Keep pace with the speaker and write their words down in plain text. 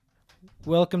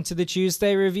Welcome to the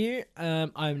Tuesday review.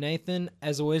 I'm Nathan,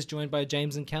 as always, joined by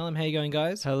James and Callum. How you going,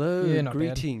 guys? Hello, Yeah, not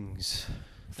greetings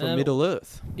from Middle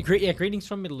Earth. Greetings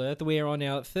from Middle Earth. We are on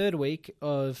our third week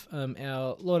of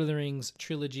our Lord of the Rings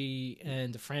trilogy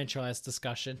and franchise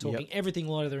discussion, talking everything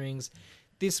Lord of the Rings.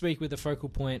 This week with a focal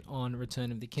point on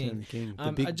Return of the King.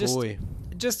 The big boy.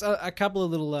 Just a couple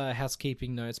of little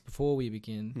housekeeping notes before we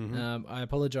begin. Mm-hmm. I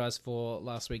apologise for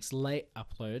last week's late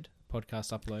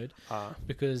podcast upload,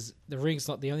 because the ring's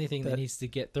not the only thing that needs to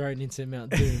get thrown into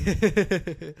Mount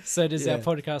Doom. So does our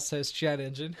podcast host Chat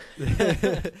Engine.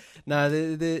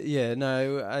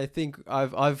 I think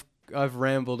I've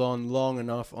rambled on long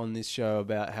enough on this show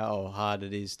about how hard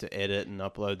it is to edit and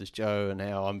upload the show and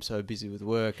how I'm so busy with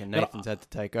work and Nathan's had to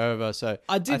take over. So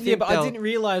I didn't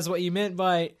realize what you meant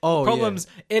by problems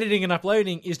editing and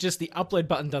uploading is just the upload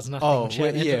button does nothing.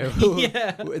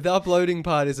 The uploading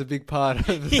part is a big part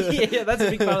of the that's a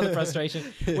big part of the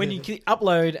frustration. When you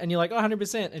upload and you're like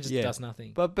 100%, it just does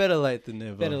nothing. But better late than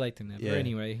never. Yeah.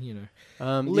 Anyway,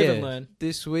 live and learn.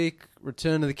 This week,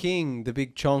 Return of the King, the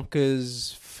big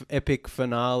chonkers epic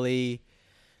finale,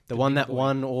 the one that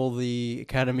won all the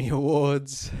Academy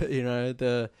Awards,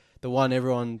 the one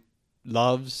everyone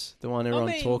loves, the one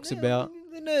everyone talks about.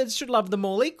 The nerds should love them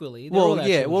all equally.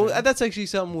 That's actually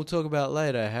something we'll talk about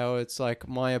later, how it's like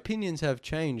my opinions have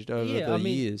changed over the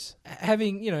years.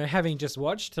 Having just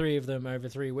watched 3 of them over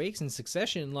 3 weeks in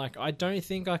succession, I don't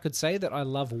think I could say that I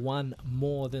love one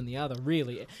more than the other,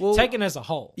 really. Taken as a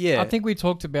whole. Yeah. I think we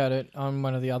talked about it on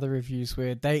one of the other reviews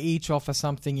where they each offer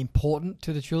something important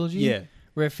to the trilogy. Yeah.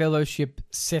 Where Fellowship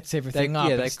sets everything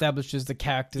up, establishes the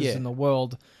characters in the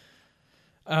world.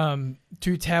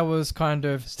 Two Towers kind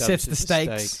of sets the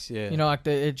stakes.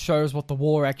 It shows what the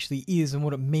war actually is and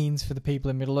what it means for the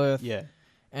people in Middle Earth. Yeah.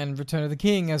 And Return of the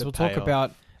King, as we'll talk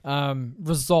about,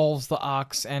 resolves the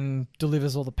arcs and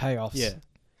delivers all the payoffs. Yeah.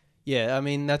 Yeah, I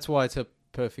mean, that's why it's a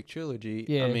perfect trilogy.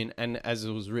 Yeah. I mean, and as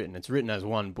it was written, it's written as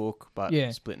one book, but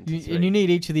split into 3. And you need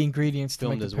each of the ingredients to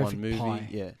filmed make the as perfect one movie. pie.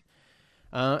 Yeah.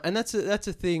 And that's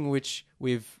a thing which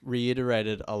we've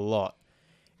reiterated a lot.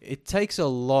 It takes a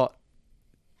lot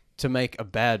to make a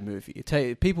bad movie.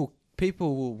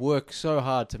 People will work so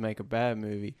hard to make a bad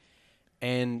movie,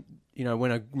 and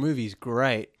when a movie's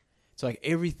great, it's like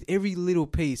every little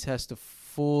piece has to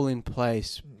fall in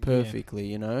place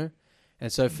perfectly, And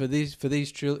so for this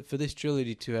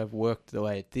trilogy to have worked the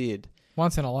way it did,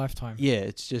 once in a lifetime. Yeah,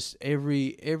 it's just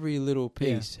every little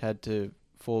piece had to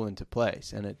fall into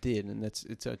place, and it did, and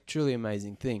it's a truly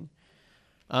amazing thing.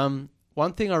 One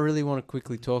thing I really want to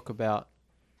quickly talk about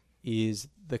is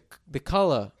the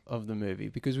color of the movie,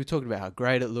 because we talked about how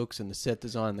great it looks and the set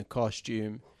design, the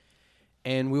costume,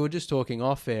 and we were just talking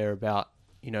off air about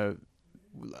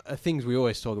things we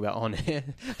always talk about on air,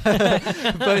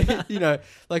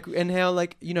 but and how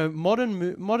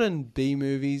modern B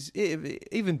movies,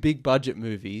 even big budget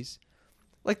movies,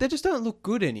 they just don't look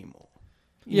good anymore.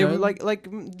 Your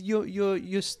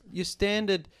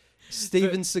standard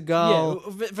Steven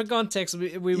Seagal. Yeah, for context,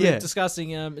 we were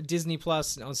discussing Disney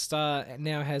Plus on Star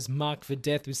now has Marked for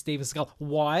Death with Steven Seagal.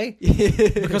 Why?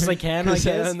 Because they can, I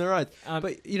guess. And they're right.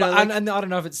 But and I don't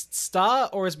know if it's Star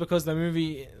or it's because the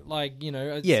movie,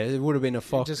 it would have been a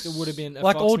Fox. It would have been a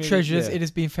like Fox all movie. treasures, it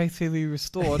has been faithfully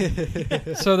restored.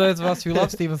 So those of us who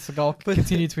love Steven Seagal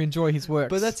continue to enjoy his work.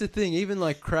 But that's the thing. Even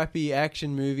crappy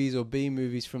action movies or B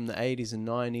movies from the 80s and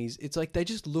 90s, it's they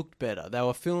just looked better. They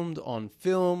were filmed on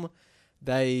film.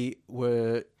 The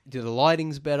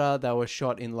lighting's better. They were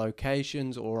shot in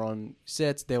locations or on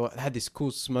sets. Had this cool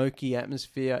smoky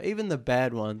atmosphere. Even the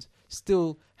bad ones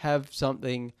still have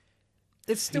something.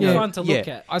 It's still fun to look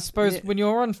at. I suppose when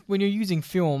you're using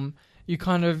film, you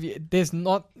kind of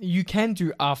you can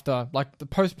do after the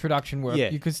post-production work.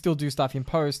 You could still do stuff in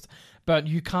post, but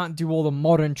you can't do all the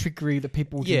modern trickery that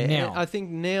people do now. I think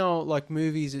now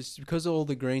movies, it's because of all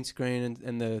the green screen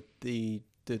and the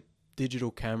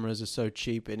digital cameras are so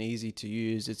cheap and easy to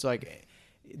use. It's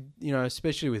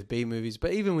especially with B movies,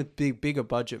 but even with bigger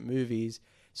budget movies,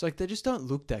 it's they just don't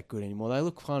look that good anymore. They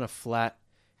look kind of flat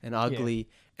and ugly.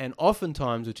 And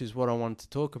oftentimes, which is what I wanted to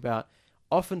talk about,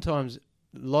 a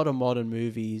lot of modern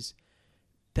movies,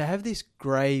 they have this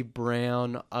grey,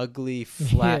 brown, ugly,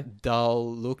 flat,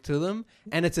 dull look to them.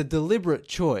 And it's a deliberate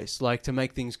choice, to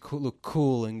make things look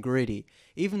cool and gritty.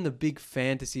 Even the big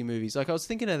fantasy movies. I was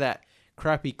thinking of that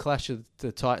crappy Clash of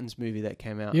the Titans movie that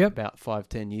came out about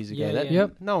 5-10 years ago.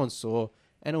 No one saw,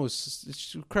 and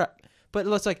it's crap. But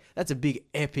it's that's a big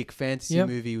epic fantasy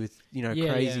movie with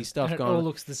crazy stuff going on. It all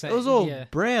looks the same. It was all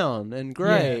brown and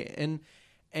grey, and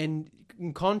in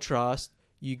contrast,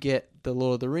 you get the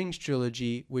Lord of the Rings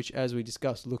trilogy, which, as we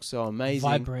discussed, looks so amazing,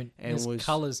 vibrant, and was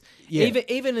colors. Yeah.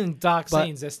 Even in dark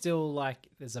scenes, there's still like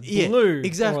there's a blue,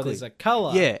 or there's a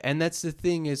color. Yeah, and that's the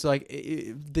thing is like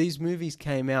these movies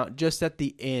came out just at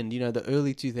the end, the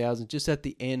early 2000s, just at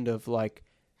the end of like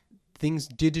things.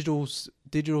 Digital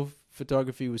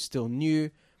photography was still new,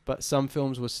 but some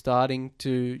films were starting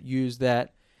to use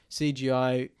that.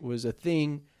 CGI was a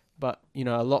thing, but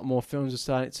a lot more films were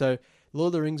starting. So Lord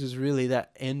of the Rings was really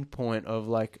that end point of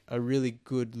like a really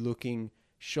good looking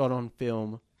shot on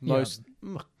film, mostly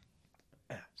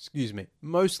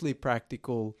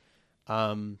practical.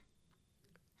 Obviously,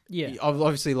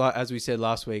 like as we said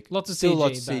last week, lots of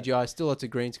CGI, still lots of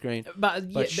green screen,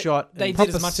 but shot. They did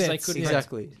as much as they could.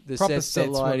 Exactly, the sets, the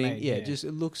lighting, just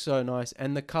it looks so nice,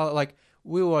 and the color. Like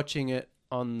we were watching it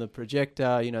on the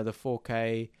projector, the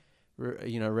 4K,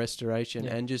 restoration,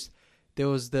 and just. There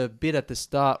was the bit at the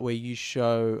start where you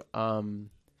show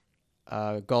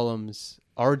Gollum's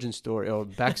origin story or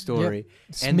backstory,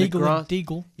 and Smeagol and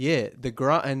Deagle. Yeah, the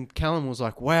grass, and Callum was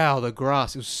like, "Wow, the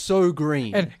grass! It was so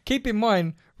green." And keep in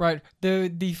mind, right, the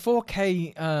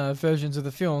 4K versions of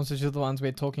the films, which are the ones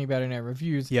we're talking about in our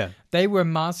reviews, they were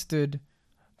mastered.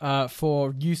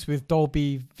 For use with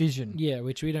Dolby Vision. Yeah,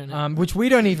 which we don't have. Which we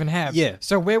don't even have. Yeah.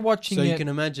 So we're watching it you can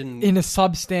imagine in a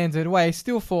substandard way,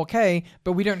 still 4K,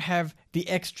 but we don't have the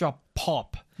extra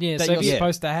pop that you're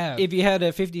supposed to have. If you had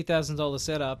a $50,000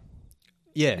 setup...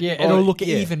 it'll look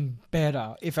even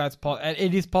better if that's possible.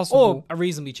 It is possible. Or a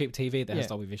reasonably cheap TV that has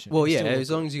Dolby Vision. Well,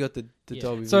 as long as you got the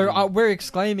Dolby Vision. So we're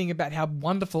exclaiming about how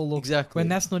wonderful it looks when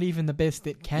that's not even the best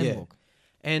it can look.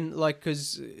 And like,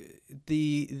 because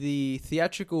the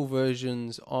theatrical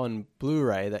versions on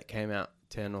Blu-ray that came out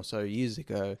 10 or so years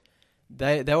ago,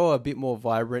 they were a bit more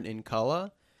vibrant in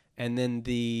color, and then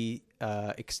the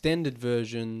extended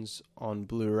versions on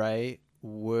Blu-ray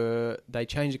they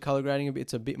changed the color grading a bit.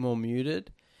 It's a bit more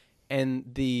muted, and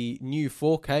the new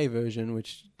 4K version,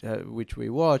 which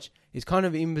we watch, is kind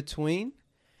of in between.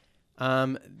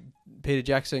 Peter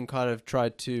Jackson kind of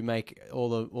tried to make all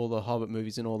the Hobbit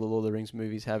movies and all the Lord of the Rings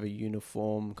movies have a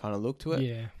uniform kind of look to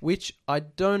it, which I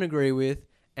don't agree with,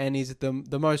 and is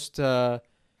the most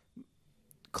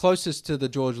closest to the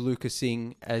George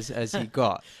Lucasing as he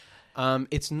got.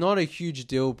 It's not a huge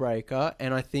deal breaker,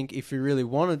 and I think if he really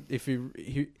wanted,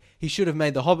 he should have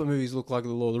made the Hobbit movies look like the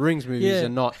Lord of the Rings movies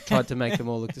and not tried to make them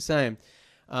all look the same.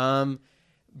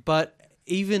 But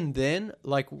even then,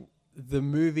 like, the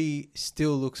movie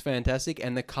still looks fantastic,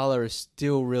 and the color is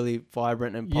still really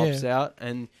vibrant and pops out.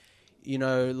 And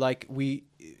like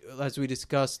as we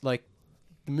discussed, like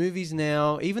the movies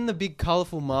now, even the big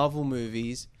colorful Marvel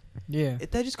movies, they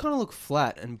just kind of look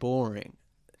flat and boring.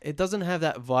 It doesn't have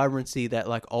that vibrancy that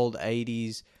like old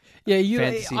 80s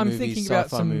fantasy movies,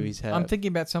 sci-fi movies have. I'm thinking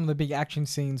about some of the big action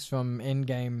scenes from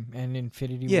Endgame and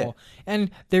Infinity War,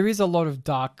 and there is a lot of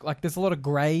dark, like there's a lot of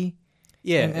grey.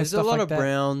 Yeah, there's a lot of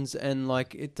browns, and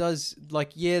like it does,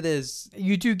 like there's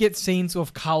you do get scenes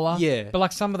of color. But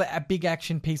like some of the big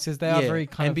action pieces, they are very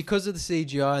kind of, and because of the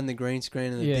CGI and the green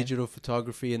screen and the digital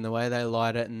photography and the way they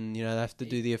light it, and they have to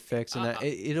do the effects and that,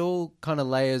 it all kind of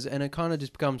layers, and it kind of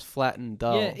just becomes flat and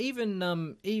dull. Yeah,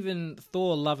 even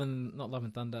Thor: Love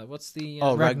and Thunder. What's the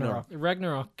Ragnarok?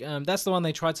 Ragnarok. That's the one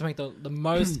they tried to make the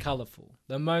most colorful,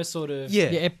 the most sort of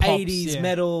it pops, 80s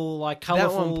metal, like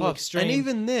colorful, extreme. And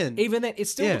even then, it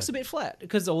still looks a bit flat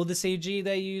because all the CG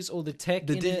they use, all the tech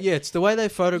in it. Yeah, it's the way they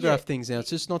photograph things now. It's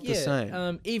just not the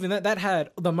same. Even that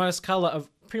had the most color of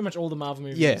pretty much all the Marvel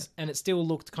movies, and it still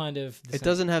looked kind of the same.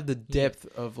 Doesn't have the depth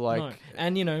of like... No.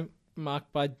 And, Mark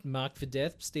for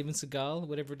Death, Steven Seagal,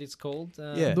 whatever it is called.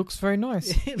 It looks very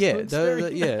nice. Nice.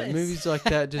 Movies like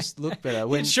that just look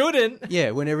better. It shouldn't.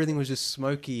 Yeah, when everything was just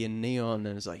smoky and neon,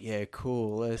 and it's like,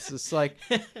 cool. It's just like,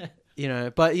 but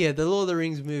the Lord of the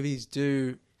Rings movies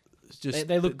do... Just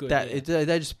they look good.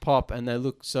 They just pop, and they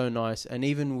look so nice. And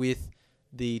even with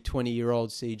the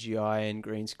 20-year-old CGI and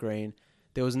green screen,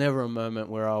 there was never a moment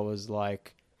where I was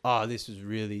like, "Oh, this was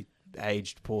really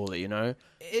aged poorly."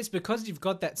 It's because you've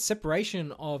got that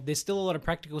separation of there's still a lot of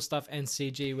practical stuff and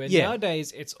CG. Where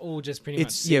nowadays it's all just pretty much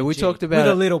CG. We talked about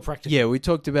with a little practical. Yeah, we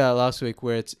talked about it last week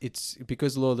where it's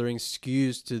because Lord of the Rings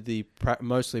skews to the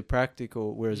mostly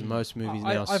practical, whereas most movies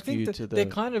now skew to the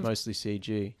kind of mostly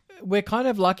CG. We're kind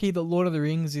of lucky that Lord of the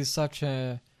Rings is such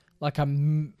a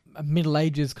Middle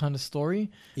Ages kind of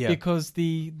story, because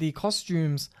the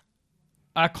costumes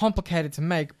are complicated to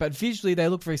make, but visually they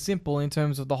look very simple in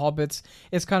terms of the hobbits.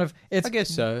 I guess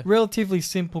so. Relatively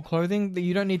simple clothing that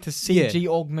you don't need to CG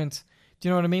augment Do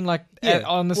you know what I mean? Like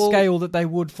on the scale that they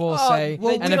would for, say,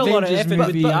 an Avengers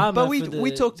movie. But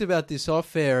we talked about this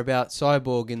off air about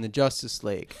Cyborg in the Justice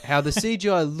League. How the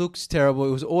CGI looks terrible.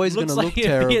 It was always going to look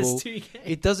terrible.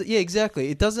 It doesn't. Yeah, exactly.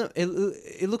 It doesn't.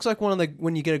 It looks like one of the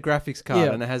when you get a graphics card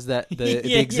and it has the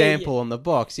example on the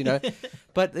box. You know,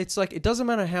 but it's like it doesn't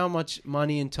matter how much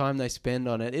money and time they spend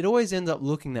on it. It always ends up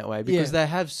looking that way because they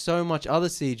have so much other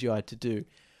CGI to do.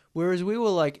 Whereas we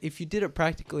were like, if you did it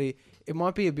practically, it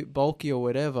might be a bit bulky or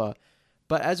whatever,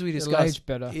 but as we discussed,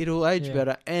 it'll age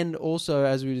better. And also,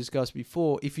 as we discussed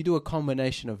before, if you do a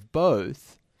combination of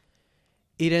both,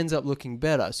 it ends up looking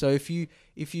better. So if you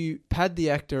pad the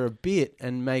actor a bit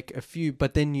and make a few,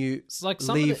 but then you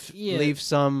leave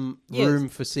some room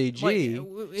for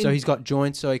CG, so he's got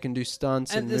joints so he can do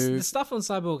stunts and move. The stuff on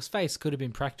Cyborg's face could have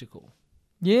been practical.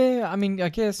 Yeah, I mean, I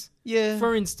guess. Yeah.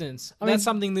 For instance, that's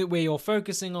something that where you're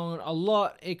focusing on a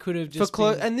lot. It could have just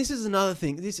been... And this is another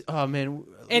thing.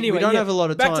 Anyway, we don't have a lot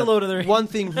of time. Back to Lord of the Rings. One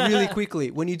thing really quickly.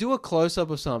 When you do a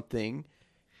close-up of something,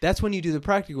 that's when you do the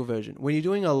practical version. When you're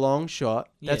doing a long shot,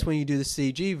 that's when you do the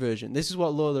CG version. This is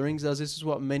what Lord of the Rings does. This is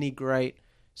what many great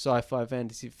sci-fi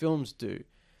fantasy films do.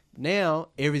 Now,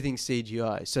 everything's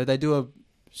CGI. So they do a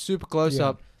super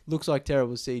close-up, looks like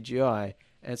terrible CGI.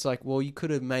 And it's like, well, you could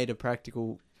have made a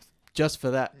practical just for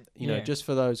that, just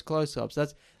for those close-ups.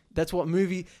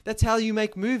 That's how you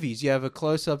make movies. You have a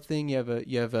close-up thing. You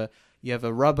have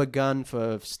a rubber gun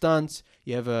for stunts.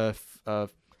 You have a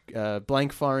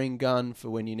blank firing gun for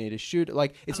when you need to shoot.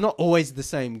 Like, it's not always the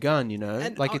same gun,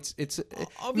 And like it's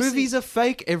movies are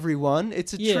fake. Everyone,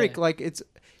 it's a trick. Like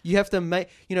you have to make.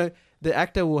 The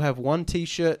actor will have one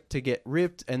T-shirt to get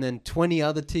ripped, and then 20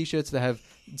 other T-shirts that have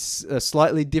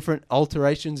slightly different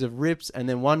alterations of rips, and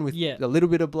then one with a little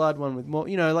bit of blood, one with more.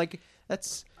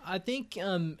 That's. I think,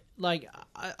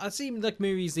 I see like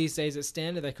movies these days at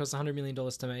standard they cost $100 million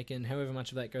to make, and however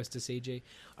much of that goes to CG.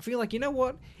 I feel like, you know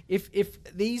what? If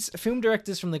these film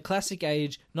directors from the classic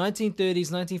age,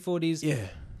 1930s, 1940s,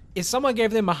 if someone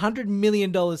gave them $100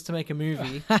 million to make a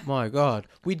movie, my God,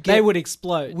 they would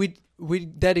explode.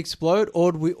 They'd explode,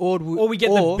 or we get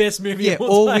the best movie.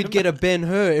 Or we'd get a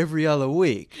Ben-Hur every other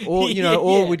week, or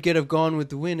or we'd get a Gone with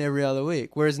the Wind every other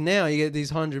week. Whereas now you get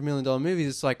these $100 million movies.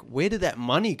 It's like, where did that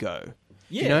money go?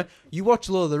 Yeah, you watch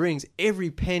Lord of the Rings,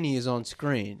 every penny is on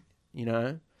screen.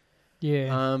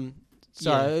 Yeah.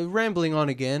 Rambling on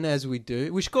again as we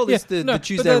do. We should call this the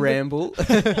Tuesday Ramble.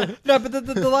 No, but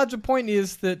the larger point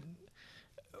is that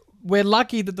we're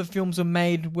lucky that the films were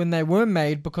made when they were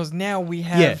made, because now we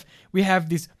have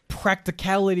this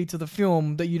practicality to the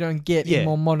film that you don't get in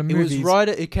more modern movies.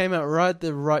 It came out right at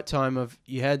the right time of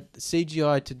you had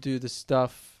CGI to do the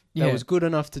stuff that was good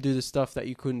enough to do the stuff that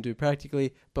you couldn't do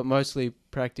practically, but mostly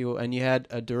practical, and you had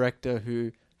a director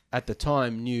who at the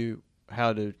time knew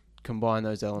how to combine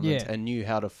those elements and knew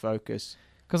how to focus.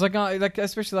 Because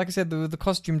especially like I said, the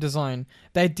costume design,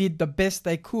 they did the best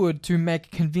they could to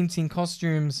make convincing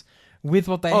costumes with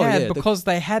what they had, because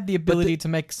they had the ability to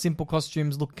make simple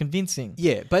costumes look convincing.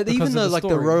 Yeah, but even though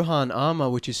the Rohan armor,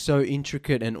 which is so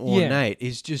intricate and ornate,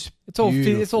 is just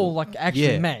beautiful. It's all like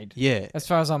actually made. Yeah, as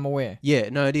far as I'm aware. Yeah,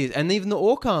 no, it is, and even the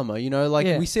orc armor.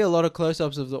 We see a lot of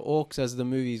close-ups of the orcs as the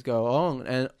movies go on,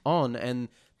 and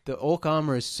the orc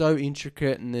armor is so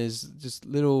intricate, and there's just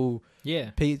little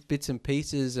bits and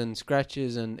pieces and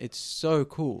scratches, and it's so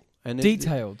cool and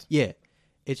detailed.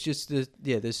 It's just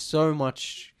there's so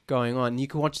much going on. You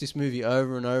can watch this movie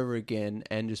over and over again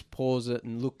and just pause it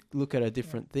and look at a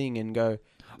different thing and go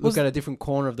look at a different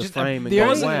corner of the frame and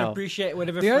go, wow. Appreciate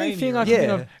whatever. The only thing I can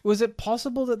think of, was it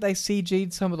possible that they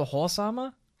CG'd some of the horse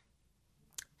armor?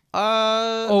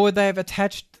 Or would they have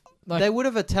attached? They would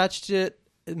have attached it.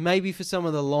 Maybe for some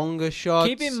of the longer shots.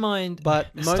 Keep in mind, but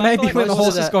maybe when the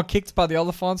horses got kicked by the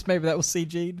elephants, maybe that was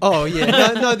CG'd. Oh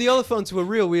yeah, no, the elephants were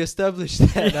real. We established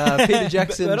that. Peter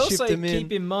Jackson shipped them in. But also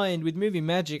keep in mind, with movie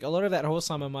magic, a lot of that horse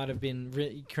armor might have been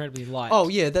incredibly light. Oh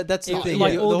yeah, that's the thing.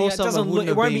 Like, the horse armor wouldn't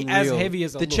it won't be as heavy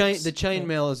as it looks. The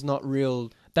chainmail is not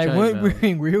real. They weren't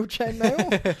wearing real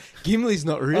chainmail. Gimli's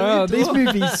not real. Oh, these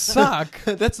movies suck.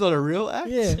 That's not a real act.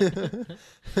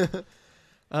 Yeah.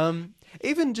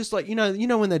 Even just like,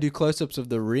 when they do close-ups of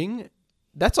the ring,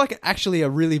 that's like actually a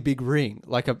really big ring,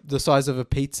 like the size of a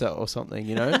pizza or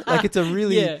something, Like it's a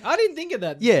really... Yeah, I didn't think of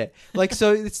that. Yeah, like,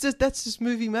 so that's just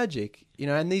movie magic,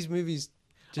 and these movies...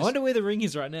 I wonder where the ring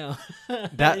is right now.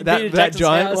 that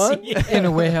giant one? Yeah. In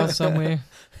a warehouse somewhere.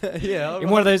 Yeah. In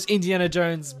one of those Indiana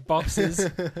Jones boxes,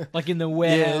 like in the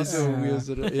warehouse.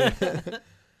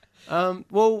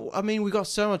 Well, I mean, we got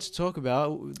so much to talk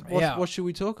about. What should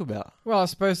we talk about? Well, I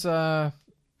suppose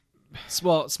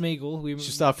Well, Smeagol. We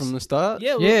should start from the start.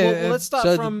 Yeah, let's start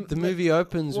so from. The movie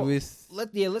opens with.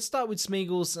 Let's start with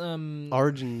Smeagol's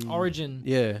origin.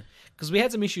 Yeah, because we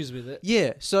had some issues with it.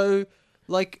 Yeah, so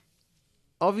like,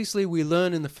 obviously we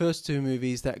learn in the first two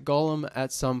movies that Gollum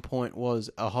at some point was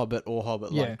a hobbit or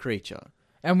hobbit-like creature,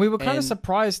 and we were kind of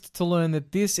surprised to learn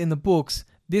that this in the books.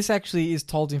 This actually is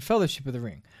told in Fellowship of the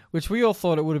Ring, which we all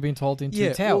thought it would have been told in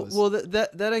Two Towers. Well,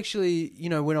 that actually,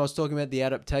 when I was talking about the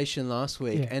adaptation last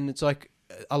week, and it's like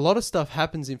a lot of stuff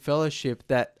happens in Fellowship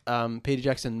that Peter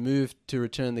Jackson moved to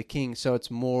Return of the King, so it's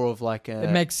more of like a...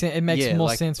 It makes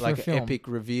more sense for a film. Like an epic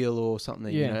reveal or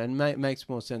something, and makes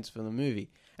more sense for the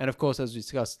movie. And of course, as we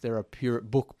discussed, there are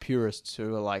book purists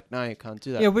who are like, no, you can't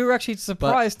do that. Yeah, we were actually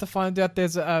surprised to find out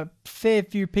there's a fair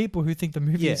few people who think the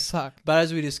movies suck. But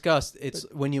as we discussed, it's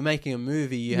when you're making a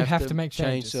movie, you have to make change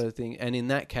changes. sort of thing. And in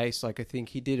that case, like I think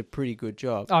he did a pretty good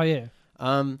job. Oh yeah.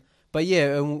 But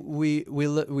yeah,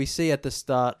 we see at the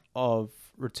start of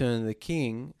Return of the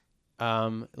King,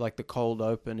 like the cold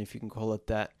open, if you can call it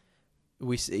that,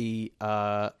 we see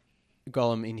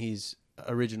Gollum in his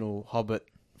original Hobbit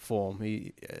form,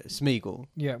 Smeagol.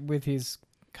 Yeah, with his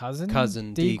cousin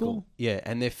Deagle. Yeah,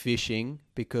 and they're fishing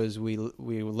because we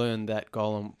learned that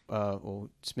Gollum or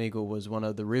Smeagol was one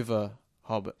of the river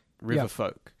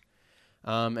folk.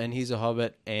 And he's a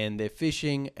hobbit, and they're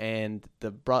fishing, and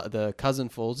the cousin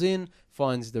falls in,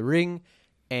 finds the ring,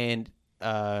 and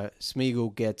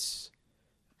Smeagol gets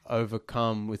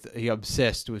overcome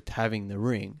obsessed with having the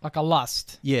ring, like a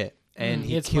lust. Yeah. And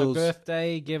he it's kills my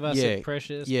birthday, give us a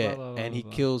precious... Yeah, blah, blah, blah, and he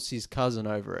blah. kills his cousin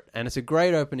over it. And it's a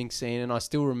great opening scene, and I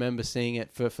still remember seeing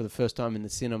it for the first time in the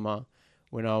cinema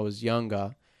when I was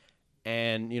younger.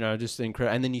 And, just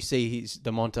incredible. And then you see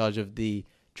the montage of the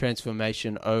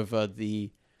transformation over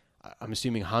I'm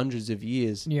assuming hundreds of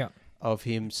years of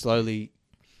him slowly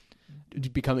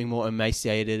becoming more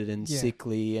emaciated and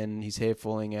sickly and his hair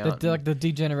falling out. The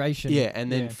degeneration. Yeah,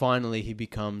 and then finally he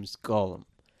becomes Gollum.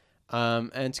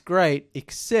 And it's great,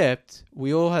 except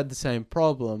we all had the same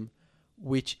problem,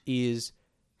 which is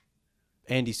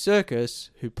Andy Serkis,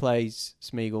 who plays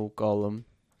Smeagol Gollum,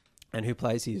 and who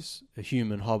plays his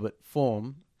human hobbit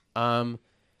form,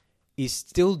 is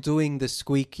still doing the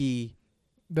squeaky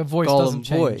the voice Gollum doesn't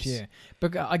change, voice. Yeah.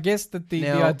 But I guess that the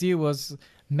idea was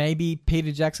maybe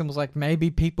Peter Jackson was like, maybe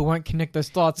people won't connect those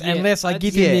dots unless I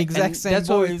give him the exact same that's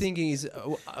voice. What we're thinking is,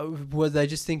 were they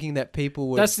just thinking that people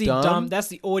were That's dumb? That's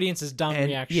the audience's dumb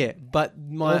reaction. Yeah, but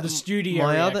the studio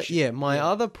reaction.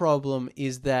 Other problem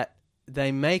is that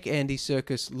they make Andy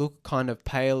Serkis look kind of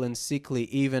pale and sickly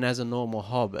even as a normal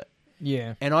hobbit.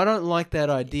 Yeah. And I don't like that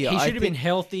idea. He should have been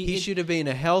healthy. He should have been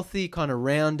a healthy, kind of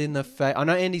round in the face. I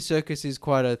know Andy Serkis is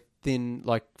quite a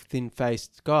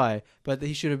thin-faced guy, but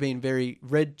he should have been very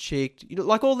red-cheeked,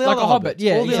 like all the other hobbit.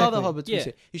 hobbits. All the other hobbits we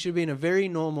see. He should have been a very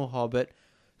normal hobbit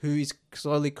who is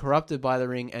slowly corrupted by the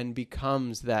ring and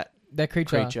becomes that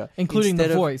creature, including the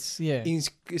voice. Yeah.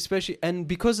 Especially, and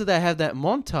because they have that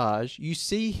montage, you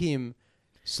see him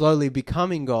slowly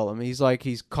becoming Gollum.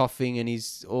 He's coughing and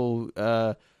he's all...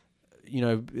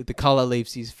 the color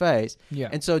leaves his face. Yeah.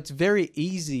 And so it's very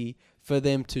easy for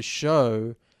them to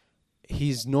show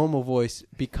his normal voice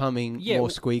becoming more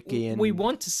squeaky. And we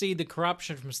want to see the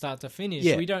corruption from start to finish.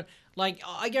 Yeah. We don't...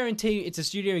 I guarantee you it's a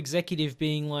studio executive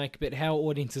being like, but how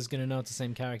audience is going to know it's the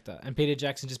same character? And Peter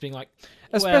Jackson just being like,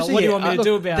 what do you want me to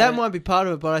do about it? That might be part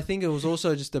of it, but I think it was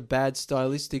also just a bad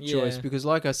stylistic choice because,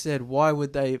 like I said, why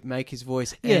would they make his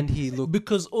voice and he look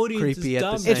because audience creepy is at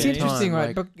dumb. the same It's interesting, time,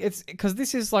 right? But it's because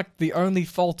this is like the only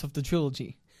fault of the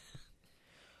trilogy.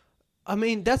 I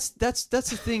mean, that's the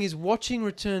thing is watching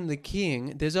Return of the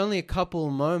King, there's only a couple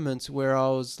of moments where I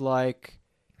was like...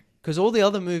 Because all the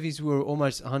other movies we were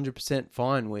almost 100%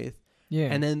 fine with. Yeah.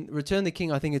 And then Return of the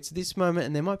King, I think it's this moment,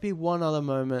 and there might be one other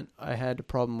moment I had a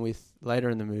problem with later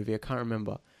in the movie, I can't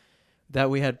remember, that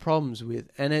we had problems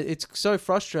with. And it's so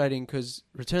frustrating because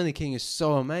Return of the King is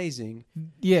so amazing.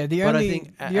 Yeah, the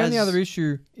only other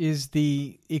issue is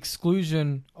the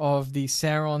exclusion of the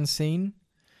Sauron scene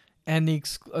and the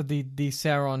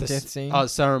Sauron death scene. Oh,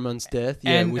 Saruman's death,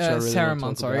 yeah, and, which I really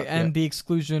want to talk about. And the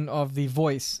exclusion of the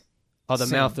voice. Oh, the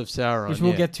mouth of Sauron, which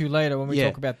we'll get to later when we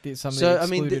talk about some of the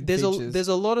excluded features. There's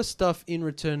a lot of stuff in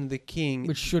Return of the King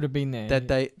which should have been there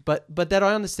but that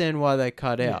I understand why they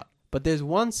cut out. But there's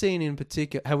one scene in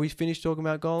particular. Have we finished talking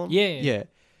about Gollum? Yeah.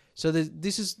 So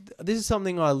this is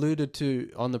something I alluded to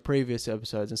on the previous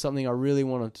episodes, and something I really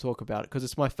wanted to talk about because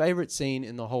it's my favorite scene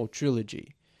in the whole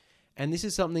trilogy. And this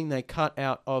is something they cut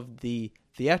out of the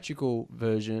theatrical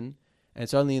version, and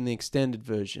it's only in the extended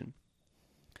version.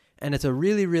 And it's a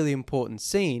really, really important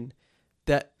scene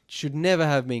that should never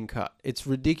have been cut. It's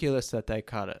ridiculous that they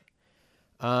cut it.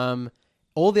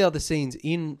 All the other scenes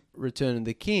in Return of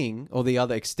the King, or the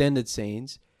other extended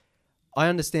scenes, I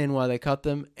understand why they cut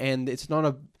them, and it's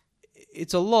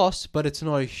a loss, but it's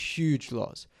not a huge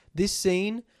loss. This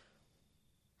scene,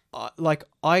 I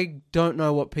don't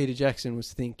know what Peter Jackson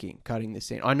was thinking cutting this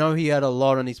scene. I know he had a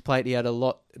lot on his plate.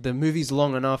 The movie's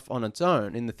long enough on its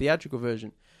own in the theatrical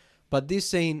version, but this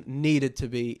scene needed to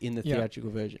be in the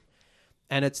theatrical version.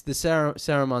 And it's the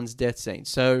Saruman's death scene.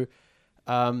 So,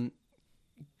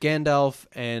 Gandalf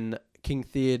and King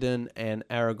Theoden and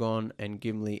Aragorn and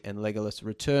Gimli and Legolas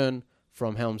return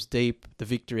from Helm's Deep, the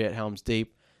victory at Helm's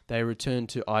Deep. They return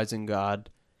to Isengard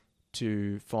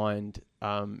to find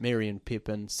Merry and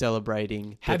Pippin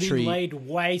celebrating having the tree. Laid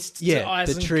waste to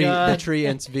Isengard. The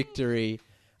treant's victory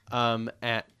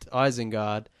at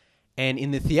Isengard. And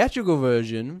in the theatrical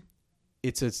version,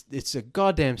 it's a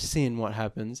goddamn sin what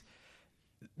happens.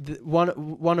 One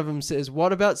of them says,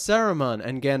 "What about Saruman?"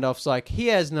 And Gandalf's like, "He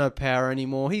has no power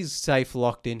anymore. He's safe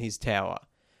locked in his tower."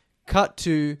 Cut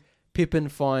to Pippin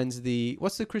finds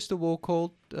what's the crystal ball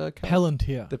called?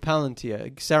 Palantir. The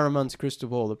Palantir. Saruman's crystal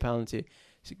ball, the Palantir.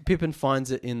 Pippin finds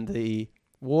it in the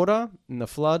water, in the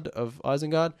flood of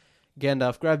Isengard.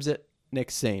 Gandalf grabs it.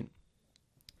 Next scene.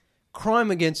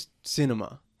 Crime against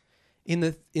cinema. In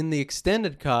the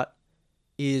extended cut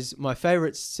is my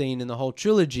favorite scene in the whole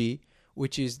trilogy,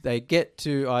 which is they get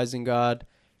to Isengard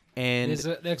and there's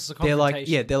a they're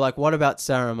like, "What about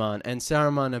Saruman?" And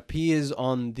Saruman appears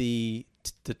on the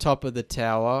top of the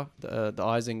tower, the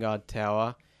Isengard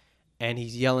tower, and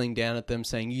he's yelling down at them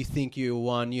saying, "You think you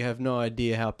won? You have no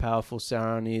idea how powerful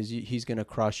Sauron is. He's going to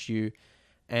crush you."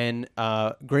 And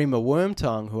Grima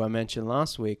Wormtongue, who I mentioned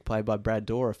last week, played by Brad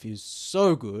Dourif, is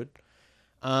so good.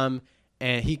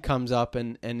 And he comes up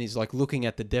and he's like looking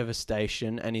at the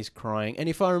devastation and he's crying. And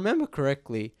if I remember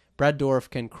correctly, Brad Dourif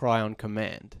can cry on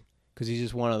command because he's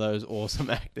just one of those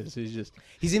awesome actors.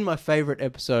 He's in my favorite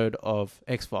episode of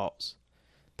X-Files,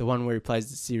 the one where he plays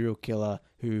the serial killer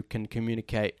who can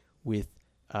communicate with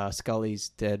Scully's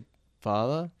dead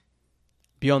father.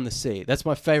 Beyond the Sea. That's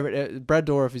my favorite. Brad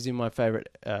Dourif is in my favorite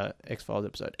X-Files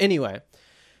episode. Anyway,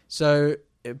 so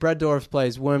Brad Dourif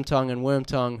plays Wormtongue, and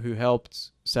Wormtongue, who helped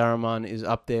Saruman, is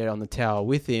up there on the tower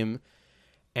with him,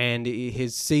 and he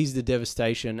sees the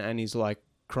devastation, and he's like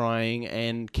crying,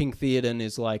 and King Theoden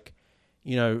is like,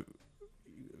 Grima,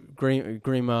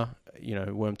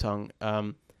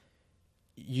 Wormtongue,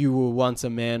 you were once a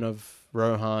man of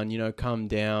Rohan, come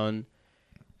down,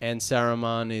 and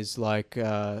Saruman is like,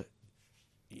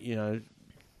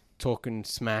 talking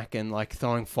smack and like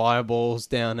throwing fireballs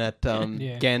down at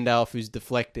Gandalf, who's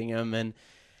deflecting him, and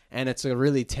it's a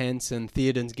really tense. And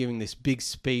Theoden's giving this big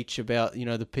speech about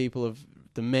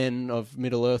the men of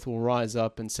Middle Earth will rise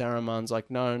up, and Saruman's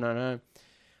like, no.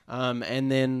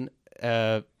 And then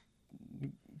Grima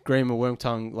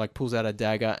Wormtongue like pulls out a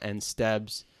dagger and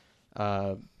stabs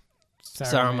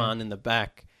Saruman in the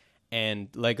back,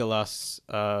 and Legolas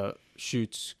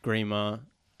shoots Grima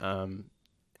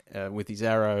with his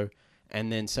arrow,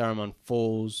 and then Saruman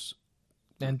falls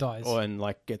and dies, and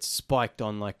like gets spiked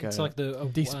on like it's like the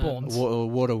despawns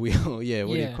water wheel. Yeah,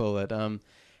 what do you call it?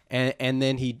 And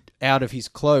then he out of his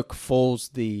cloak falls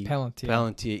the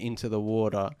Palantir into the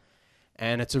water,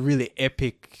 and it's a really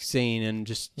epic scene and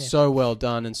just so well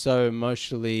done and so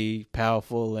emotionally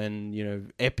powerful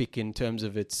and epic in terms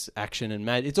of its action and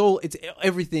it's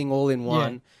everything all in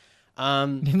one.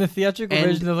 In the theatrical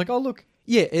version, they're like, "Oh look."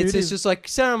 Yeah, it's just like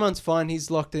Saruman's fine. He's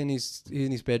locked in his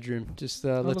bedroom. Just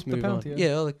let's move on.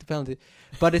 Yeah, I like the Palantir.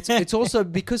 But it's also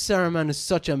because Saruman is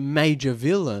such a major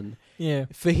villain. Yeah.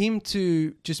 For him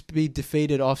to just be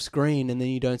defeated off screen and then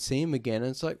you don't see him again, and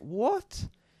it's like, what?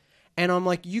 And I'm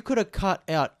like, you could have cut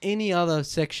out any other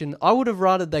section. I would have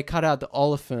rather they cut out the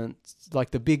Oliphant,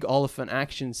 like the big Oliphant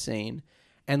action scene,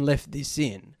 and left this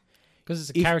in. Because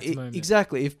it's a character moment.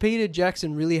 Exactly. If Peter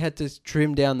Jackson really had to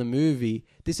trim down the movie,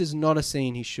 this is not a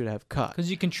scene he should have cut. Because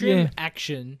you can trim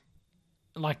action,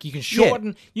 like you can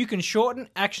shorten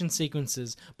action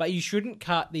sequences, but you shouldn't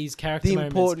cut these character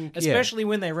moments, especially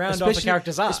when they round off a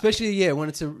character's arc. Especially when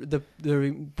it's the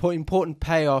important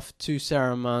payoff to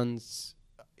Saruman's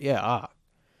arc.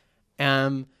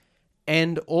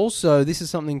 And also this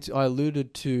is something I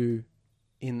alluded to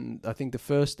in I think the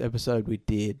first episode we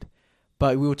did.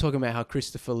 But we were talking about how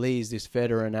Christopher Lee is this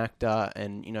veteran actor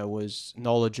and, was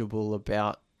knowledgeable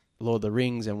about Lord of the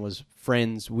Rings and was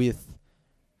friends with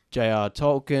J.R.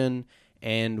 Tolkien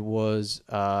and was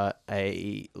a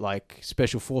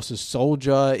special forces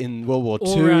soldier in World War II.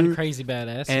 All around crazy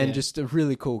badass. And just a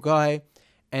really cool guy.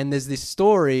 And there's this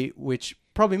story which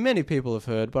probably many people have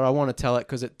heard, but I want to tell it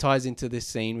because it ties into this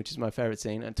scene, which is my favorite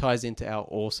scene, and ties into how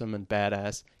awesome and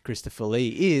badass Christopher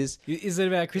Lee is. Is it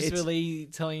about Christopher Lee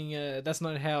telling that's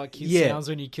not how it sounds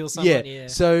when you kill someone? Yeah.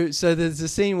 So there's a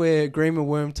scene where Grima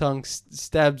Wormtongue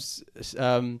stabs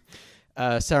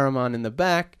Saruman in the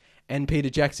back, and Peter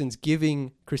Jackson's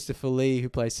giving Christopher Lee, who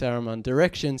plays Saruman,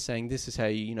 directions, saying this is how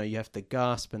you have to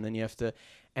gasp, and then you have to,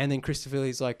 and then Christopher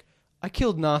Lee's like, I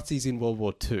killed Nazis in World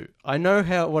War II. I know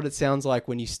what it sounds like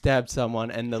when you stab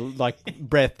someone and the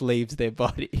breath leaves their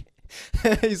body.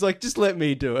 He's like, just let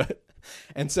me do it.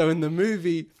 And so in the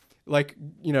movie,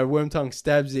 Wormtongue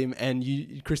stabs him, and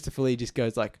Christopher Lee just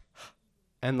goes like,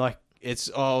 and like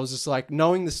I was just like,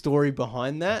 knowing the story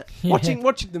behind that, watching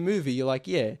the movie, you're like,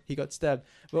 yeah, he got stabbed.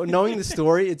 But knowing the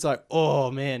story, it's like, oh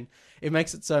man. It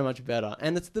makes it so much better.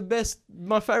 And it's the best,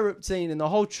 my favorite scene in the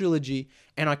whole trilogy,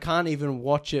 and I can't even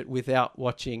watch it without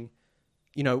watching,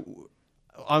 I'm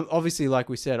obviously, like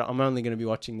we said, I'm only going to be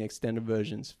watching the extended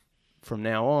versions from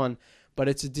now on, but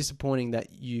it's disappointing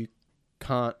that you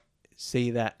can't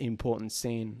see that important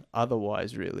scene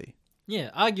otherwise, really. Yeah,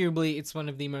 arguably, it's one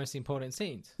of the most important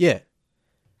scenes. Yeah.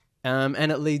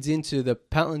 And it leads into the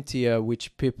Palantir,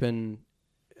 which Pippin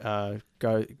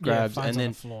grabs, and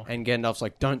then and Gandalf's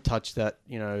like, don't touch that,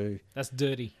 that's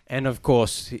dirty. And of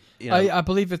course, I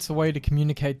believe it's a way to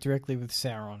communicate directly with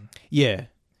Sauron. Yeah,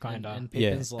 kind of. And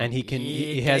yeah, like, and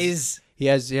he has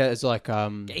like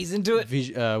gaze into it.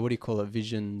 What do you call it?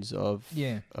 Visions of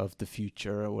the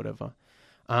future or whatever.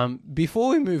 Before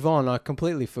we move on, I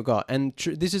completely forgot, and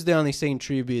this is the only scene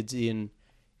Treebeard's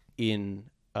in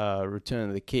Return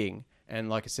of the King,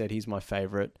 and like I said, he's my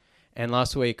favorite. And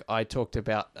last week I talked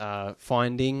about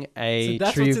finding a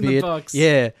that's Treebeard. What's in the box.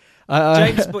 Yeah.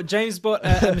 James bought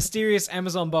a mysterious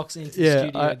Amazon box into the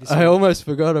studio. I almost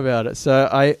forgot about it.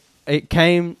 So it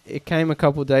came a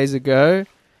couple of days ago.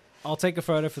 I'll take a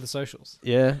photo for the socials.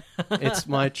 Yeah. It's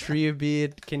my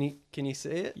Treebeard. Can you see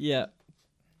it? Yeah.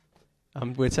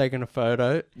 We're taking a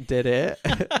photo. Dead air.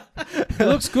 It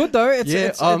looks good though.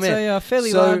 It's a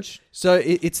fairly large. So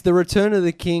it's the Return of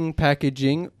the King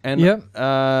packaging, and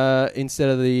instead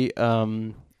of the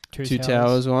Two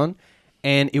Towers one,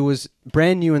 and it was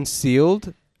brand new and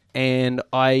sealed. And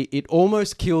it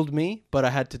almost killed me, but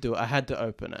I had to do it. I had to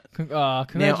open it.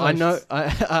 Now I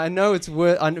know it's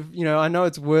worth. I know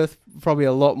it's worth probably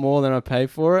a lot more than I pay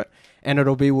for it, and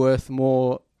it'll be worth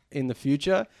more in the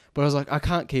future. But I was like, I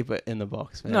can't keep it in the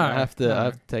box, man. I have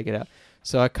to take it out.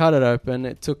 So I cut it open.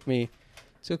 It took me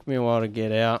a while to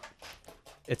get out.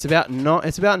 It's about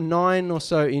 9 or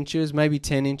so inches, maybe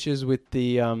 10 inches with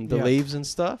the leaves and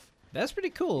stuff. That's pretty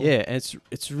cool. Yeah,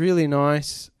 it's really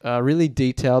nice, really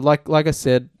detailed. Like I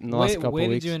said in the last couple of weeks.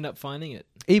 Where did you end up finding it?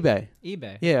 eBay.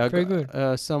 Yeah, very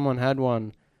good. Someone had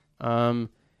one, and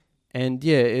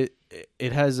yeah,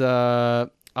 it has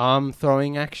arm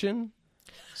throwing action.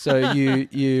 So you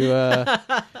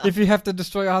if you have to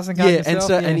destroy Isengard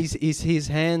yourself, and his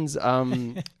hands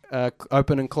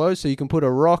open and close, so you can put a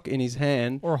rock in his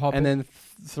hand or a hobbit, and then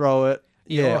throw it.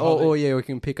 Or we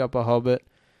can pick up a hobbit.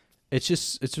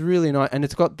 It's really nice, and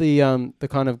it's got the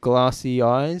kind of glassy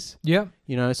eyes. Yeah,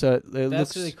 so it that's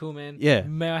looks really cool, man. Yeah,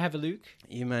 may I have a look?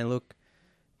 You may look.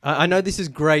 I know this is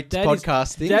great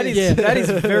podcasting. That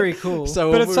is very cool.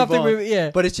 So but it's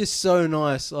something But it's just so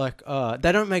nice. Like,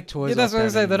 they don't make toys. Yeah, that's what I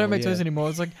say. They don't make toys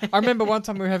anymore. It's like I remember one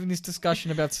time we were having this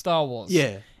discussion about Star Wars.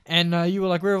 Yeah. And you were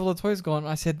like, "Where have all the toys gone?"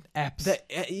 I said, "Apps."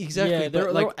 Exactly. Yeah,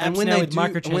 they're like, and when they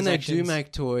do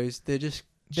make toys, they're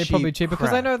probably cheap because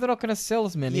they know they're not going to sell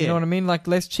as many. You know what I mean? Like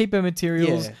less cheaper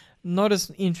materials. Yeah. Not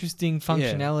as interesting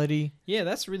functionality. Yeah,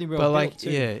 that's really well built. But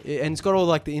too. And it's got all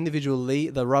like the individual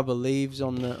the rubber leaves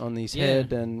on his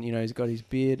head, and he's got his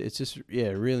beard. It's just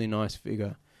really nice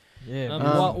figure. Yeah.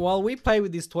 While we play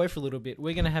with this toy for a little bit,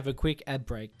 we're gonna have a quick ad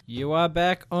break. You are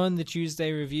back on the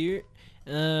Tuesday review,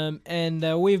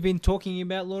 and we've been talking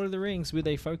about Lord of the Rings with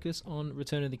a focus on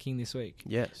Return of the King this week.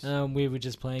 Yes. We were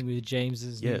just playing with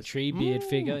James's new Treebeard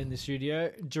figure in the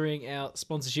studio during our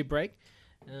sponsorship break.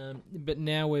 But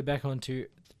now we're back onto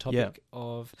the topic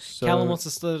of Callum wants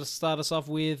to start us off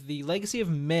with the legacy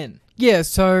of men. Yeah,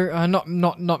 so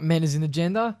not men as in the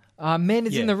gender. Men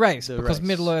is in the race because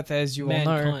Middle Earth, as you all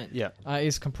know,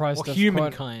 is comprised of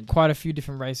humankind. Quite a few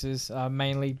different races,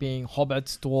 mainly being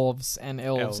hobbits, dwarves, and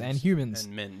elves and humans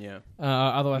and men. Yeah,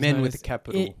 otherwise men with a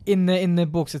capital. In the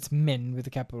books, it's men with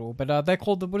a capital, but they're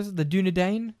called the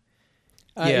Dunedain.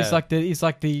 It's like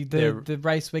the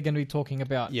race we're going to be talking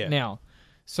about now.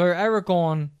 So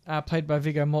Aragorn, played by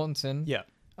Viggo Mortensen,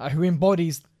 who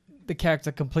embodies the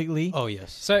character completely. Oh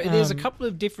yes. So there's a couple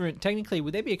of different. Technically,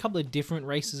 would there be a couple of different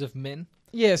races of men?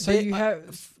 Yeah, so you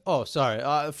have...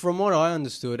 sorry. From what I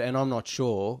understood, and I'm not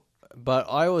sure, but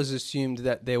I always assumed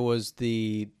that there was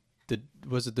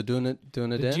was it the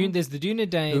Dunedain? There's the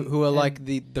Dunedain. Who are like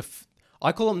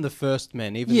I call them the first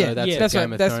men, even though that's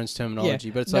Game of Thrones terminology.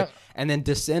 Yeah. But it's and then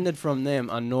descended from them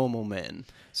are normal men.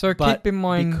 So keep in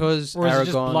mind... Because or is it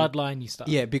just bloodline-y stuff?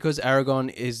 Yeah, because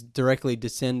Aragorn is directly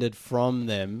descended from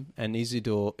them, and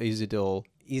Isildur,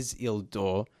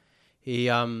 he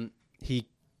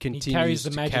continues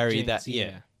to carry genes, that.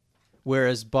 Yeah.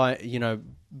 Whereas by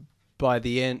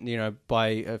the end, by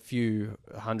a few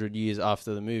hundred years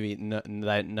after the movie,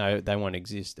 they won't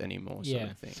exist anymore. Sort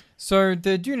of thing. So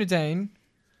the Dunedain,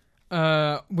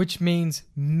 which means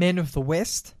men of the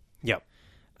West. Yep.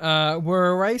 Were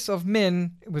a race of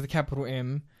men with a capital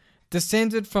M,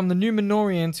 descended from the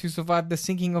Númenóreans who survived the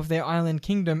sinking of their island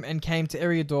kingdom and came to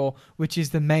Eriador, which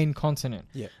is the main continent.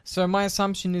 Yeah. So my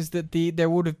assumption is that there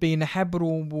would have been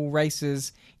habitable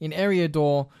races in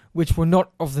Eriador which were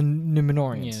not of the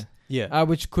Númenóreans. Yeah.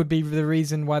 Which could be the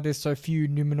reason why there's so few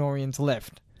Númenóreans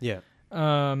left. Yeah.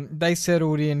 They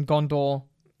settled in Gondor,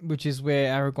 which is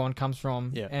where Aragorn comes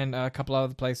from, and a couple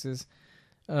other places.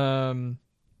 So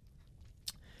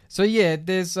yeah,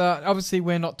 there's obviously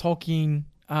we're not talking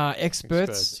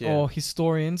experts or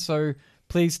historians, so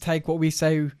please take what we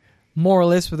say more or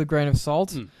less with a grain of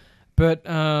salt. But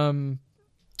the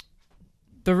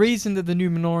reason that the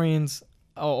Númenóreans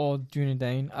or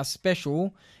Dunedain are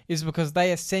special is because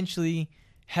they essentially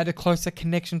had a closer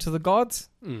connection to the gods.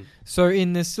 So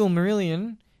in the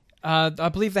Silmarillion, I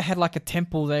believe they had like a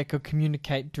temple they could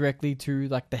communicate directly to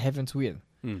like the heavens with.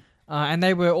 And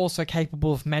they were also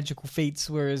capable of magical feats,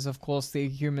 whereas, of course, the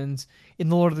humans in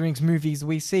the Lord of the Rings movies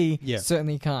we see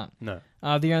certainly can't. No.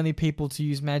 The only people to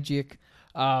use magic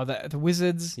are the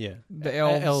wizards, the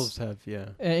elves. Elves have,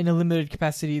 in a limited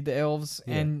capacity, the elves,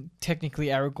 and technically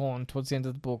Aragorn towards the end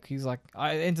of the book. He's like,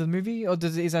 end of the movie? Or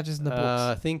is that just in the books?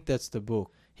 I think that's the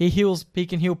book. He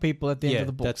can heal people at the end of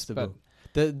the book. That's the book.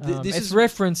 It's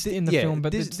referenced in the film,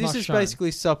 but this is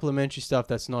basically supplementary stuff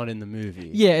that's not in the movie.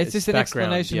 Yeah, it's just an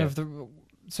explanation of the.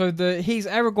 So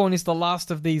Aragorn is the last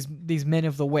of these men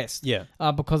of the West. Yeah.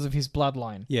 Because of his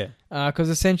bloodline. Yeah. Because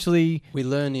essentially we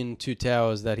learn in Two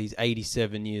Towers that he's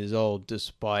 87 years old,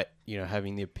 despite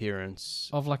having the appearance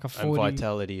of like a 40 and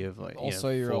vitality of like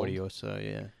 40 or so.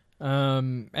 Yeah.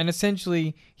 And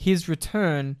essentially his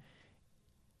return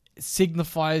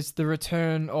signifies the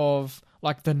return of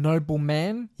like the noble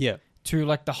man to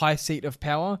like the high seat of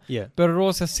power. Yeah. But it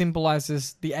also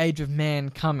symbolizes the age of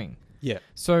man coming. Yeah.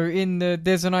 So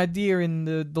there's an idea in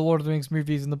the Lord of the Rings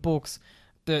movies and the books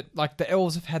that like the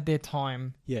elves have had their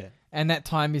time. Yeah. And that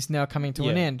time is now coming to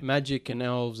an end. Magic and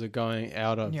elves are going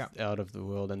out of the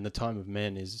world, and the time of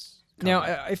men is coming. Now,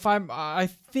 I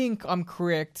think I'm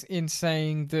correct in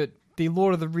saying that the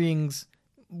Lord of the Rings,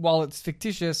 while it's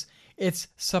fictitious, it's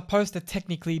supposed to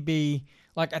technically be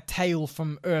like a tale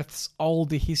from Earth's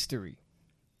older history.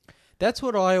 That's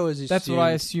what I always assumed. That's what I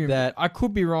assumed. That I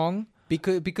could be wrong.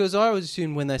 Because I always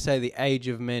assume when they say the age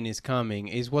of men is coming,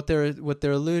 is what they're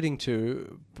alluding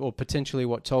to, or potentially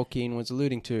what Tolkien was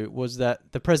alluding to, was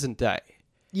that the present day.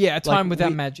 Yeah, a time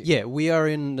without magic. Yeah, we are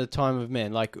in the time of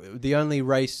men. Like the only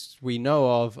race we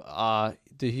know of are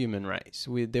the human race.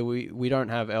 We don't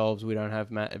have elves, we don't have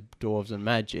dwarves and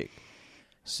magic.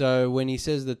 So when he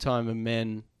says the time of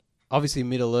men, obviously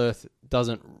Middle Earth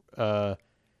doesn't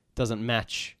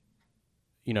match,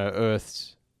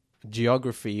 Earth's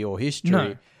geography or history.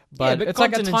 No. But it's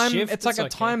like a time. It's like a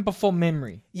time before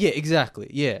memory. Yeah, exactly.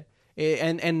 Yeah,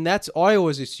 and that's I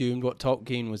always assumed what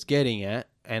Tolkien was getting at.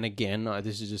 And again,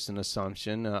 this is just an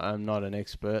assumption. I'm not an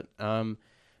expert. I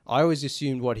always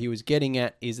assumed what he was getting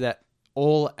at is that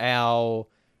all our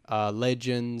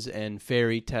legends and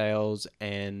fairy tales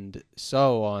and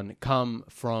so on come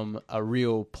from a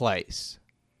real place.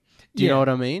 Do you know what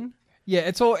I mean? Yeah,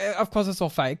 it's all. Of course, it's all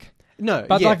fake. No,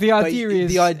 but like the idea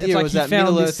was that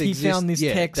Middle Earth existed. He found this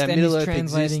text and he's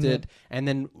translating it. And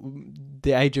then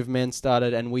the Age of Men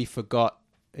started, and we forgot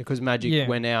because magic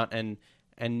went out,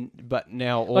 but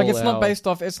now all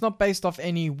it's not based off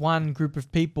any one group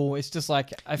of people. It's just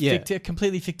like a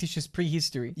completely fictitious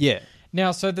prehistory. Yeah.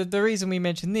 Now, so the reason we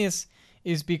mention this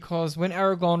is because when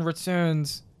Aragorn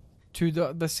returns to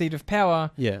the seat of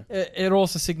power, it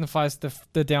also signifies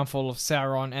the downfall of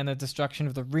Sauron and the destruction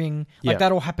of the ring. Like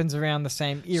that all happens around the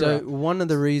same era. So one of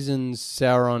the reasons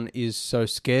Sauron is so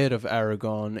scared of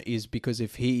Aragorn is because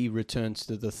if he returns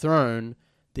to the throne,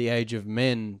 the Age of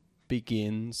Men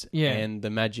begins and the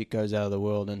magic goes out of the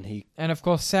world, and of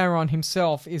course Sauron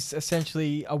himself is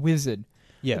essentially a wizard.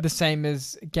 Yeah, the same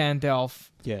as Gandalf.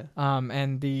 Yeah,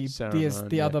 and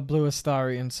the other Blue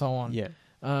Astari and so on. Yeah.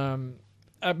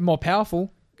 more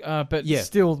powerful. But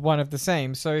still one of the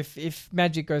same. So if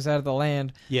magic goes out of the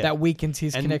land, that weakens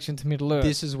his connection to Middle Earth.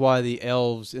 This is why the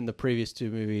elves in the previous 2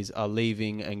 movies are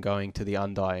leaving and going to the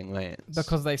Undying Lands.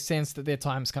 Because they sense that their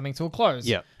time's coming to a close.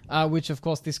 Yeah. Which, of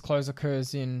course, this close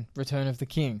occurs in Return of the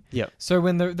King. Yeah. So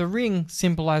when the ring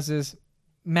symbolizes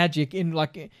magic in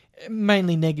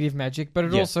mainly negative magic, but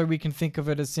it also, we can think of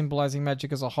it as symbolizing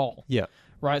magic as a whole. Yeah.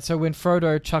 Right? So when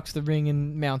Frodo chucks the ring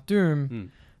in Mount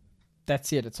Doom...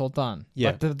 That's it. It's all done.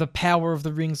 Yeah. Like the power of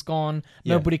the ring's gone.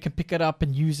 Nobody can pick it up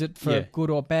and use it for good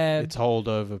or bad. It's hold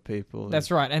over people. That's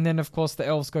right. And then, of course, the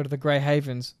elves go to the Grey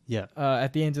Havens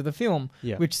at the end of the film,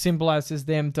 which symbolizes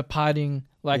them departing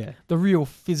the real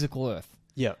physical Earth.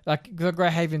 Yeah. Like, the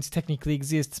Grey Havens technically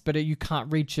exists, but you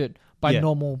can't reach it by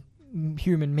normal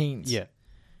human means. Yeah.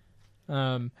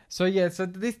 So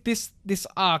this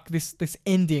arc, this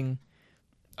ending...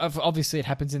 Obviously, it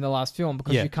happens in the last film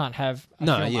because you can't have a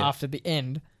film after the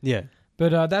end. Yeah.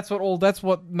 But that's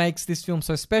what makes this film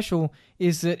so special,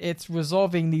 is that it's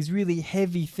resolving these really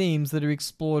heavy themes that are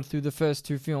explored through the first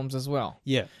 2 films as well.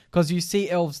 Yeah. Because you see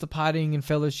elves departing in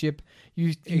Fellowship.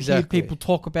 You hear people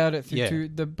talk about it through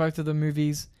both of the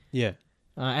movies. Yeah.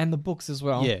 And the books as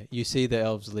well. Yeah. You see the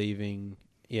elves leaving.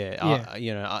 Yeah.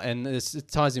 And it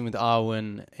ties in with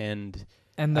Arwen and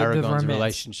Aragorn's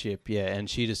relationship, and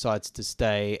she decides to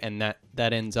stay, and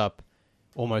that ends up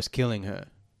almost killing her.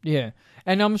 Yeah,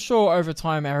 and I'm sure over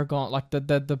time Aragorn, like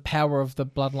the power of the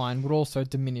bloodline, would also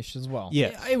diminish as well.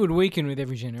 Yeah, it would weaken with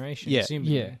every generation. Yeah.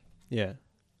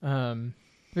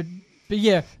 But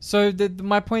yeah. So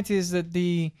my point is that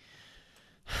the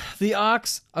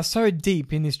arcs are so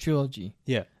deep in this trilogy.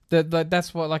 Yeah.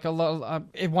 That's what a lot.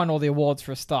 It won all the awards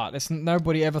for a start.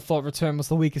 Nobody ever thought Return was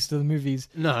the weakest of the movies.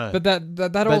 No, but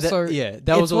that also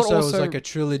was like a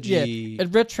trilogy. Yeah,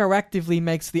 it retroactively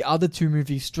makes the other 2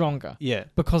 movies stronger. Yeah,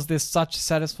 because there's such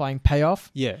satisfying payoff.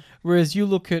 Yeah, whereas you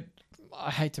look at,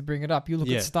 I hate to bring it up, you look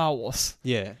at Star Wars.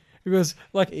 Yeah. Because,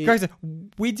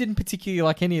 we didn't particularly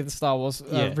like any of the Star Wars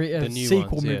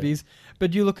sequel movies,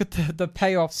 but you look at the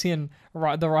payoffs in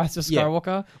The Rise of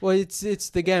Skywalker. Well,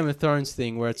 it's the Game of Thrones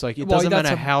thing where it's like, it doesn't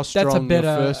matter how strong your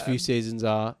first few seasons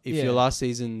are. If your last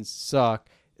seasons suck,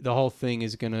 the whole thing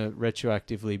is going to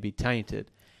retroactively be tainted.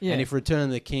 Yeah. And if Return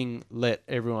of the King let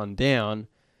everyone down,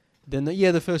 then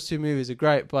the first 2 movies are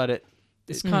great, but it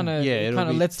kind of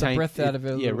lets the breath out of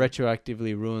it. Yeah,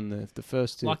 retroactively ruin the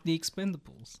first 2. Like the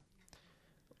Expendables.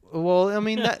 Well, I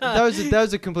mean,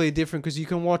 those are completely different because you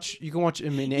can watch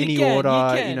them in any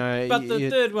order. You know, but the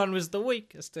third one was the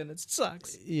weakest, and it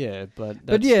sucks. Yeah, but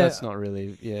that's not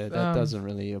really. Yeah, that doesn't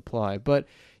really apply. But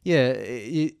yeah,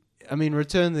 I mean,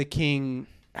 Return of the King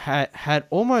had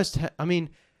almost. I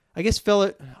mean, I guess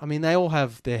they all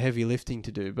have their heavy lifting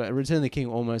to do, but Return of the King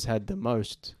almost had the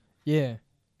most. Yeah.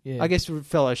 Yeah. I guess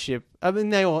Fellowship. I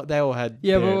mean, they all had.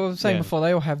 Yeah, but I was saying before,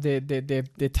 they all have their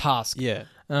task. Yeah.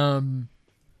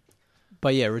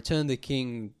 But yeah, Return of the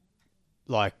King,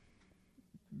 worked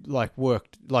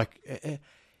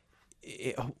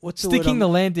what's sticking the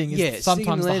landing is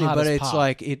sometimes the hardest but it's part.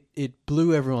 like it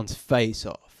blew everyone's face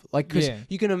off. Like, because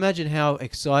you can imagine how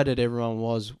excited everyone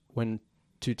was when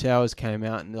Two Towers came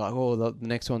out, and like, the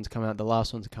next one's come out, the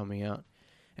last one's coming out.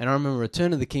 And I remember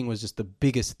Return of the King was just the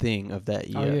biggest thing of that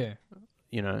year. Oh yeah,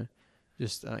 you know,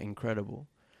 just incredible.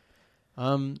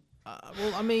 Well,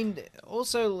 I mean,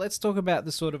 also let's talk about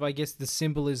the sort of, I guess, the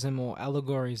symbolism or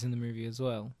allegories in the movie as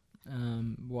well,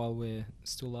 while we're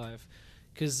still live,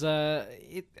 because this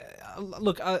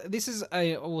is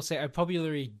I will say a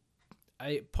popularly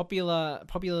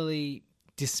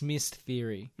dismissed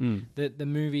theory that the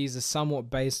movies are somewhat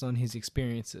based on his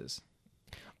experiences.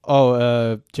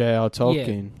 J.R.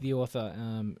 Tolkien, the author,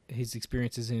 his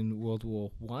experiences in World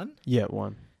War One. Yeah,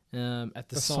 one. At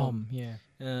the Somme,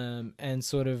 and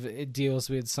sort of it deals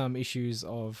with some issues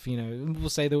of, we'll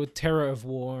say the terror of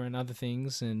war and other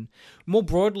things, and more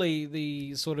broadly,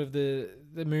 the sort of the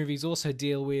movies also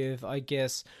deal with, I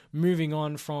guess, moving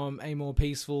on from a more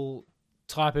peaceful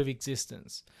type of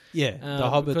existence. Yeah, the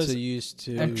hobbits are used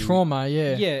to... And trauma,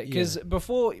 Yeah, because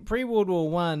before, pre-World War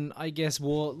One, I guess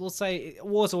war's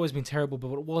always been terrible,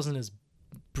 but it wasn't as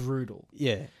brutal.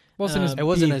 Yeah. It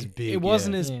wasn't as big. It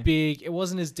wasn't as big. It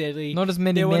wasn't as deadly. Not as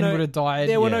many men would have died.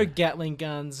 There were no Gatling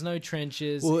guns, no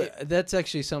trenches. Well, that's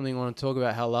actually something I want to talk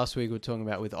about, how last week we were talking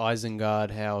about with Isengard,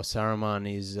 how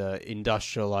Saruman is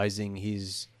industrializing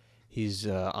his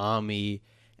army,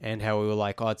 and how we were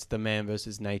like, oh, it's the man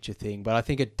versus nature thing. But I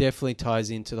think it definitely ties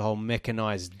into the whole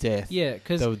mechanized death. Yeah,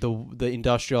 because the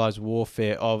industrialized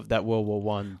warfare of that World War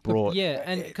One brought. Yeah,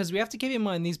 and because we have to keep in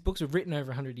mind these books were written over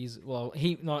 100 years. Well,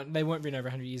 they weren't written over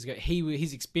 100 years ago.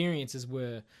 His experiences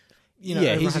were,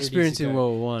 his experience in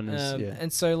World War One,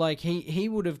 and so like he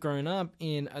would have grown up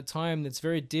in a time that's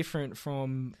very different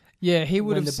from. Yeah, he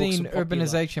would have seen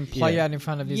urbanization play out in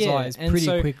front of his eyes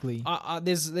pretty quickly.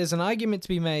 There's an argument to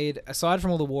be made, aside from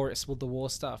all the war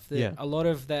stuff, that a lot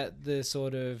of that, the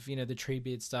sort of, the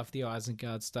Treebeard stuff, the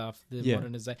Isengard stuff, the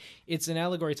modernization, it's an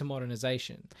allegory to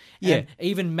modernization. Yeah. And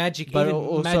even magic,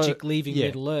 magic leaving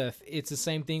Middle-earth, it's the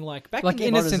same thing like back like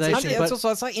in Innocence.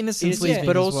 It's like Innocence leaving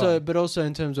but also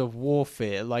in terms of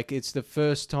warfare, like it's the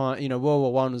first time, World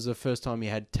War One was the first time you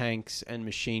had tanks and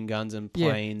machine guns and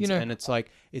planes, and it's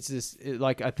like, it's this,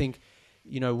 like, I think,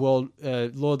 Lord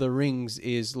of the Rings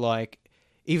is like,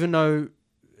 even though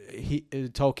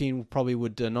Tolkien probably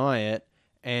would deny it,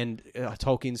 and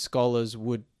Tolkien scholars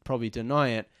would probably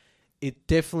deny it, it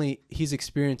definitely, his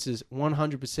experiences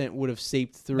 100% would have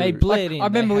seeped through. They bled in. I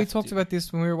remember we talked about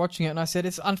this when we were watching it, and I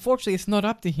said, unfortunately, it's not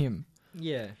up to him.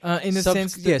 Yeah. In the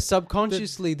sense that...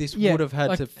 subconsciously this would have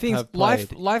had to have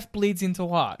played. Life bleeds into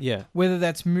art. Yeah. Whether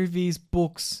that's movies,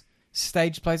 books,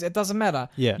 stage plays, it doesn't matter.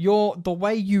 Yeah. The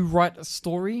way you write a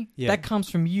story, that comes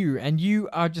from you, and you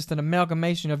are just an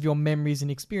amalgamation of your memories and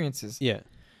experiences. Yeah.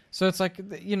 So it's like,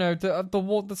 the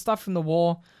war, the stuff from the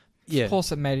war, of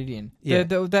course it made it in. Yeah.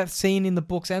 That scene in the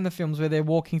books and the films where they're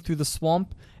walking through the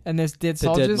swamp and there's dead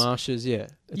soldiers. The dead marshes, yeah.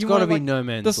 It's got to be no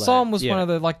man's land. The Somme was one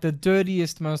of the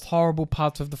dirtiest, most horrible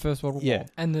parts of the First World War. Yeah.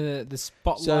 And the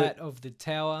spotlight of the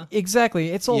tower. Exactly.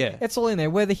 It's all in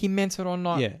there, whether he meant it or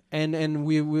not. Yeah. And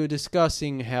we were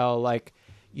discussing how, like,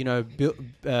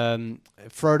 Frodo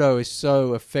is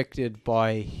so affected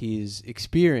by his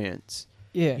experience.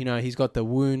 Yeah. He's got the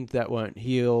wound that won't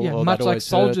heal. Yeah, or much that like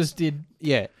soldiers did.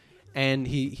 Yeah. And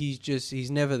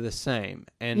he's never the same.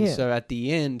 And so at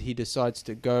the end, he decides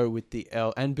to go with the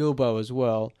elf, and Bilbo as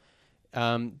well.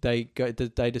 They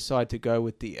decide to go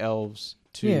with the elves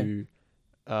to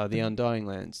the Undying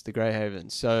Lands, the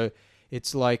Greyhavens. So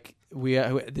it's like we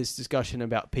had this discussion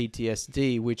about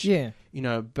PTSD, which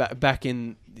back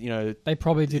in they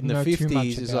probably didn't in the know 50s too much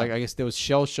is about. like, I guess there was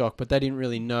shell shock, but they didn't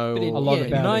really know a lot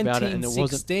about it, and it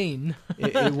wasn't.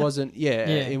 It wasn't.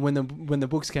 And when the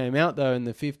books came out though in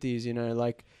the 50s,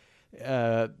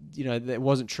 that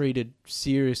wasn't treated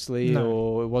seriously,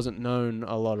 or it wasn't known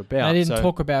a lot about. They didn't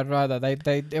talk about it either.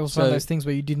 It was one of those things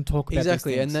where you didn't talk about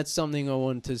exactly, these things. And that's something I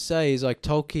wanted to say is like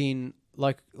Tolkien,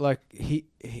 like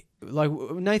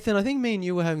Nathan. I think me and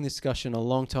you were having this discussion a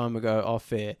long time ago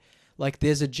off air. Like,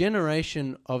 there's a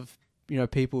generation of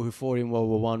people who fought in World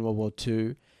War One, World War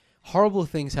Two. Horrible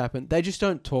things happen. They just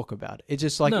don't talk about it. It's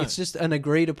just like it's just an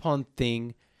agreed upon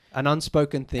thing. An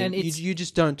unspoken thing, and you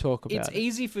just don't talk about it. It's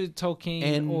easy for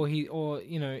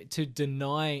Tolkien to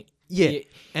deny.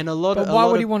 And a lot. But why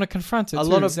would he want to confront it? A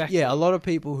lot of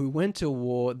people who went to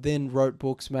war then wrote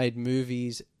books, made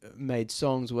movies, made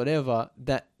songs, whatever.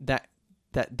 That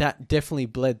definitely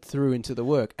bled through into the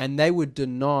work, and they would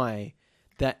deny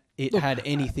that it had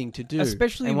anything to do.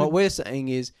 Especially, and what we're saying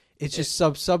is, it's just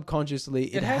subconsciously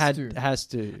it has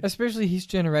to. Especially his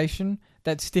generation,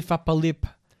 that stiff upper lip.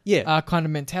 Kind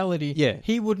of mentality. Yeah.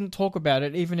 He wouldn't talk about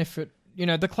it, even if it,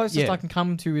 the closest I can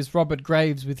come to is Robert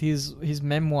Graves with his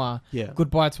memoir,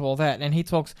 Goodbye to All That. And he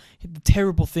talks the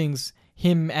terrible things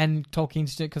him and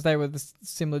Tolkien, because they were the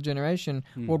similar generation,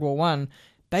 World War One,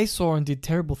 they saw and did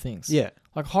terrible things. Yeah.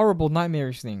 Like horrible,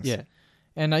 nightmarish things. Yeah.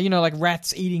 And, like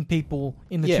rats eating people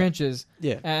in the trenches.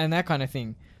 Yeah. And that kind of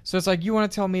thing. So it's like, you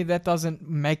want to tell me that doesn't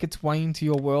make its way into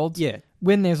your world? Yeah.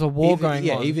 When there's a war going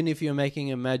on. Even if you're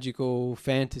making a magical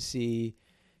fantasy,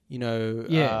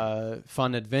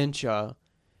 fun adventure,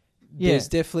 there's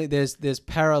definitely there's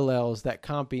parallels that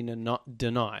can't be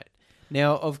denied.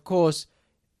 Now, of course,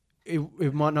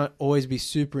 it might not always be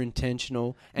super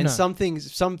intentional, and some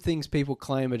things people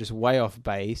claim are just way off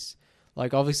base.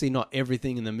 Like, obviously not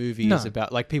everything in the movie is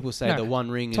about, like, people say the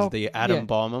One Ring is the atom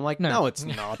bomb. I'm like, no, it's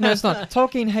not. No, it's not.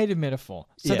 Tolkien hated metaphor.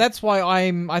 So that's why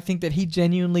I think that he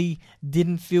genuinely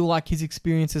didn't feel like his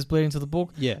experiences bled into the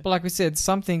book. Yeah. But like we said,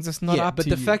 some things it's not up to you.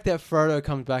 But the fact that Frodo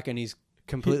comes back and he's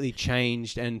completely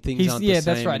changed and things aren't the same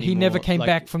that's right. anymore. He never came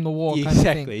back from the war kind of thing.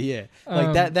 Exactly, yeah.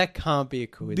 Like, that can't be a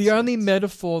coincidence. The only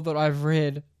metaphor that I've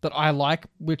read that I like,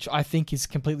 which I think is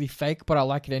completely fake, but I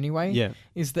like it anyway,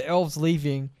 is the elves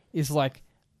leaving is like,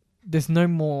 there's no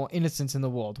more innocence in the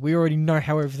world. We already know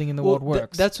how everything in the world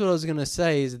works. That's what I was going to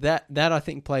say, is that I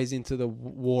think plays into the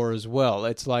war as well.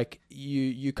 It's like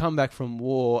you come back from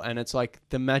war and it's like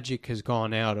the magic has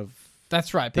gone out of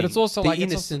That's right, but it's also like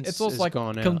innocence it's also like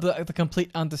the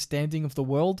complete understanding of the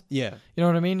world. Yeah, you know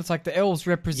what I mean. It's like the elves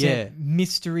represent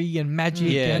mystery and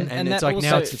magic, and it's like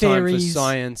now it's the time for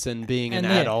science and being an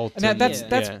adult. And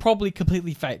that's probably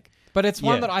completely fake, but it's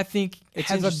one that I think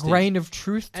has a grain of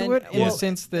truth to it in the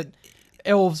sense that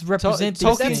elves represent these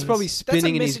Tolkien's things. probably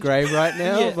spinning in his grave right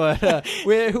now, but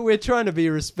we're trying to be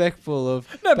respectful of.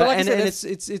 No, but like and it's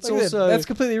like also that's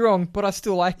completely wrong, but I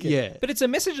still like it. Yeah, but it's a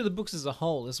message of the books as a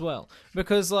whole as well,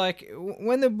 because like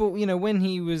when the book, when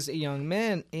he was a young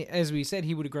man, as we said,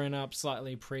 he would have grown up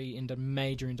slightly into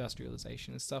major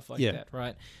industrialization and stuff like that,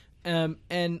 right?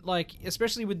 And like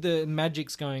especially with the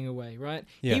magics going away, right?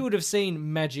 Yeah. He would have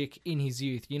seen magic in his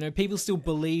youth. People still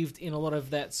believed in a lot of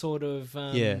that sort of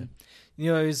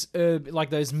those like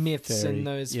those myths and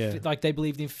those like they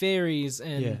believed in fairies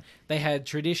and they had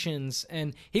traditions,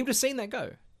 and he would have seen that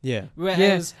go. Yeah.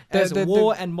 Whereas as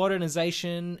war and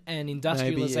modernization and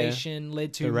industrialization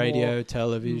led to the radio,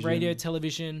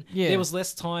 television. Yeah. There was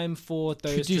less time for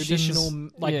those traditional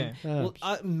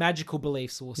magical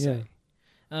beliefs, we'll say.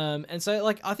 And so,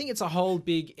 like, I think it's a whole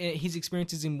big... his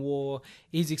experiences in war,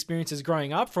 his experiences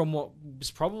growing up from what was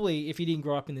probably, if he didn't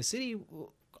grow up in the city,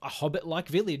 a hobbit-like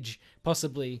village,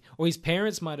 possibly. Or his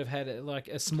parents might have had, like,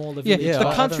 a smaller village. Yeah,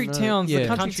 the country towns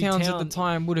at the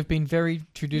time would have been very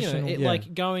traditional.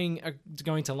 Like, going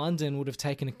to London would have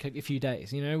taken a few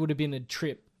days, It would have been a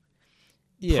trip.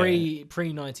 Pre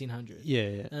 1900.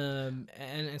 And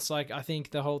it's like, I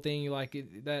think the whole thing, like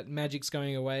that magic's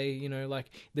going away, like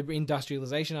the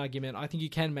industrialization argument, I think you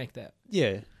can make that.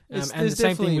 And the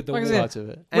same thing with the parts of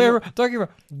it.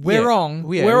 We're wrong.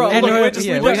 We're wrong. We're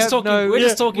just talking.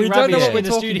 We don't know what we're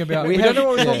talking about. We don't know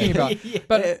what we're talking about.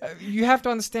 But you have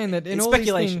to understand that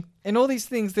in all these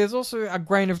things, there's also a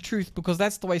grain of truth, because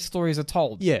that's the way stories are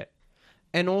told. Yeah.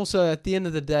 And also, at the end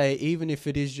of the day, even if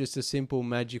it is just a simple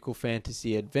magical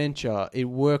fantasy adventure, it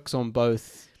works on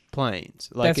both planes.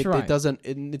 Like That's right.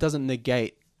 It doesn't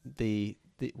negate the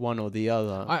one or the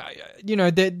other.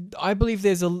 I believe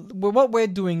there's what we're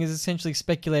doing is essentially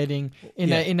speculating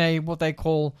in a what they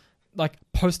call like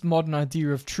postmodern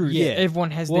idea of truth. Yeah,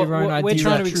 everyone has their own idea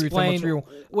of truth and what's real.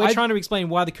 We're trying to explain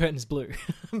why the curtain's blue.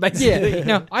 Basically. Yeah.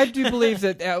 Now, I do believe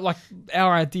that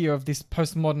our idea of this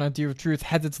postmodern idea of truth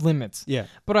has its limits. Yeah.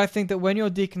 But I think that when you're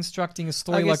deconstructing a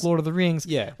story like Lord of the Rings,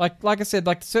 like I said,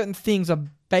 like certain things are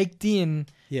baked in.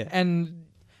 Yeah. And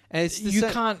you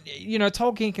can't.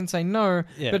 Tolkien can say no,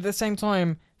 but at the same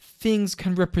time, things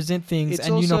can represent things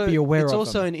you not be aware of them. It's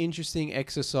also an interesting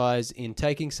exercise in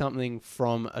taking something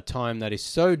from a time that is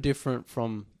so different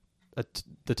from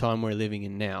the time we're living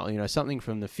in now. Something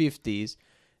from the 50s,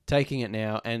 taking it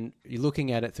now, and you're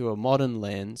looking at it through a modern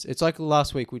lens. It's like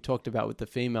last week we talked about with the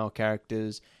female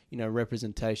characters,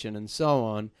 representation and so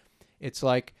on. It's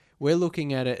like we're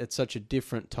looking at it at such a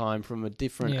different time from a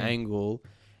different angle,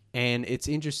 and it's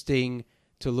interesting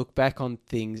to look back on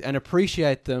things and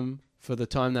appreciate them for the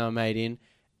time they were made in,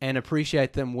 and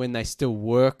appreciate them when they still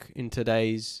work in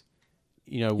today's,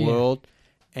 world.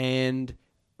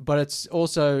 But it's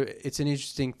an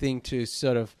interesting thing to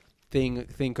sort of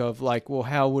think of, like, well,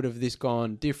 how would have this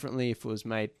gone differently if it was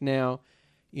made now,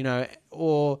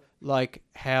 or like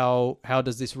how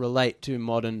does this relate to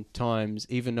modern times,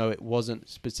 even though it wasn't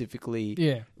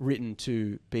specifically written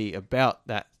to be about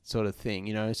that sort of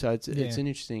thing, So it's an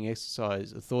interesting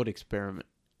exercise, a thought experiment.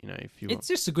 If you it's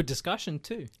just a good discussion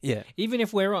too. Yeah. Even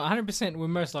if we're 100%, we're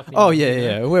most likely. Oh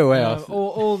yeah, we're way off.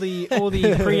 All the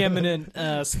preeminent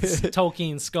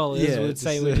Tolkien scholars would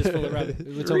say we're just full of rubbish.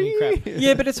 We're talking crap.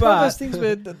 Yeah, but it's one of those things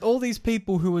where all these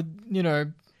people who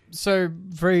would, so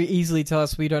very easily tell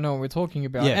us we don't know what we're talking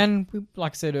about, and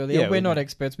like I said earlier, we're not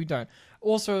experts. We don't.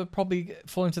 Also, probably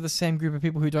fall into the same group of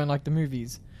people who don't like the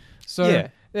movies. So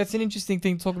that's an interesting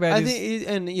thing to talk about. Don't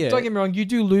get me wrong, you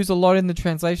do lose a lot in the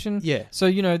translation. Yeah. So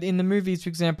in the movies, for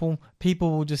example,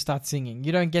 people will just start singing.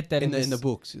 You don't get that in the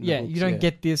books. You don't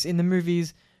get this in the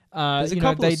movies.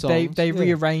 They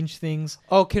rearrange things.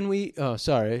 Oh, can we? Oh,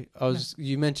 sorry.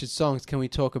 You mentioned songs. Can we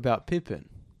talk about Pippin?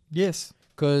 Yes.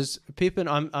 Because Pippin,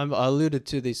 I alluded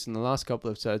to this in the last couple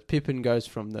of episodes. Pippin goes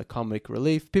from the comic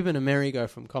relief. Pippin and Merry go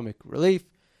from comic relief.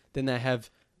 Then they have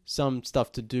some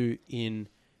stuff to do in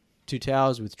Two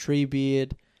Towers with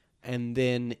Treebeard, and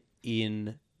then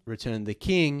in Return of the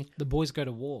King, the boys go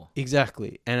to war.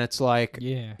 Exactly. And it's like,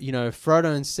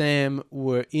 Frodo and Sam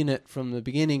were in it from the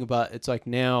beginning, but it's like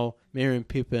now Merry and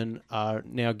Pippin are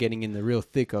now getting in the real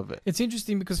thick of it. It's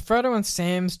interesting because Frodo and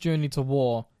Sam's journey to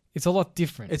war, it's a lot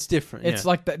different. It's different. It's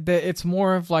like it's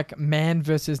more of like man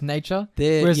versus nature,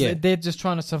 whereas they're just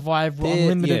trying to survive on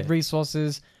limited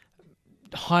resources.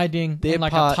 hiding in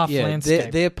like a tough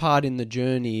landscape. Their part in the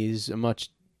journey is much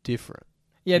different.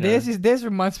 Yeah, theirs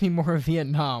reminds me more of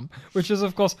Vietnam, which is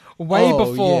of course way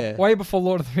before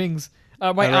Lord of the Rings.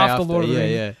 Way after Lord of the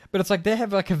Rings. Yeah. But it's like they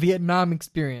have like a Vietnam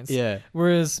experience. Yeah.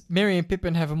 Whereas Merry and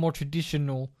Pippin have a more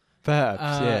traditional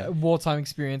wartime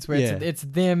experience where it's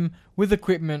them with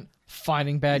equipment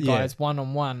fighting bad guys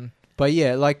one-on-one. But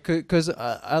yeah, like, because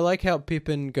I like how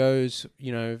Pippin goes,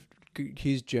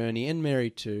 his journey, and Merry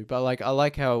too. But like, I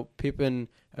like how Pippin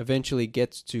eventually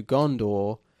gets to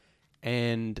Gondor,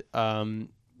 and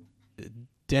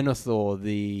Denethor,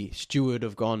 the steward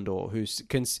of Gondor, who's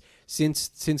since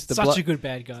the such a good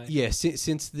bad guy. Yeah,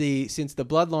 since the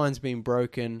bloodline's been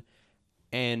broken,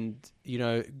 and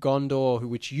Gondor,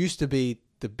 which used to be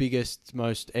the biggest,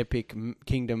 most epic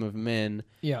kingdom of men,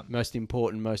 most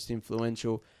important, most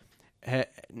influential,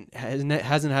 hasn't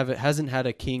had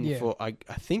a king for I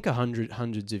think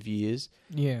hundreds of years.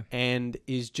 Yeah, and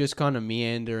is just kind of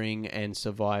meandering and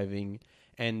surviving.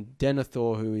 And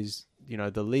Denethor, who is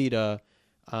the leader,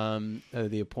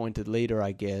 the appointed leader,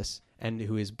 I guess, and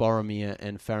who is Boromir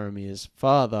and Faramir's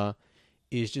father,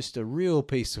 is just a real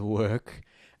piece of work.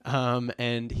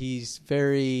 And he's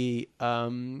very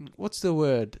what's the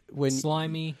word, when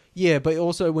slimy? Yeah, but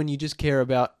also when you just care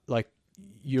about like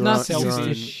your own,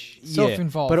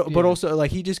 self-involved. But also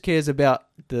like he just cares about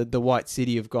the white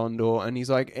city of Gondor, and he's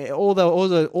like all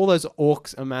those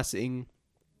orcs amassing.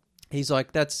 He's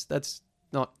like that's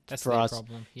not for us.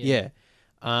 Problem. Yeah.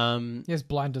 He has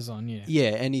blinders on. Yeah,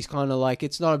 and he's kind of like,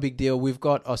 it's not a big deal. We've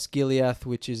got Osgiliath,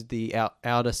 which is the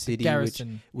outer city,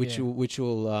 which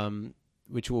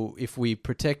will, if we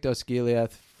protect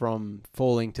Osgiliath from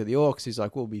falling to the orcs, he's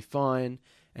like, we'll be fine.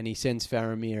 And he sends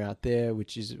Faramir out there,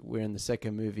 we're in the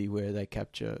second movie where they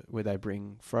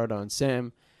bring Frodo and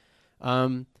Sam.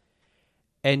 And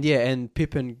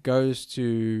Pippin goes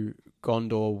to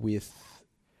Gondor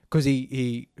because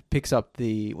he picks up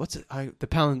the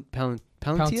Palantir?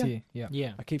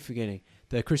 Yeah. I keep forgetting.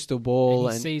 The crystal ball,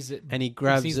 and he sees it, and he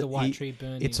grabs the white tree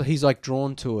burning. He's like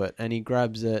drawn to it, and he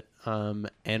grabs it. And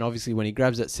obviously, when he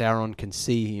grabs it, Sauron can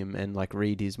see him and like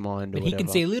read his mind. But he can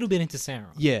see a little bit into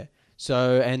Sauron. Yeah.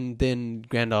 So, and then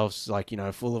Gandalf's like,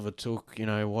 full of a took.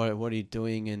 What are you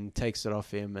doing? And takes it off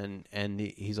him, and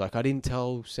he's like, I didn't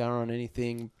tell Sauron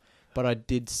anything, but I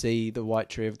did see the white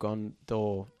tree of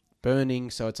Gondor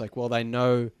burning. So it's like, well, they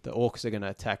know the orcs are going to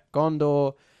attack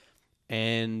Gondor.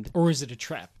 Or is it a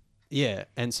trap? Yeah,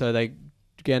 and so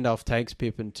Gandalf takes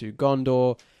Pippin to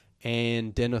Gondor,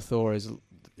 and Denethor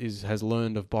has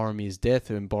learned of Boromir's death,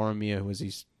 and Boromir was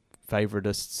his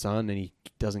favoritist son, and he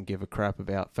doesn't give a crap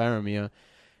about Faramir.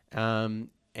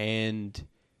 And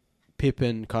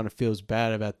Pippin kind of feels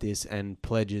bad about this and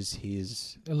pledges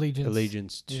his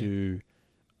allegiance to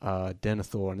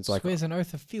Denethor, and it's like, swears an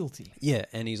oath of fealty. Yeah,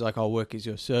 and he's like, I'll work as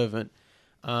your servant.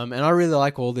 And I really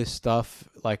like all this stuff.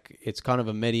 Like, it's kind of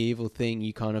a medieval thing.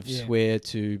 You kind of swear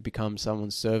to become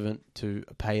someone's servant, to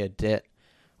pay a debt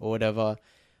or whatever.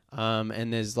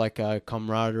 And there's like a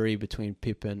camaraderie between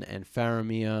Pippin and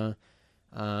Faramir.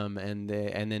 And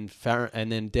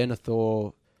then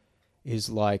Denethor is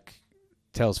like,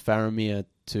 tells Faramir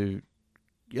to.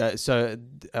 So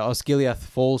Osgiliath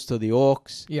falls to the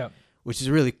orcs. Yeah. Which is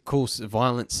a really cool,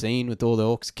 violent scene with all the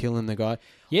orcs killing the guy.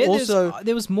 Yeah, also,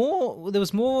 there was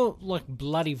more like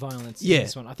bloody violence in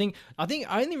this one. I think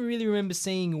I only really remember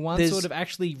seeing one sort of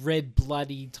actually red,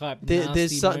 bloody type.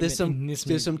 There's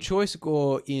some choice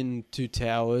gore in Two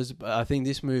Towers, but I think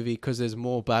this movie, because there's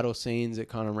more battle scenes, it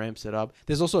kind of ramps it up.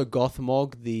 There's also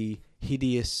Gothmog, the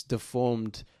hideous,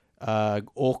 deformed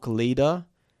orc leader.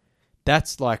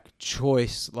 That's like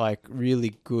choice, like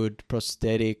really good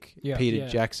prosthetic Peter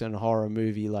Jackson horror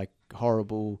movie, like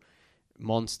horrible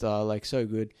monster, like so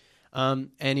good.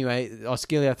 Anyway,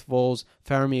 Osgiliath falls.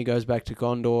 Faramir goes back to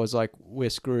Gondor. Is like, we're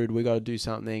screwed. We got to do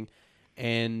something.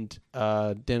 And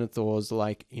Denethor's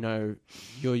like,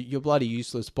 you're bloody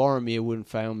useless. Boromir wouldn't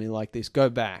fail me like this. Go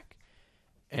back.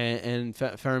 And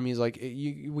Faramir's like,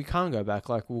 we can't go back.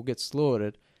 Like, we'll get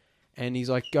slaughtered. And he's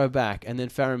like, go back. And then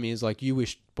Faramir's like, you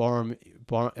wish I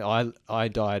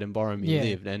died and Boromir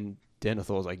lived. And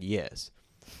Denethor's like, yes.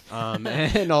 And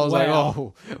I was like,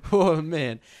 oh,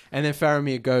 man. And then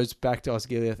Faramir goes back to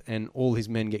Osgiliath, and all his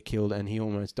men get killed, and he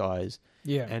almost dies.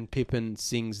 Yeah. And Pippin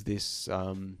sings this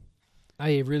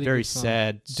really very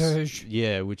sad dirge.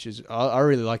 Yeah, which is, I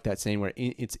really like that scene where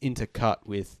it's intercut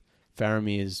with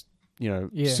Faramir's,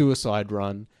 suicide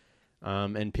run.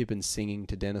 And Pippin's singing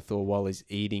to Denethor while he's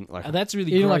eating. That's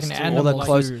really gross. Like an animal. All the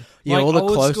close, all the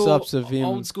close-ups of him.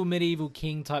 Old school medieval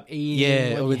king type eating.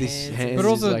 Yeah, with his hands. But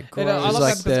also, like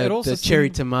the cherry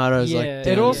tomatoes.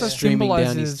 It also symbolizes.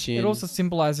 Down his chin. It also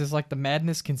symbolizes like the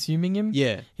madness consuming him.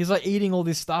 Yeah, he's like eating all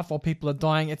this stuff while people are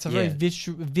dying. It's a very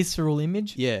visceral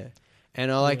image. Yeah. And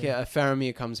I like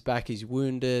Faramir comes back, he's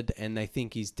wounded, and they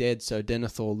think he's dead, so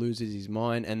Denethor loses his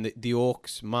mind, and the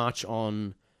orcs march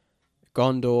on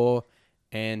Gondor,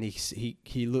 and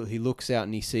he looks out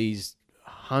and he sees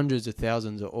hundreds of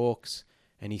thousands of orcs,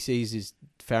 and he sees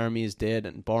Faramir's dead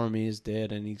and Boromir's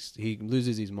dead, and he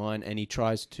loses his mind, and he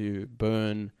tries to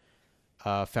burn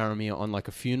Faramir on like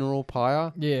a funeral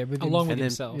pyre. Yeah, along with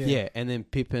himself. Yeah, and then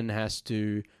Pippin has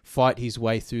to fight his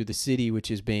way through the city,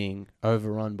 which is being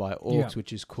overrun by orcs,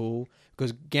 which is cool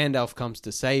because Gandalf comes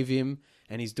to save him,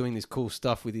 and he's doing this cool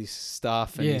stuff with his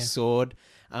staff and his sword.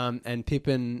 And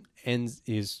Pippin is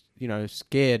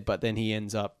scared, but then he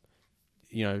ends up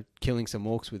killing some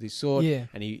orcs with his sword. Yeah,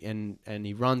 and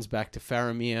he runs back to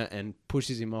Faramir and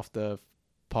pushes him off the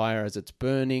pyre as it's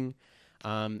burning.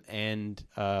 And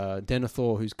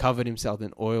Denethor, who's covered himself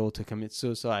in oil to commit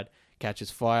suicide,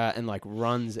 catches fire and like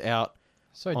runs out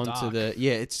onto dark.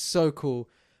 it's so cool.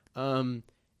 And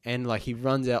like he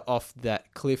runs out off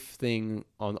that cliff thing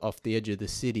off the edge of the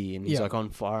city, and he's like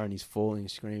on fire and he's falling,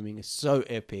 screaming. It's so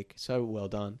epic, so well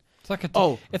done.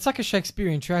 It's like a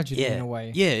Shakespearean tragedy in a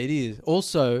way. Yeah, it is.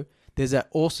 Also, there's that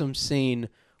awesome scene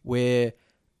where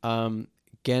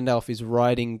Gandalf is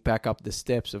riding back up the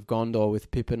steps of Gondor with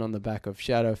Pippin on the back of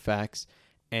Shadowfax,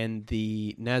 and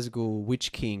the Nazgul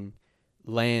Witch King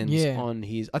lands on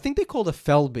his... I think they're called a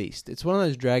Fell Beast. It's one of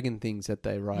those dragon things that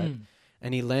they ride.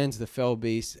 And he lands the Fell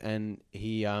Beast, and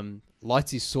he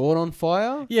lights his sword on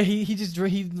fire. Yeah, he just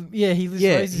raises it and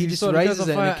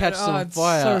it catches on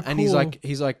fire. So and cool.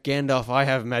 he's like, Gandalf, I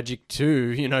have magic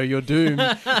too. You're doomed.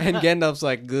 And Gandalf's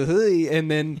like, Gah-hee. And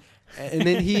then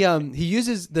he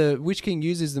uses the Witch King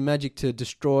uses the magic to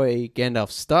destroy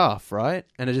Gandalf's staff, right?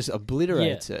 And it just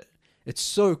obliterates it. It's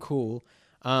so cool.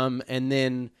 And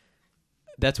then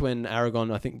that's when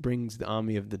Aragorn, I think, brings the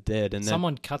army of the dead. And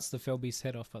someone cuts the Fell Beast's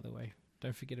head off, by the way.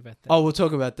 Don't forget about that. Oh, we'll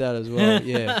talk about that as well.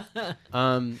 Yeah.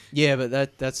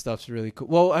 But that stuff's really cool.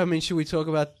 Well, I mean, should we talk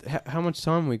about how much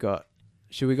time we got?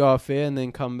 Should we go off air and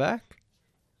then come back?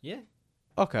 Yeah.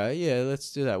 Okay. Yeah.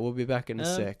 Let's do that. We'll be back in a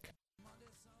sec.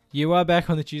 You are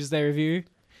back on the Tuesday review.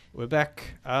 We're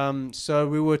back. So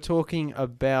we were talking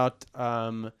about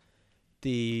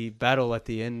the battle at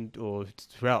the end, or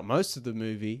throughout most of the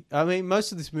movie. I mean,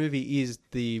 most of this movie is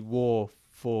the war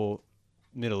for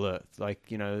Middle Earth, like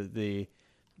the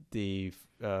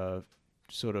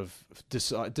sort of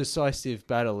decisive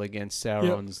battle against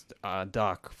Sauron's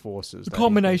dark forces. The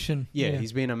culmination.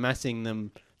 He's been amassing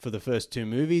them for the first two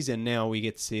movies, and now we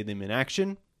get to see them in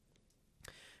action.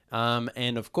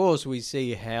 And of course, we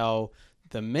see how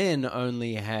the men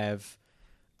only have,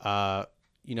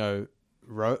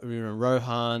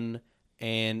 Rohan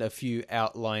and a few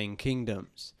outlying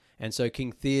kingdoms, and so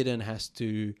King Theoden has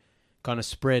to kind of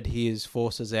spread his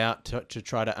forces out to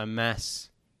try to amass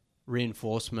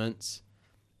reinforcements,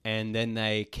 and then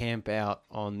they camp out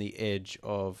on the edge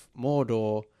of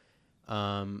Mordor,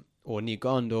 or near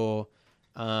Gondor,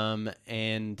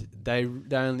 and they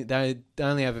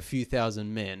only have a few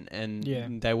thousand men, and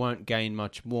they won't gain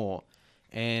much more,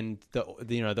 and the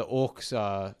orcs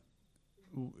are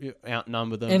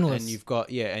outnumber them. Endless. And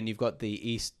you've got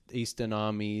the eastern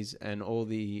armies and all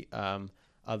the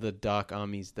other dark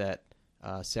armies that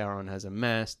Sauron has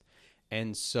amassed,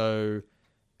 and so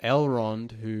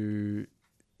Elrond,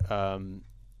 Arwen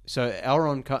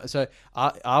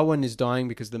is dying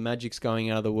because the magic's going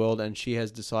out of the world, and she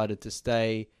has decided to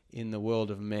stay in the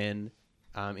world of men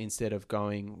instead of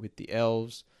going with the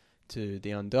elves to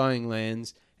the Undying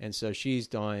Lands, and so she's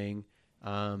dying,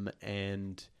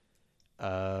 and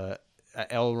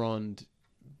Elrond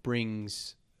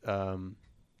brings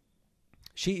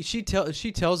she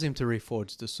tells him to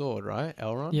reforge the sword, right?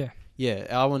 Elrond? Yeah.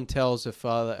 Arwen tells her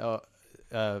father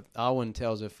Elrond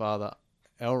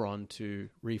to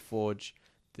reforge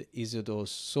the Isildur's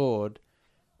sword,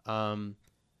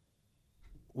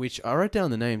 which I wrote down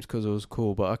the names because it was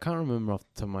cool, but I can't remember off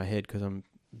the top of my head because I'm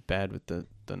bad with the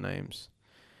names.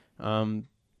 So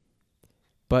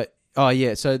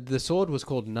the sword was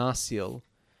called Narsil,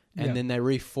 and then they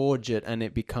reforge it, and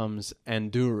it becomes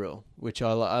Anduril, which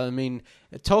I mean,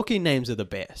 Tolkien names are the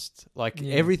best. Like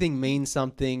everything means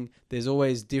something. There's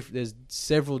always there's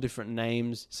several different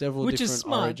names, several which different is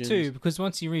smart origins. Too, because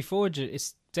once you reforge it,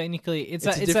 it's technically it's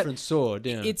a different sword.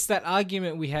 Yeah, it's that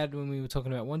argument we had when we were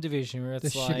talking about WandaVision, where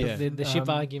it's the ship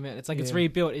argument. It's like it's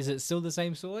rebuilt. Is it still the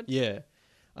same sword? Yeah.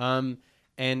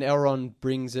 And Elrond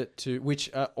brings it to,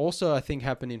 which also I think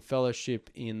happened in Fellowship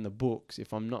in the books,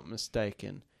 if I'm not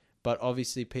mistaken. But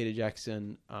obviously Peter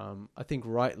Jackson, I think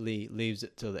rightly leaves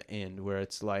it to the end, where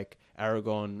it's like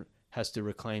Aragorn has to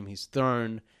reclaim his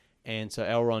throne, and so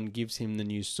Elrond gives him the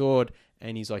new sword,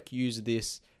 and he's like, use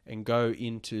this and go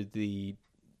into the...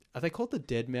 Are they called the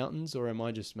Dead Mountains, or am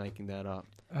I just making that up?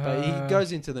 But he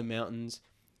goes into the mountains,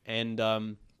 and...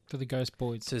 for the Ghost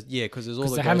Boys. Because there's all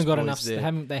the they Ghost haven't got Boys enough.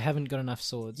 there. They haven't got enough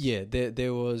swords. Yeah,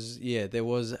 there was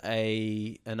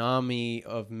an army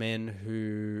of men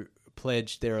who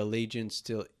pledged their allegiance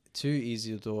to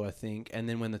Isildur, I think, and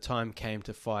then when the time came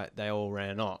to fight, they all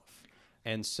ran off,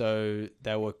 and so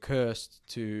they were cursed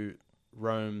to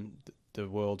roam the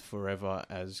world forever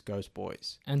as Ghost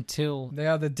Boys until they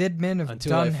are the dead men of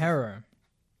Dun Harrow.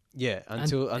 Yeah,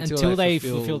 until they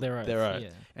fulfill their oath. Yeah.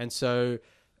 And so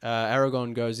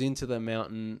Aragorn goes into the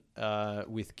mountain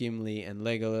with Gimli and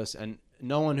Legolas, and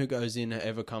no one who goes in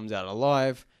ever comes out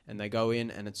alive. And they go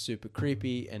in, and it's super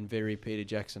creepy and very Peter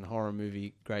Jackson horror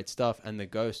movie, great stuff. And the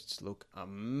ghosts look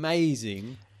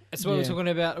amazing. That's what we're talking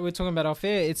about. We're talking about off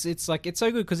air. It's like it's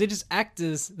so good because they're just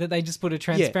actors that they just put a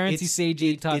transparency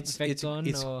CG type effect on.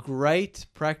 It's great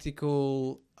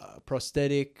practical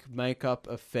prosthetic makeup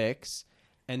effects,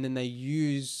 and then they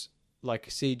use like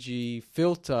a CG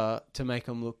filter to make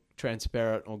them look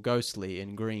transparent or ghostly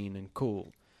and green and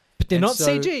cool. But they're not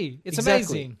CG. It's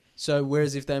amazing. So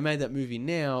whereas if they made that movie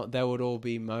now, they would all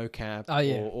be mocap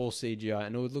or all CGI,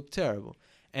 and it would look terrible.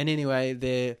 And anyway,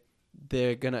 they're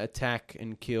gonna attack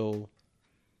and kill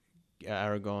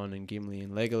Aragorn and Gimli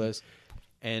and Legolas,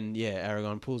 and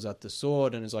Aragorn pulls out the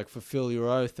sword and is like, "Fulfill your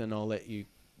oath, and I'll let you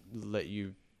let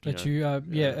you live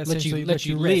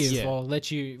or let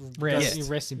you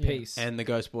rest in peace." And the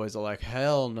Ghost Boys are like,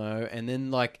 "Hell no!" And then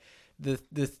like.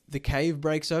 The cave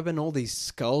breaks open, all these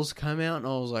skulls come out, and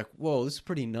I was like, whoa, this is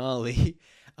pretty gnarly.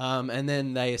 And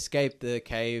then they escape the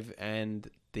cave, and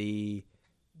the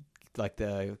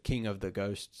king of the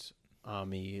ghosts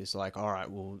army is like, all right,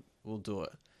 we'll do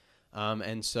it.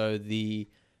 And so the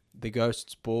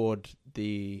ghosts board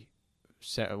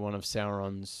one of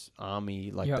Sauron's army,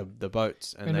 the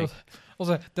boats, and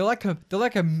they're like a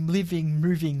living,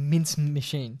 moving mince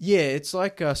machine. Yeah, it's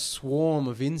like a swarm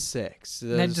of insects.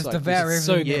 They just devour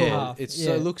everything.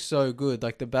 It looks so good,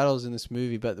 like the battles in this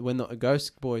movie. But when the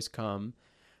Ghost Boys come,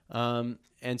 and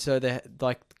so they're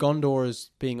like Gondor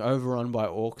is being overrun by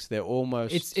orcs. They're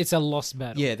almost it's a lost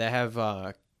battle. Yeah, they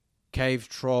have cave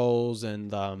trolls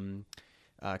and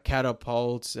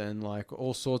catapults and like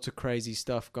all sorts of crazy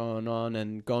stuff going on,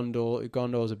 and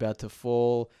Gondor's about to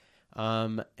fall.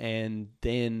 And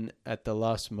then at the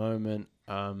last moment,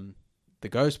 the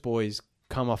Ghost Boys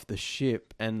come off the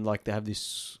ship, and like they have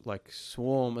this like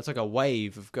swarm. It's like a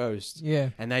wave of ghosts. Yeah,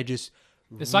 and they just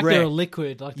it's like they're a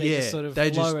liquid. Like they just sort of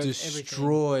they just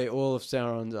destroy all of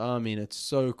Sauron's army, and it's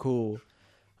so cool.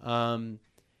 And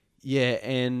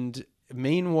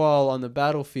meanwhile, on the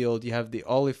battlefield, you have the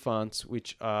Oliphants,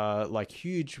 which are like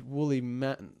huge woolly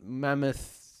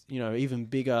mammoth, even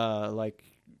bigger, like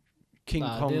King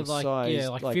Kong size. Yeah,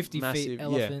 like 50 massive, feet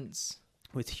elephants.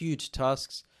 With huge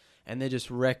tusks, and they're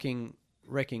just wrecking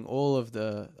all of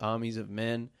the armies of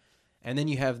men. And then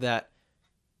you have that,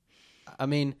 I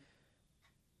mean,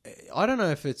 I don't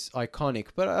know if it's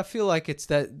iconic, but I feel like it's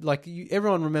that, like,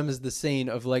 everyone remembers the scene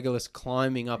of Legolas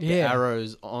climbing up the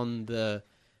arrows on the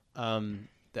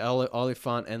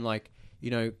Oliphant, and like,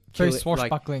 very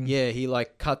swashbuckling. He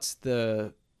like cuts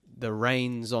the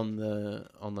reins on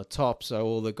the top, so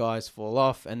all the guys fall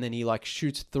off, and then he like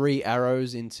shoots 3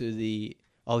 arrows into the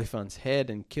Oliphant's head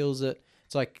and kills it.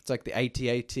 It's like the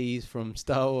AT-ATs from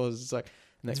Star Wars. It's like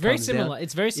it's very similar.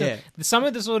 It's very similar. Yeah. Some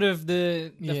of the sort of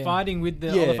the fighting with the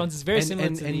Oliphants is very similar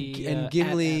to the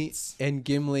Gimli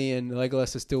and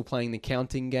Legolas are still playing the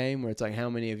counting game where it's like, how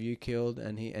many have you killed?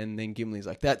 And then Gimli's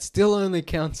like, that still only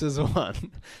counts as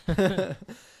 1.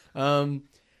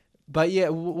 But yeah,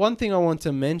 one thing I want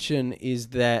to mention is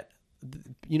that,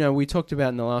 we talked about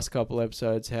in the last couple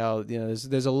episodes how,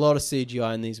 there's a lot of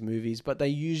CGI in these movies, but they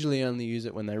usually only use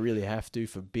it when they really have to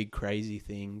for big, crazy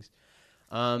things.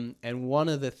 And one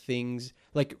of the things,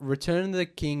 like Return of the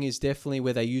King is definitely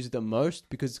where they use it the most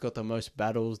because it's got the most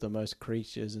battles, the most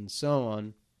creatures, and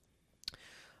so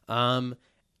on.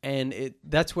 and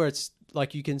that's where it's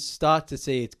like you can start to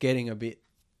see it's getting a bit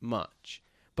much.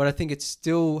 But I think it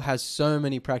still has so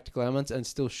many practical elements and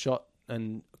still shot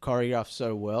and choreographed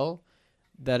so well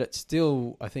that it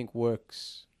still, I think,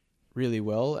 works really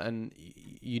well, and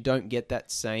you don't get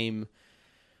that same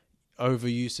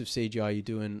overuse of CGI you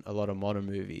do in a lot of modern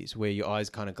movies where your eyes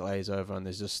kind of glaze over and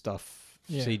there's just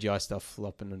CGI stuff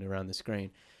flopping around the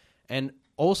screen. And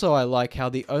also I like how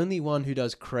the only one who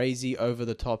does crazy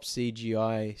over-the-top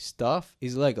CGI stuff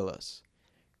is Legolas,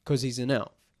 because he's an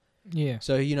elf. Yeah.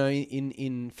 So,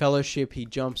 in Fellowship, he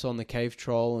jumps on the cave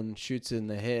troll and shoots it in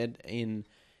the head. In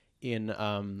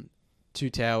Two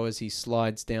Towers, he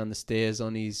slides down the stairs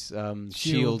on his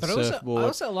shield surfboard. I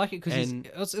also like it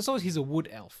because it's always he's a wood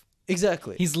elf.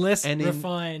 Exactly. He's less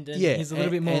refined and he's a little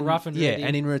bit more rough and ready. Yeah,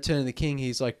 and in Return of the King,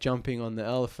 he's like jumping on the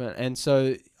elephant. And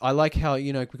so I like how,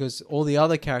 because all the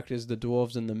other characters, the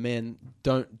dwarves and the men,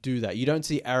 don't do that. You don't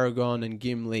see Aragorn and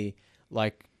Gimli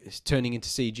like turning into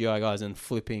CGI guys and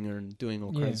flipping and doing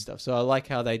all kinds of stuff. So I like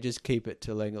how they just keep it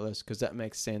to Legolas, because that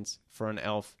makes sense for an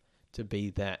elf to be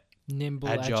that nimble,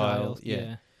 agile.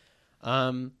 Yeah.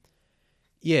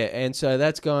 And so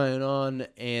that's going on,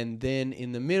 and then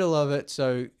in the middle of it,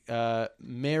 so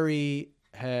Merry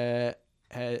and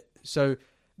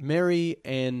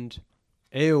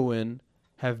Éowyn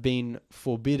have been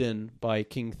forbidden by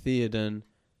King Theoden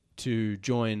to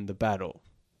join the battle.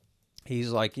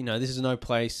 He's like, this is no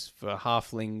place for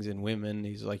halflings and women.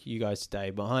 He's like, you guys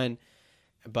stay behind.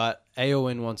 But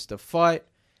Éowyn wants to fight,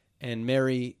 and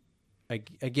Merry,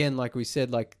 again, like we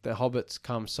said, like the hobbits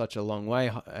come such a long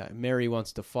way. Merry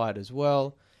wants to fight as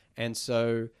well. And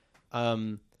so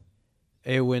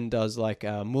Éowyn does like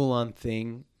a Mulan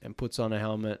thing and puts on a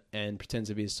helmet and pretends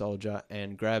to be a soldier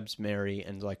and grabs Merry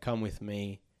and like, come with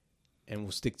me and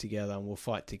we'll stick together and we'll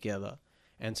fight together.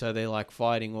 And so they're like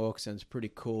fighting orcs, and it's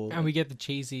pretty cool. And we get the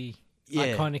cheesy,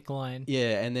 iconic line.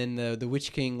 Yeah, and then the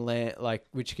Witch King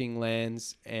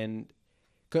lands, and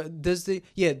does the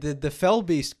Fell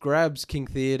Beast grabs King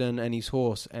Theoden and his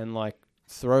horse and like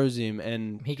throws him,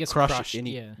 and he gets crushed.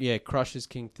 And crushes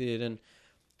King Theoden,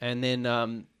 and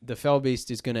then the Fell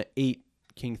Beast is gonna eat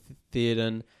King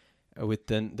Theoden with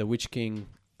the Witch King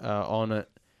on it,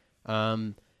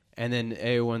 and then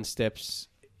Éowyn steps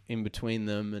in between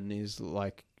them and is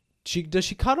like, she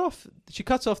cuts off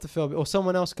the Fell Beast, or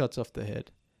someone else cuts off the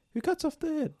head. Who cuts off the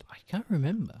head? I can't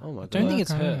remember. Oh my god! I don't think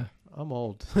it's her. I'm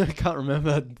old. I can't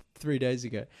remember 3 days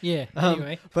ago. Yeah,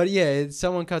 anyway. But yeah,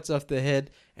 someone cuts off the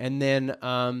head, and then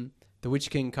the Witch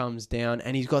King comes down,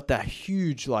 and he's got that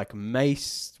huge like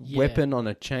mace weapon on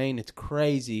a chain. It's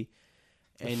crazy.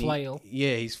 And flail.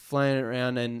 He's flaying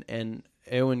around, and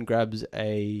Éowyn grabs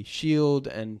a shield,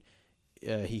 and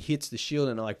he hits the shield,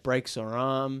 and it like breaks her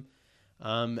arm.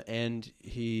 And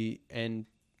he's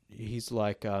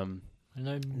like,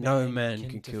 no man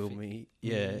can kill me.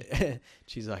 Yeah.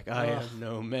 She's like, I am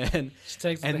no man. She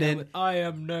takes and then I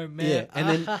am no man. Yeah,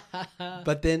 and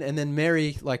then and then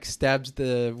Merry like stabs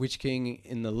the Witch King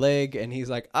in the leg, and he's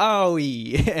like,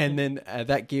 owie, and then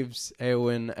that gives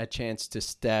Éowyn a chance to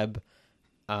stab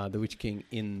the Witch King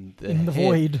in the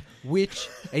void. Which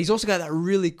he's also got that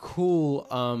really cool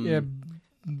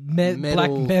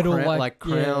black metal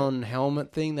crown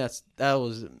helmet thing. That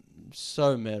was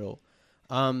so metal.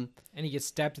 And he gets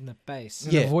stabbed in the base.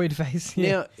 In the void face.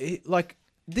 Yeah. Now,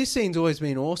 this scene's always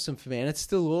been awesome for me, and it's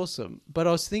still awesome. But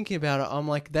I was thinking about it. I'm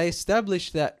like, they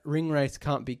established that Ringwraith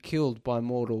can't be killed by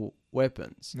mortal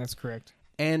weapons. That's correct.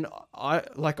 And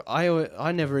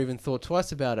I never even thought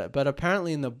twice about it. But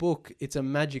apparently in the book, it's a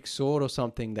magic sword or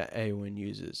something that Éowyn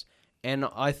uses. And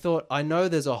I thought, I know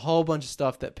there's a whole bunch of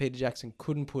stuff that Peter Jackson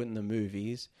couldn't put in the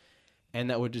movies, and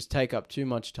that would just take up too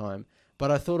much time. But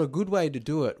I thought a good way to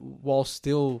do it while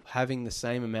still having the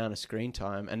same amount of screen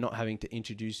time and not having to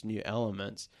introduce new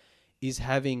elements is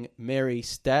having Merry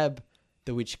stab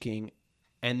the Witch King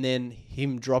and then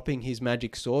him dropping his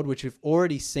magic sword, which we've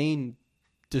already seen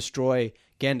destroy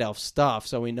Gandalf's staff,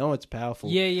 so we know it's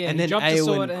powerful. Yeah. And then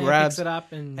Éowyn grabs it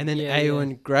up, and then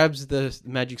Éowyn grabs the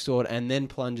magic sword and then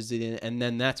plunges it in, and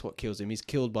then that's what kills him. He's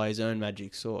killed by his own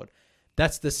magic sword.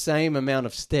 That's the same amount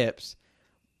of steps,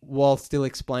 while still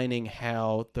explaining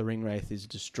how the Ringwraith is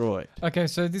destroyed. Okay,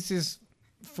 so this is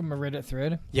from a Reddit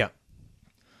thread. Yeah.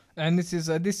 And this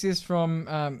is from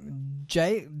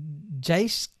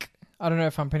Jaysk. I don't know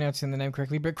if I'm pronouncing the name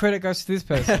correctly, but credit goes to this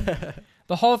person.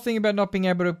 The whole thing about not being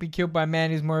able to be killed by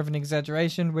man is more of an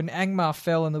exaggeration. When Angmar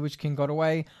fell and the Witch King got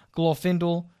away,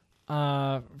 Glorfindel,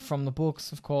 from the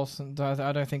books, of course, and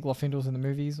I don't think Glorfindel's in the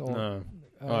movies. Or, no.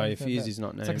 If he is, he's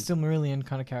not named. It's like a Silmarillion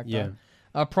kind of character.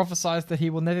 Yeah. Prophesies that he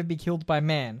will never be killed by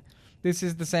man. This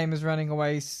is the same as running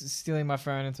away, stealing my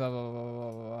phone, and blah, blah, blah,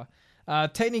 blah, blah, blah.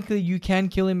 Technically, you can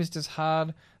kill him. It's just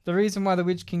hard. The reason why the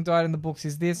Witch King died in the books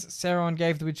is this. Sauron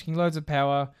gave the Witch King loads of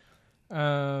power.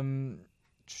 Hobbits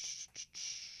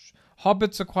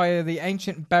acquire the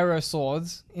ancient Barrow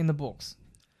swords in the books.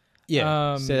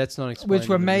 Yeah, so that's not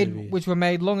explained. Which were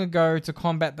made long ago to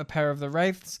combat the power of the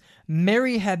wraiths.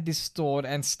 Merry had this stored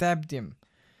and stabbed him.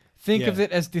 Think of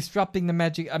it as disrupting a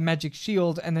magic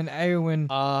shield, and then Eowyn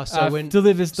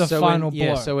delivers the final blow.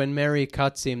 Yeah, so when Merry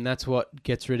cuts him, that's what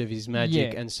gets rid of his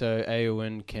magic, and so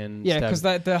Eowyn can. Yeah, because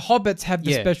the hobbits have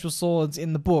the special swords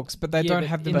in the books, but they don't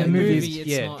have them in the movies.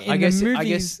 In the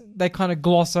movies, they kind of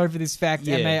gloss over this fact,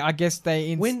 and there's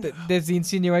the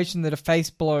insinuation that a face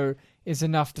blow is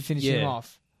enough to finish him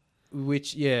off.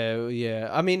 Which,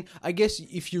 I mean, I guess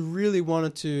if you really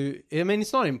wanted to... I mean,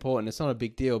 it's not important. It's not a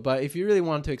big deal. But if you really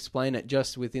wanted to explain it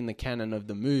just within the canon of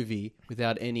the movie,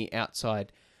 without any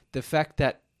outside, the fact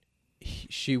that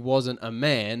she wasn't a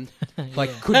man,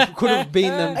 could have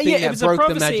been the thing that broke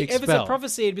the magic spell. If it's a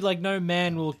prophecy, it'd be like, no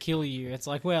man will kill you. It's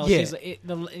like, well, it's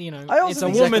a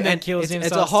woman that kills him.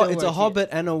 It's a hobbit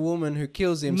and a woman who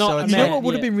kills him. Not so what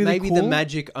would have been really cool? Maybe the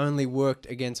magic only worked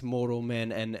against mortal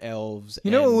men and elves. You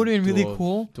know what would have been really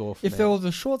cool? If there was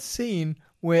a short scene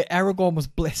where Aragorn was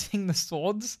blessing the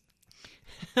swords.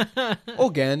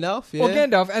 Or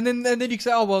Gandalf, and then you could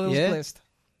say, oh, well, it was blessed.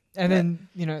 And then,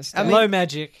 low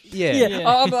magic. Yeah.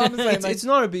 I'm saying, it's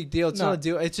not a big deal. It's not a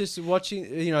deal. It's just watching,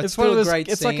 it's still a great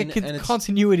it's scene. It's like a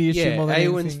continuity issue more than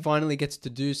Eowyn finally gets to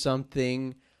do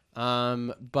something.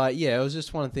 But it was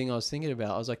just one thing I was thinking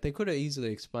about. I was like, they could have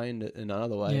easily explained it in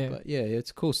another way. Yeah. But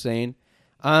it's a cool scene.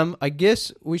 I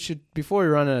guess we should, before we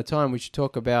run out of time, we should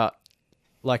talk about,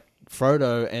 like,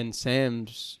 Frodo and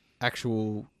Sam's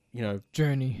actual,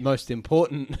 journey. Most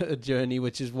important journey,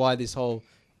 which is why this whole...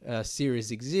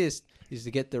 series exists, is to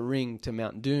get the ring to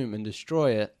Mount Doom and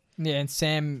destroy it. Yeah, and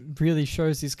Sam really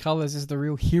shows his colours as the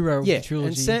real hero of the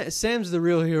trilogy. And Sam's the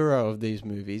real hero of these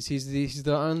movies. He's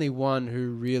the only one who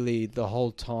really the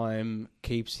whole time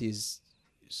keeps his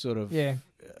sort of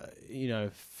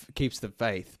keeps the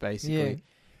faith basically. Yeah.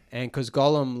 And because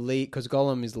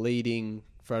Gollum is leading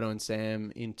Frodo and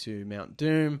Sam into Mount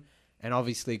Doom, and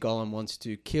obviously Gollum wants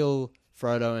to kill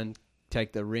Frodo and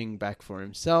take the ring back for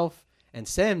himself. And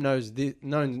Sam has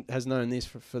known this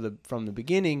from the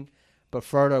beginning, but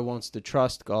Frodo wants to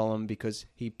trust Gollum because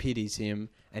he pities him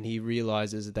and he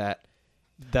realizes that's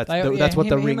what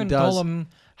the ring does. Gollum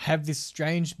have this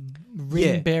strange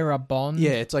ring bearer bond.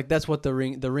 Yeah, it's like that's what the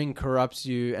ring corrupts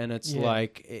you, and it's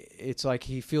like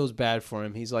he feels bad for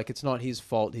him. He's like, it's not his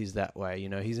fault. He's that way,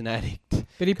 he's an addict.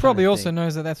 But he probably also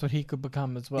knows that that's what he could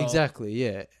become as well. Exactly.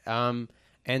 Yeah.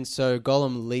 And so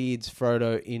Gollum leads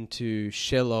Frodo into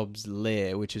Shelob's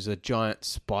lair, which is a giant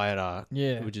spider,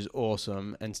 which is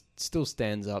awesome, and still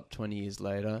stands up 20 years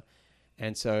later.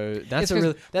 And so that's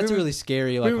a really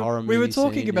scary horror movie. We were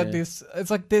talking about this.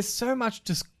 It's like there's so much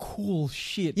just cool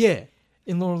shit. Yeah.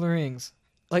 In Lord of the Rings,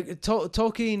 like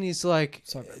Tolkien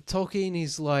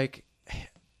is like.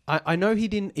 I know he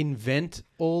didn't invent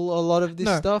a lot of this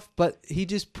stuff, but he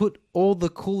just put all the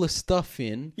coolest stuff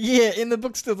in. Yeah, in the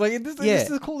book still. Like, this is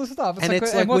the coolest stuff.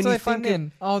 It's like what do they find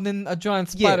in? Oh, then a giant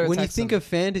spider when you attacks think them. of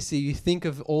fantasy, you think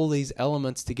of all these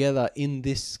elements together in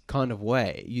this kind of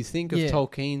way. You think of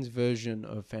Tolkien's version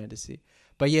of fantasy.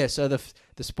 But so the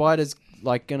spider's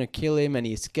like going to kill him, and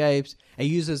he escapes. He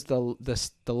uses the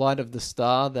light of the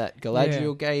star that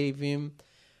Galadriel gave him,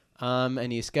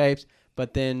 and he escapes.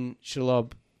 But then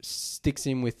Shelob sticks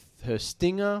him with her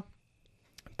stinger,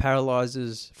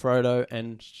 paralyzes Frodo,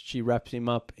 and she wraps him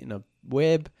up in a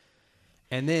web.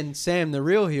 And then Sam, the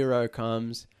real hero,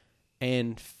 comes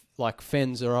and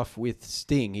fends her off with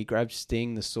Sting. He grabs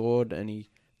Sting, the sword, and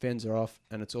he fends her off,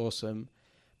 and it's awesome.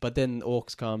 But then the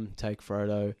orcs come, take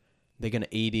Frodo. They're going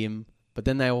to eat him. But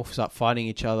then they all start fighting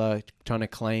each other, trying to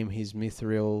claim his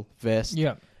mithril vest.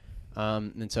 Yeah.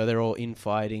 And so they're all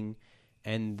infighting.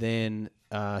 And then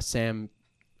Sam...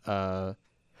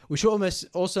 we should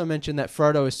also mention that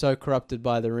Frodo is so corrupted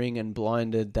by the ring and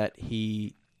blinded that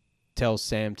he tells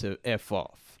Sam to F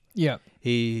off. Yeah.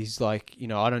 He's like,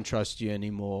 I don't trust you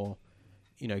anymore.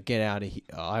 Get out of here.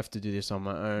 I have to do this on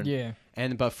my own. Yeah.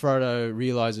 But Frodo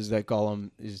realizes that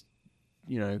Gollum is,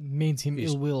 means him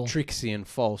ill will. Tricksy and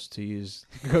false, to use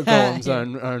Gollum's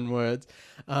own words.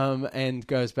 And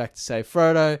goes back to save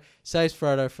Frodo, saves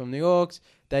Frodo from the orcs.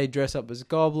 They dress up as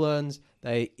goblins.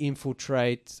 They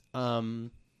infiltrate Mount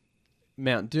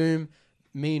Doom.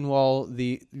 Meanwhile,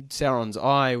 the Sauron's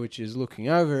eye, which is looking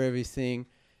over everything,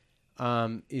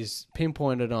 is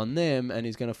pinpointed on them, and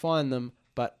he's going to find them.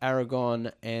 but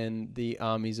Aragorn and the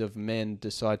armies of men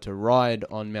decide to ride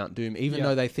on Mount Doom, even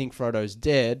though they think Frodo's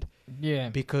dead. Yeah.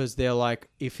 Because they're like,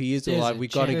 if he is alive, we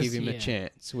got to give him a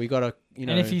chance. We got to, you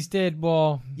know. And if he's dead,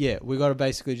 well. Yeah, we got to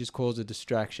basically just cause a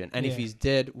distraction. And if he's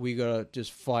dead, we got to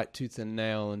just fight tooth and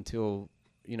nail until,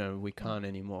 you know, we can't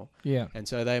anymore. Yeah. And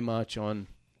so they march on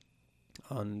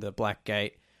the Black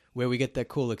Gate, where we get that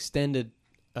cool extended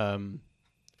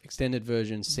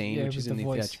version scene, which is in the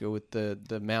theatrical with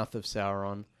the mouth of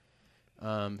Sauron.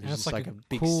 Who's just like a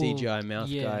big cool, CGI mouth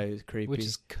guy who's creepy. Which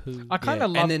is cool. I kind of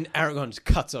love... And then Aragorn just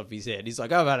cuts off his head. He's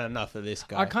like, I've had enough of this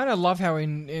guy. I kind of love how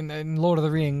in Lord of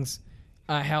the Rings,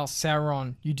 how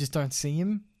Sauron, you just don't see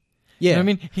him. Yeah. You know what I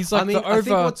mean? He's like I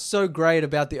think what's so great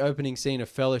about the opening scene of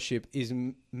Fellowship is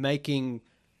making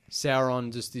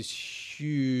Sauron just this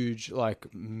huge,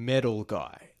 like, metal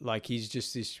guy. Like, he's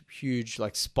just this huge,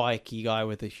 like, spiky guy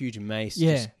with a huge mace.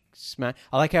 Yeah.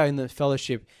 I like how in the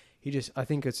Fellowship... I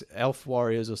think it's elf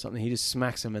warriors or something. He just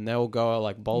smacks them and they all go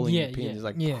like bowling pins.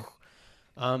 But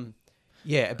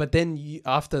then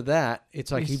after that,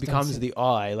 it's like he becomes the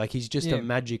Eye. Like he's just a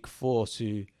magic force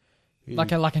who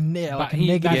like a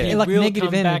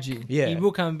negative energy. He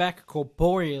will come back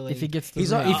corporeally if he gets the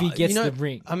ring. If he gets the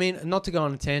ring. I mean, not to go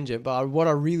on a tangent, but what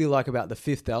I really like about the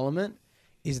Fifth Element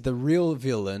is the real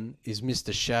villain is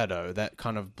Mr. Shadow, that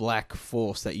kind of black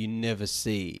force that you never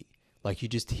see. Like, you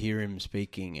just hear him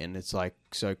speaking, and it's, like,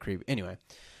 so creepy. Anyway.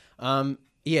 And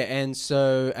then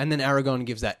Aragorn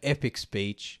gives that epic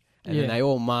speech, and then they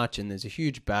all march, and there's a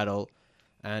huge battle,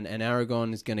 and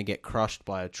Aragorn is going to get crushed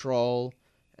by a troll,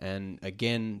 and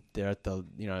again, they're at the,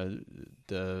 you know,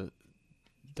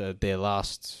 their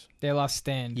last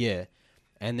stand. Yeah.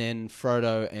 And then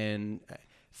Frodo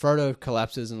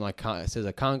collapses and, like, says,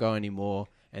 I can't go anymore,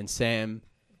 and Sam...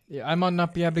 Yeah, I might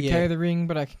not be able to carry the ring,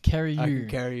 but I can carry you. I can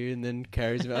carry you, and then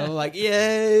carries me. I'm like,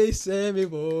 yay, Sammy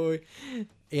boy.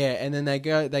 Yeah, and then they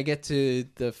get to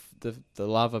the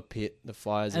lava pit, the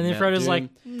fires. And then Frodo's like,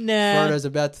 nah. Frodo's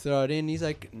about to throw it in. He's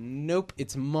like, nope,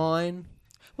 it's mine.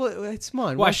 Well, it's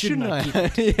mine. Why shouldn't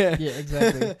I? Yeah,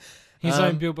 exactly. His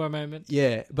own Bilbo moment.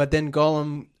 Yeah, but then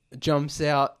Gollum jumps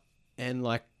out and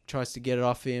like tries to get it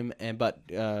off him, but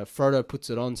Frodo puts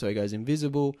it on, so he goes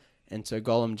invisible. And so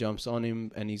Gollum jumps on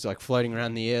him, and he's like floating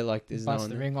around the air like there's no one. Bites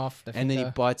the ring off. And then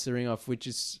he bites the ring off, which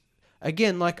is,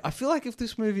 again, like I feel like if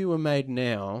this movie were made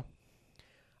now,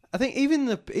 I think even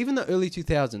the early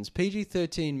 2000s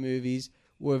PG-13 movies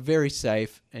were very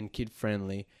safe and kid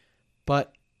friendly,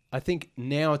 but I think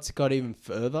now it's got even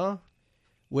further.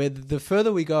 Where the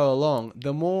further we go along,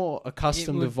 the more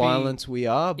accustomed to violence we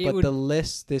are, but the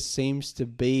less there seems to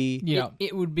be. Yeah,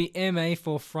 it would be MA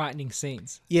for frightening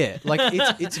scenes. Yeah, like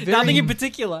it's very nothing in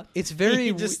particular. It's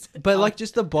very but like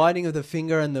just the biting of the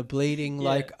finger and the bleeding,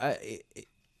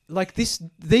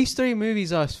 these three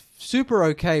movies are super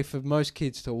okay for most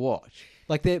kids to watch.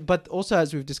 But also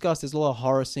as we've discussed, there's a lot of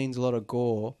horror scenes, a lot of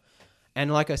gore,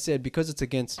 and like I said, because it's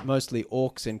against mostly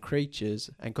orcs and creatures,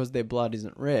 and because their blood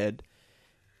isn't red.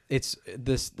 It's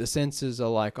the censors are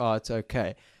like, oh, it's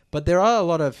okay, but there are a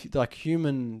lot of like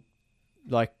human,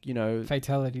 like, you know,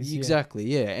 fatalities. Exactly,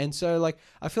 yeah. And so like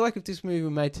I feel like if this movie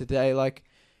were made today, like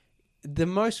the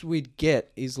most we'd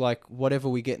get is like whatever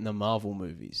we get in the Marvel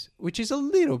movies, which is a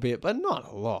little bit, but not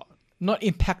a lot. Not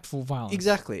impactful violence.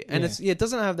 Exactly. And it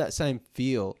doesn't have that same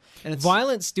feel. And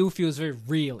violence still feels very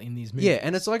real in these movies. Yeah,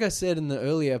 and it's like I said in the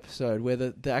earlier episode where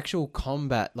the actual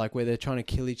combat, like where they're trying to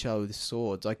kill each other with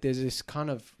swords, like there's this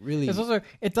kind of really... There's also,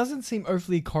 it doesn't seem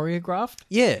overly choreographed.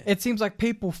 Yeah. It seems like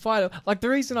people fight. Like the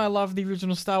reason I love the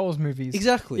original Star Wars movies...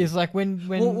 Exactly. ...is like when...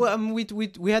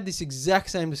 we had this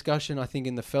exact same discussion, I think,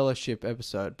 in the Fellowship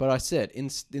episode, but I said, in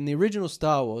the original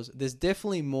Star Wars, there's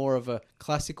definitely more of a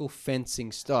classical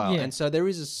fencing style. Yeah. And so there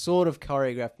is a sort of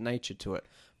choreographed nature to it,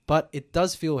 but it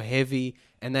does feel heavy,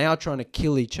 and they are trying to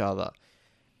kill each other.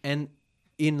 And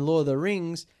in Lord of the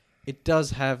Rings, it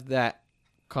does have that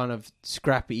kind of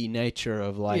scrappy nature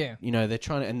of like, you know, they're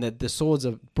trying to, and the swords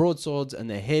are broadswords and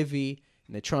they're heavy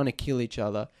and they're trying to kill each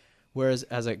other. Whereas,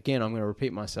 again, I'm going to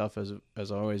repeat myself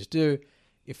as I always do,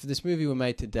 if this movie were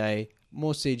made today,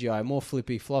 more CGI, more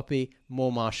flippy floppy,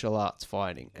 more martial arts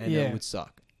fighting, and it would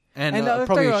suck. And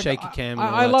probably a shaky cam. And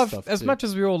I love, stuff as too. Much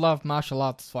as we all love martial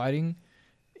arts fighting,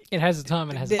 it has a time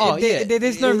and it has a time.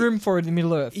 There's no room for it in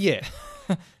Middle Earth. Yeah.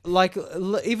 Like,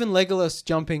 even Legolas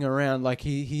jumping around, like,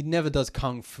 he never does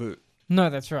kung fu. No,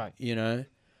 that's right. You know?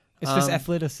 It's just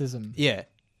athleticism. Yeah.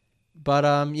 But,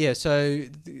 so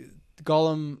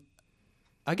Gollum...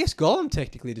 I guess Gollum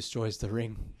technically destroys the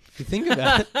ring, if you think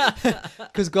about it.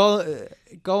 Because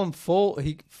Gollum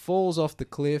falls off the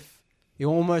cliff. He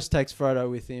almost takes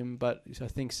Frodo with him, but I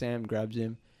think Sam grabs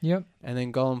him. Yep. And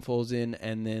then Gollum falls in,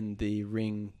 and then the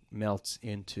ring melts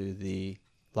into the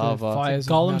lava.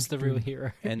 Gollum's the real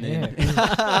hero. And then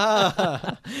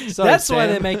that's why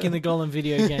they're making the Gollum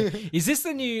video game. Is this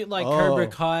the new Cobra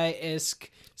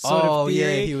Kai-esque sort of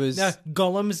theory? Yeah, he was. No,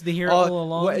 Gollum's the hero all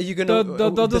along. What, are you gonna? I'm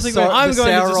going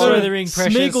to destroy the ring.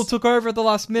 Smeagol took over at the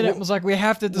last minute. And was like, we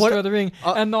have to destroy the ring,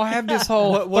 and they'll have this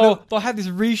whole. They'll have this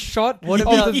reshot. What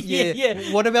about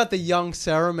What about the young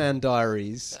Saruman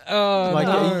diaries?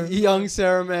 No. Young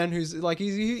Saruman, who's like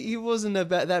he wasn't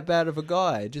that bad of a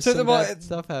guy. Just some bad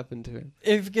stuff happened to him.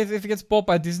 If it gets bought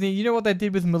by Disney, you know what they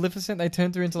did with Maleficent? They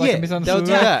turned her into a misunderstood. They'll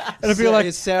do that. It'll be like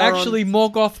actually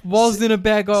Morgoth was in a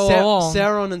bad guy all along.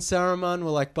 Sauron and Saruman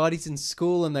were like buddies in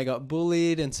school, and they got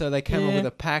bullied, and so they came up with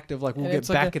a pact of we'll get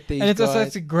back at these guys. And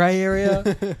it's a grey area.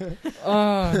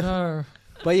 Oh no!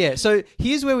 But yeah, so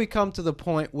here's where we come to the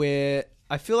point where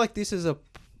I feel like this is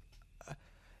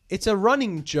it's a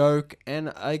running joke,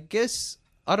 and I guess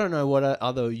I don't know what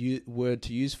other word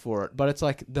to use for it, but it's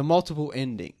like the multiple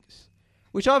endings,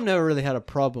 which I've never really had a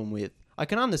problem with. I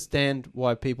can understand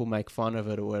why people make fun of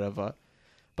it or whatever,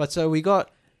 but so we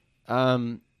got.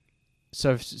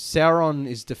 So Sauron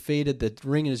is defeated, the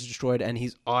ring is destroyed, and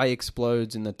his eye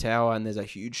explodes in the tower, and there's a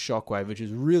huge shockwave, which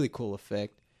is a really cool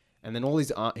effect. And then all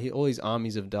these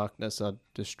armies of darkness are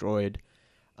destroyed.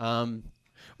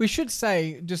 We should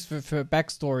say, just for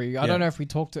backstory, I don't know if we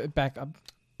talked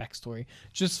backstory,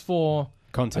 just for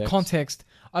context.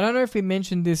 I don't know if we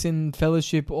mentioned this in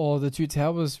Fellowship or the Two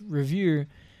Towers review,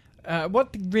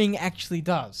 what the ring actually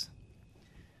does.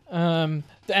 And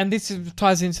this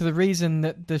ties into the reason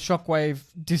that the shockwave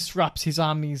disrupts his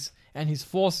armies and his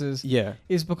forces. Yeah,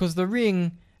 is because the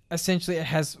ring essentially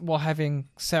while having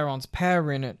Sauron's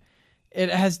power in it, it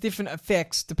has different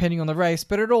effects depending on the race,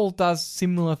 but it all does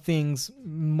similar things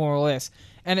more or less,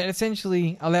 and it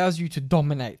essentially allows you to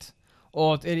dominate.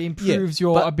 Or it improves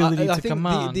your ability to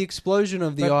command. The explosion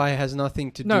of the eye has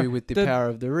nothing to do with the power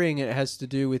of the ring. It has to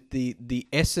do with the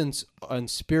essence and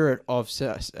spirit of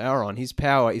Sauron. His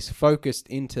power is focused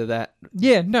into that.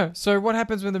 Yeah, no. So what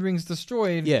happens when the ring's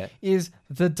destroyed is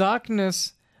the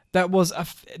darkness that was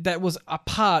a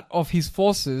part of his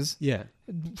forces. Yeah.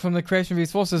 From the creation of his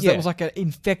forces, that was like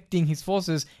infecting his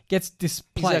forces, gets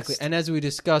displaced. Exactly. And as we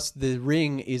discussed, the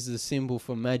ring is the symbol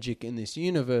for magic in this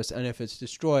universe, and if it's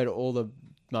destroyed, all the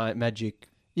magic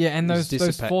and those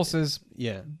forces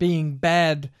being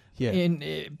bad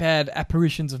bad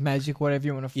apparitions of magic, whatever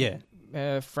you want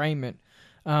to frame it,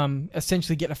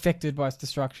 essentially get affected by its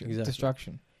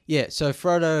destruction. Yeah, so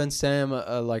Frodo and Sam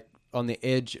are like on the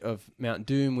edge of Mount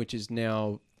Doom, which is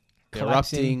now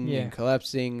erupting and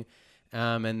collapsing.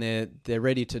 And they're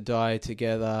ready to die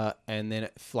together, and then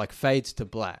it fades to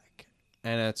black,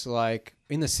 and it's like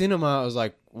in the cinema I was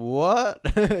like, what?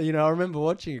 I remember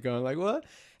watching it going like, what?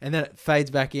 And then it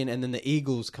fades back in, and then the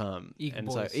eagles come,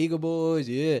 it's like Eagle Boys,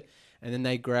 and then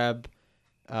they grab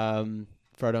Frodo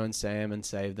and Sam and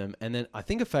save them, and then I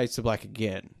think it fades to black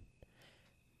again,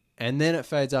 and then it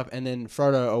fades up, and then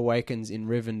Frodo awakens in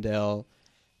Rivendell,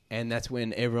 and that's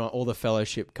when all the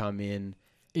Fellowship come in.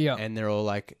 Yeah, and they're all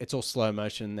like, it's all slow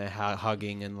motion. They're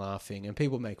hugging and laughing, and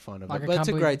people make fun of it. But it's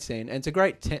a great scene, and it's a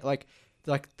great it's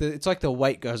like the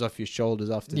weight goes off your shoulders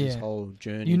after this whole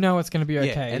journey. You know it's going to be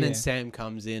okay. And then Sam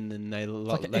comes in, and they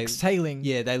exhaling.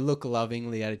 Yeah, they look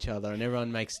lovingly at each other, and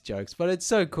everyone makes jokes. But it's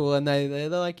so cool, and they're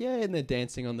like, and they're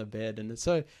dancing on the bed, and it's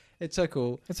so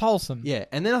cool. It's wholesome. Yeah,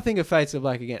 and then I think it fades to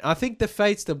black again. I think the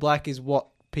fades to black is what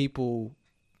people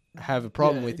have a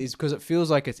problem with, is because it feels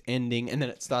like it's ending, and then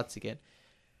it starts again.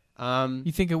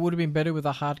 You think it would have been better with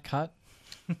a hard cut?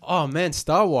 Oh man,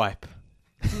 Star Wipe.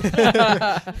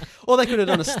 Or they could have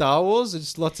done a Star Wars.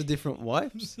 There's lots of different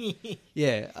wipes.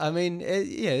 Yeah, I mean,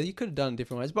 you could have done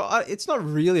different ways, but it's not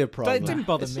really a problem. But it didn't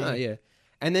bother me.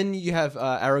 And then you have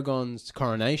Aragorn's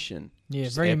coronation. Yeah,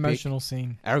 very epic. Emotional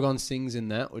scene. Aragorn sings in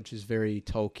that, which is very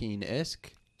Tolkien-esque,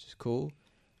 which is cool.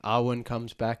 Arwen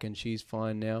comes back, and she's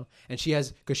fine now, and she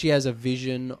has a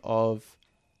vision of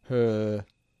her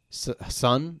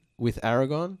son with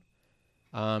Aragorn,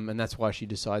 and that's why she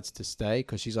decides to stay,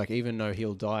 because she's like, even though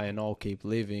he'll die and I'll keep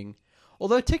living.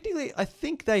 Although technically, I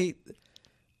think I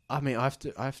have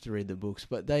to read the books,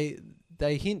 but they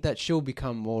hint that she'll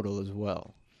become mortal as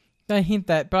well. They hint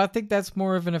that, but I think that's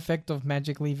more of an effect of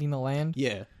magic leaving the land.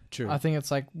 Yeah, true. I think it's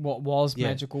like what was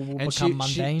magical will become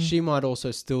mundane. She might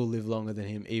also still live longer than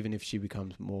him, even if she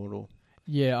becomes mortal.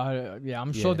 Yeah,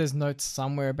 I'm sure there's notes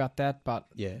somewhere about that, but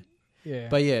yeah. Yeah.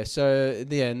 But yeah, so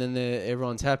yeah, and then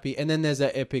everyone's happy, and then there's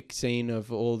that epic scene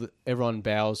of everyone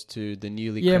bows to the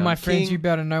newly crowned my friends, king, you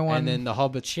bow to no one. and then the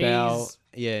hobbits Cheese. bow.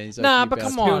 Yeah, he's like, Nah, you but bow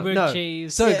come to- on. Spielberg No,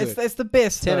 cheese. so yeah, good. it's the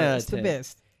best. 10 though. out of It's the 10.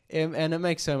 best. And it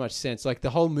makes so much sense. Like the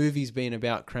whole movie's been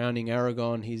about crowning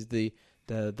Aragorn. He's the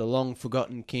long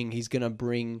forgotten king. He's gonna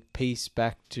bring peace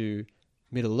back to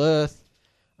Middle Earth.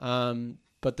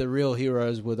 But the real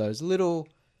heroes were those little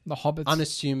The hobbits.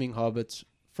 unassuming hobbits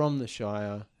from the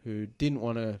Shire who didn't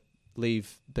want to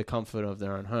leave the comfort of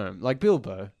their own home. Like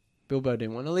Bilbo. Bilbo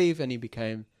didn't want to leave, and he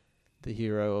became the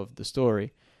hero of the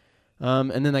story.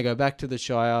 And then they go back to the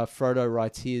Shire. Frodo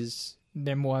writes his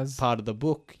Memoirs. part of the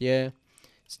book. Yeah.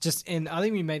 It's just, and I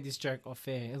think we made this joke off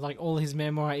air. Like all his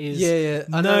memoir is Yeah.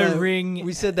 I no know. ring.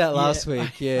 We said that last Yeah.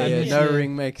 week. Yeah, I yeah. miss No it.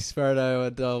 ring makes Frodo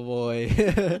a dull boy.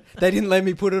 They didn't let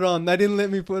me put it on.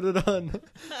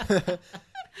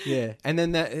 Yeah, and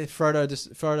then that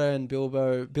Frodo and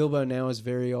Bilbo now is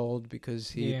very old because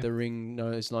the ring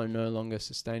is no longer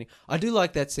sustaining. I do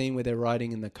like that scene where they're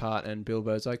riding in the cart and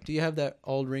Bilbo's like, "Do you have that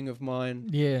old ring of mine?"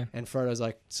 Yeah. And Frodo's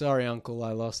like, "Sorry, Uncle,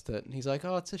 I lost it." And he's like,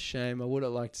 "Oh, it's a shame. I would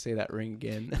have liked to see that ring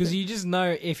again." Because you just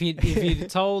know if he'd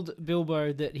told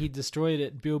Bilbo that he destroyed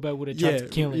it, Bilbo would have tried to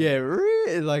kill him. Yeah,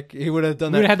 really, like he would have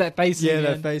done Would that. have had that face Yeah, again.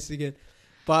 that face again.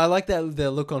 But I like the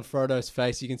look on Frodo's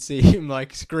face. You can see him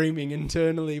like screaming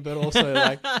internally, but also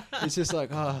like it's just like,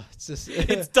 oh, it's just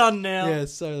It's done now. yeah,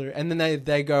 it's so. And then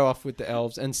they go off with the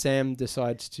elves, and Sam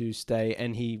decides to stay,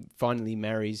 and he finally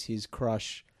marries his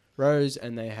crush Rose,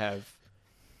 and they have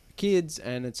kids,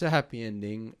 and it's a happy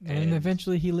ending. And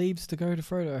eventually he leaves to go to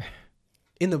Frodo.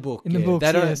 in the book, In the book,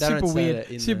 they don't super say weird. that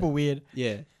in Super weird.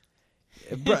 yeah.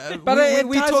 But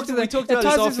we talked about this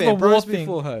off air, bros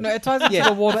before her. No, it ties into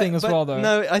the war thing as well, though.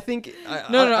 No, I think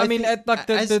I mean, like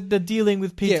the dealing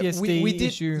with PTSD we did,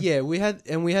 issue. Yeah, we had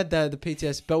the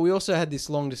PTSD, but we also had this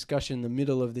long discussion in the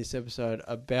middle of this episode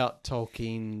about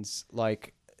Tolkien's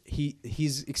like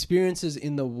his experiences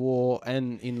in the war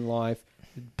and in life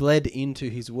bled into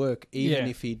his work, even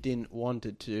if he didn't want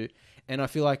it to. And I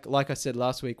feel like I said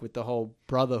last week with the whole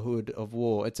brotherhood of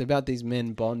war, it's about these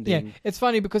men bonding. Yeah, it's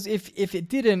funny because if it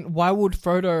didn't, why would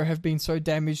Frodo have been so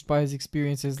damaged by his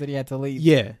experiences that he had to leave?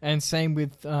 Yeah. And same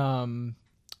with Sam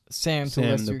to a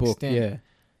lesser the book, extent.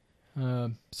 yeah.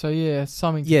 So yeah,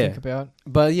 something to think about.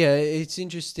 But yeah, it's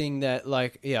interesting that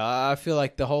I feel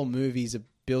like the whole movie's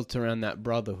built around that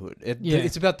brotherhood.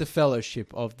 It's about the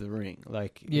fellowship of the ring,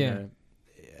 you know,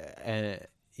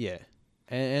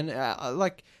 and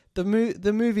like the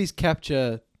movies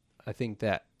capture, I think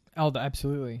that. Oh,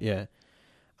 absolutely. Yeah.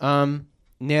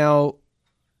 Now,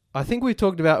 I think we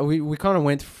talked about we kind of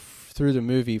went through the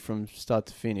movie from start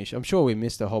to finish. I'm sure we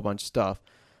missed a whole bunch of stuff,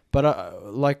 but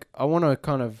I want to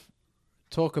kind of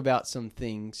talk about some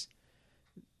things,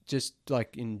 just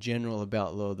like in general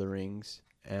about Lord of the Rings.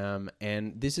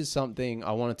 And this is something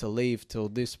I wanted to leave till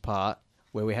this part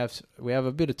where we have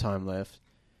a bit of time left.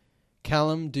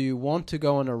 Callum, do you want to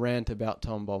go on a rant about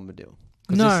Tom Bombadil?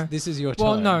 No, this is your time.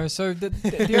 Well, no. So the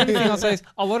only thing I'll say is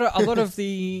a lot of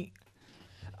the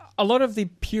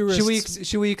purists.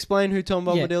 Should we explain who Tom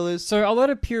Bombadil is? So a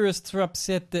lot of purists are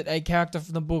upset that a character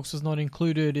from the books was not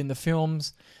included in the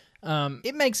films.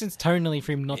 It makes sense tonally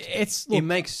for him not to. It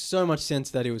makes so much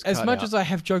sense that he was as cut much out. as I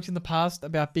have joked in the past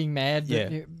about being mad.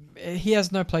 That he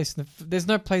has no place. There's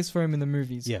no place for him in the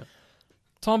movies. Yeah,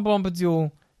 Tom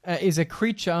Bombadil is a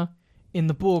creature in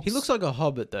the books. He looks like a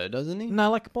hobbit, though, doesn't he?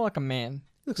 No, more like a man.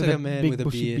 Looks like a man big with a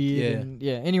bushy beard.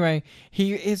 Yeah. Anyway,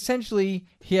 he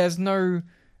has no.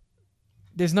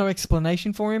 There's no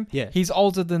explanation for him. Yeah. He's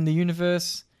older than the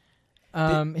universe.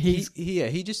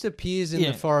 He just appears in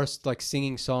the forest like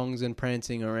singing songs and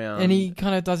prancing around, and he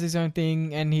kind of does his own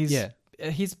thing, and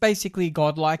he's basically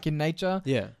godlike in nature.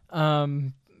 Yeah.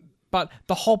 But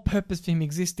the whole purpose for him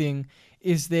existing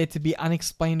is there to be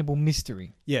unexplainable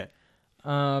mystery. Yeah.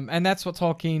 And that's what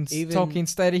Tolkien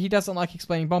stated. He doesn't like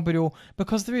explaining Bombadil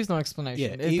because there is no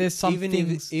explanation. Yeah. There's some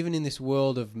things, even in this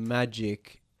world of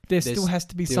magic, there still has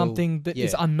to be something that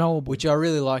is unknowable. Which I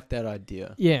really like that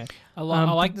idea. Yeah. I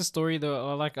like the story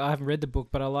though. I haven't read the book,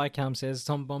 but I like how it says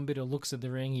Tom Bombadil looks at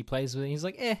the ring, he plays with it, he's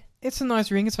like, it's a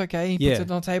nice ring, it's okay. He puts it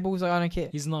on the table, he's like, I don't care.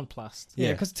 He's nonplussed.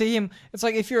 Yeah, because to him, it's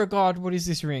like, if you're a god, what is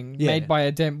this ring? Made by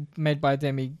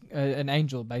an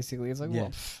angel, basically. It's like,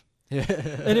 what? Yeah.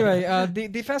 Anyway,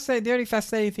 the only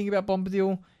fascinating thing about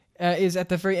Bombadil is at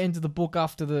the very end of the book,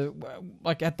 after the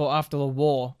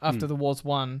war's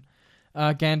won,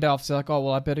 Gandalf's like, oh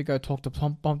well, I better go talk to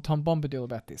Tom Bombadil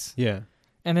about this. Yeah.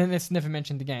 And then it's never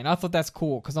mentioned again. I thought that's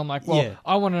cool because I'm like, well,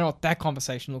 I want to know what that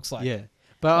conversation looks like. Yeah.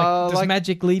 But does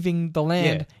magic leaving the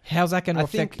land? Yeah. How's that going to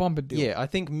affect Bombadil? Yeah, I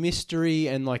think mystery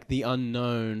and like the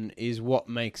unknown is what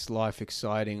makes life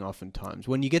exciting. Oftentimes,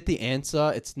 when you get the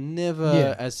answer, it's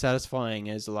never as satisfying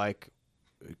as like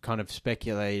kind of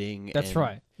speculating. That's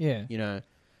right. Yeah, you know.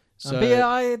 So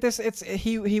but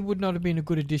he would not have been a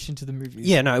good addition to the movie.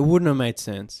 Yeah, no, it wouldn't have made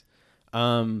sense.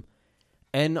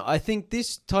 And I think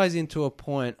this ties into a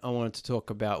point I wanted to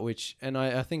talk about, and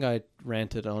I think I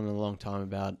ranted on a long time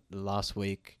about last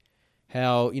week,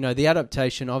 how, you know, the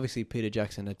adaptation, obviously Peter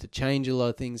Jackson had to change a lot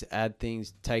of things, add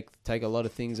things, take a lot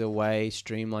of things away,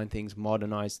 streamline things,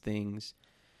 modernize things.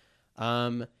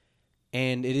 And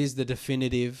it is the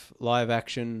definitive live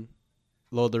action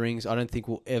Lord of the Rings. I don't think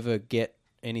we'll ever get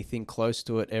anything close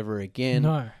to it ever again.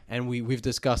 No. And we've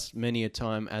discussed many a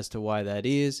time as to why that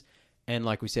is. And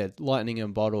like we said, lightning in a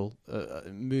bottle,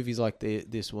 movies like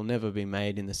this will never be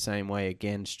made in the same way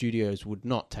again. Studios would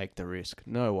not take the risk.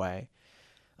 No way.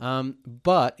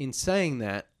 But in saying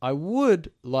that, I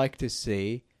would like to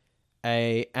see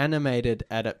a animated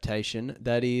adaptation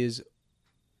that is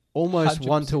almost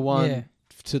 1-to-1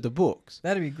 to the books.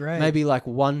 That'd be great. Maybe like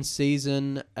one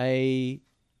season a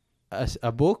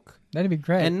book. That'd be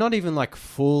great. And not even like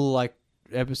full like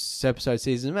episode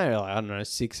season. Maybe like, I don't know,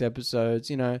 6 episodes,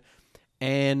 you know.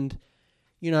 And,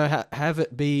 you know, have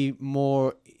it be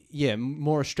more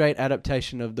a straight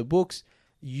adaptation of the books.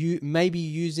 You maybe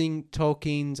using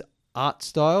Tolkien's art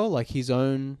style, like his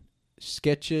own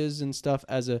sketches and stuff,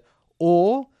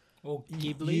 or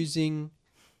Ghibli, using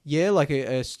like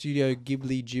a Studio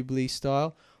Ghibli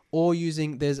style, or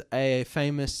using, there's a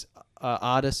famous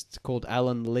artist called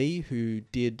Alan Lee who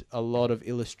did a lot of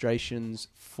illustrations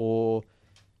for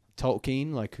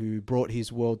Tolkien, like who brought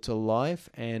his world to life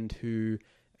and who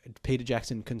Peter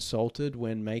Jackson consulted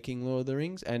when making Lord of the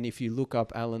Rings. And if you look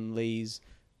up Alan Lee's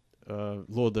Lord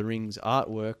of the Rings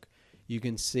artwork, you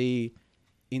can see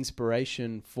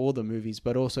inspiration for the movies,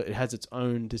 but also it has its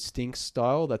own distinct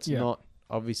style that's not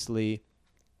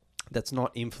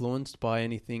influenced by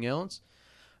anything else.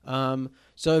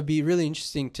 So it'd be really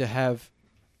interesting to have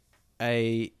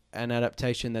an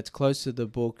adaptation that's close to the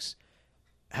books,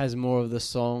 has more of the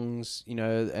songs, you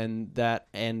know,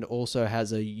 and also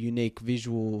has a unique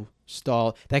visual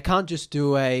style. They can't just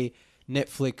do a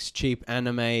Netflix cheap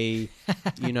anime,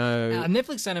 you know.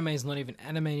 Netflix anime is not even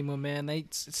anime anymore, man.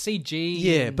 It's CG.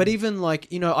 Yeah, but even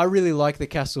like, you know, I really like the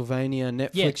Castlevania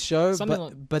Netflix show,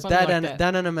 but that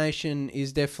animation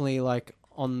is definitely like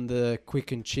on the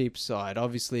quick and cheap side,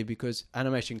 obviously, because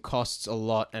animation costs a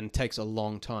lot and takes a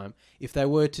long time. If they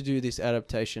were to do this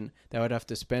adaptation, they would have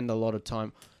to spend a lot of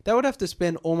time. They would have to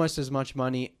spend almost as much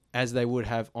money as they would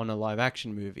have on a live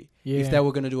action movie if they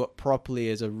were going to do it properly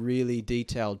as a really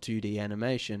detailed 2D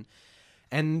animation.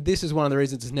 And this is one of the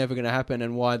reasons it's never going to happen,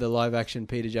 and why the live action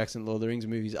Peter Jackson Lord of the Rings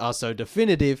movies are so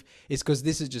definitive, is because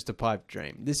this is just a pipe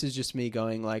dream. This is just me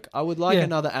going like, I would like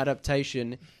another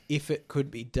adaptation if it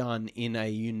could be done in a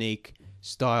unique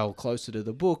style closer to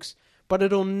the books, but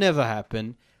it'll never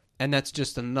happen. And that's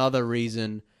just another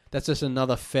reason, that's just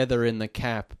another feather in the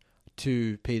cap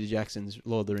to Peter Jackson's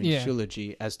Lord of the Rings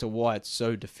trilogy as to why it's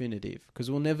so definitive, because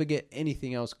we'll never get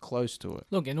anything else close to it.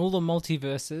 Look, in all the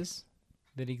multiverses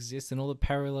that exist and all the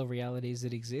parallel realities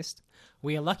that exist,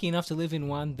 we are lucky enough to live in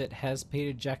one that has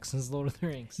Peter Jackson's Lord of the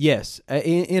Rings. Yes,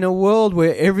 in a world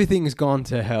where everything's gone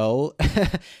to hell,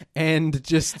 and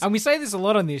we say this a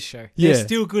lot on this show. There's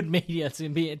still good media to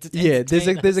be entertained. Yeah,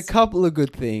 there's a couple of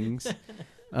good things.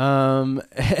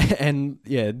 And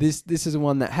this is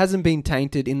one that hasn't been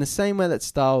tainted in the same way that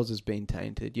Star Wars has been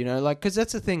tainted, you know, like, because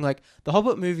that's the thing, like, the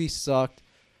Hobbit movies sucked,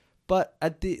 but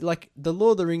at the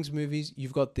Lord of the Rings movies,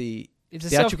 you've got the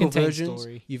theatrical versions,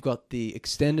 you've got the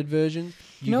extended version.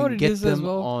 You know what it is as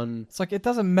well? It's like, it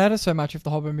doesn't matter so much if the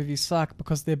Hobbit movies suck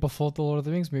because they're before the Lord of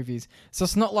the Rings movies. So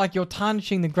it's not like you're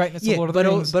tarnishing the greatness of Lord of the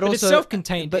Rings. But also, it's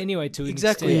self-contained anyway to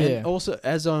exactly. Extent. And also,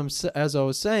 as I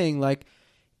was saying, like,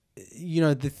 you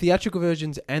know, the theatrical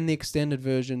versions and the extended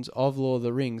versions of Lord of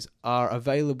the Rings are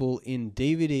available in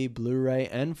DVD, Blu-ray,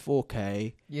 and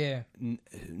 4K. Yeah.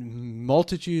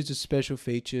 Multitudes of special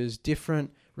features,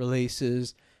 different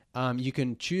releases. You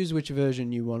can choose which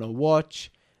version you want to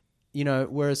watch. You know,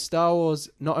 whereas Star Wars,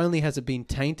 not only has it been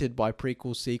tainted by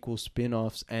prequel, sequel,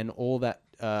 spin-offs, and all that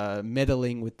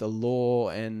meddling with the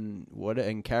lore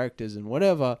and characters and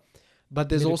whatever, but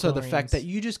there's also the fact that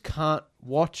you just can't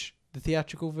watch the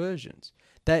theatrical versions.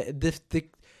 They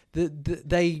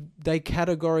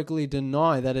categorically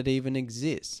deny that it even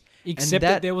exists. Except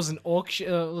that there was an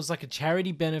auction. It was like a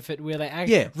charity benefit where they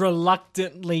actually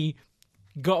reluctantly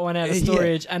got one out of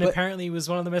storage, and apparently was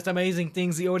one of the most amazing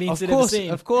things the audience had ever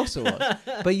seen. Of course it was.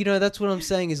 But, that's what I'm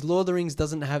saying is Lord of the Rings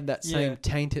doesn't have that same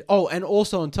tainted... Oh, and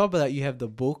also on top of that, you have the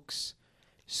books.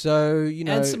 So,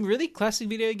 And some really classic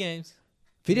video games.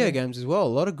 Video games as well. A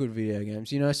lot of good video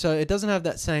games, So it doesn't have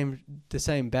the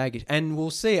same baggage. And we'll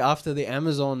see after the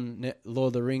Amazon Lord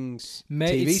of the Rings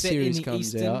TV series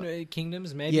comes out. Eastern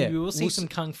Kingdoms, maybe we will see some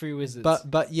Kung Fu wizards. But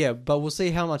we'll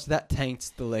see how much that taints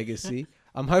the legacy.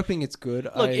 I'm hoping it's good.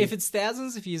 Look, if it's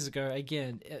thousands of years ago,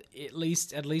 again, at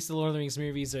least the Lord of the Rings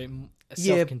movies are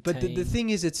self-contained. But the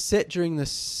thing is, it's set during the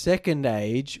Second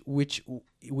Age, which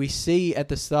we see at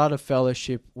the start of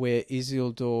Fellowship, where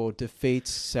Isildur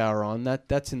defeats Sauron.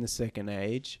 That's in the Second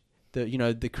Age.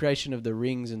 The creation of the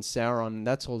rings and Sauron.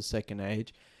 That's all the Second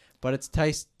Age, but it's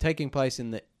taking place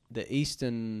in the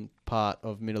eastern part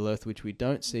of Middle Earth, which we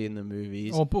don't see in the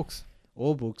movies. Or books.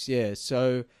 Yeah.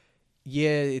 So.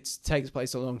 Yeah, it takes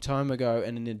place a long time ago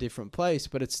and in a different place,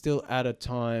 but it's still at a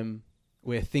time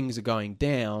where things are going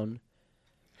down.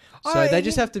 So they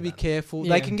just have to be careful.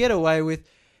 Yeah. They can get away with...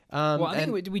 I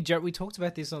think we talked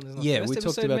about this on the first we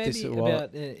talked episode, about this a while.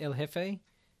 About El Jefe.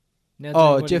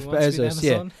 Jeff Bezos,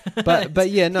 yeah. But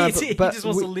he just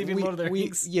wants to live in Lord of the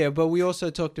Rings. But we also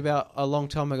talked about a long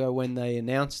time ago when they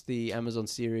announced the Amazon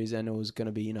series and it was going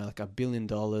to be, like $1 billion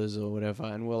or whatever.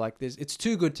 And we're like, it's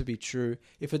too good to be true.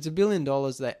 If it's $1 billion,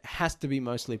 that has to be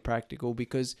mostly practical,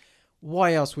 because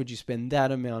why else would you spend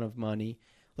that amount of money?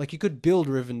 Like, you could build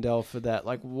Rivendell for that.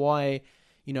 Like, why?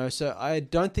 So I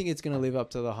don't think it's going to live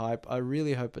up to the hype. I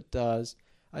really hope it does.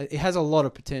 It has a lot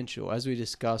of potential, as we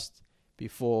discussed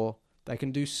before. They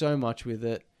can do so much with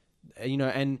it,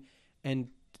 and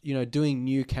doing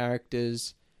new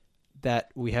characters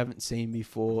that we haven't seen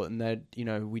before, and that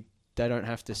they don't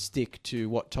have to stick to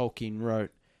what Tolkien wrote.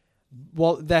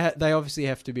 Well, they obviously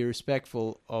have to be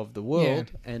respectful of the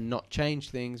world and not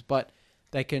change things, but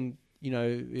they can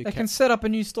they can set up a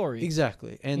new story.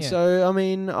 Exactly, and so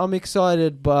I'm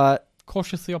excited, but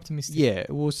cautiously optimistic. Yeah,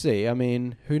 we'll see.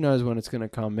 Who knows when it's going to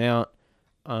come out?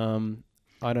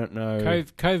 I don't know.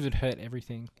 COVID hurt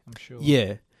everything, I'm sure.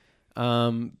 Yeah.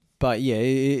 But yeah,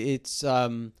 it's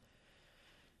we'll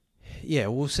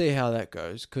see how that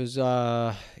goes, because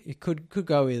it could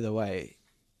go either way.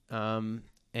 And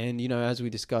as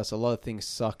we discussed, a lot of things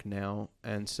suck now,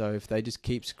 and so if they just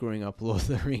keep screwing up Lord of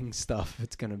the Rings stuff,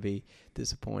 it's going to be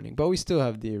disappointing. But we still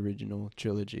have the original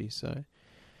trilogy, so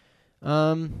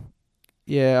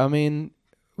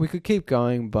we could keep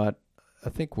going, but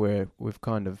I think we've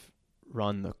kind of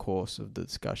run the course of the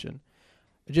discussion.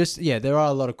 There are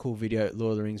a lot of cool Lord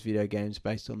of the Rings video games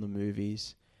based on the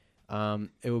movies.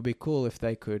 It would be cool if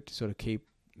they could sort of keep,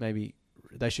 maybe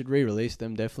they should re-release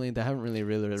them. Definitely, they haven't really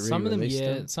re-released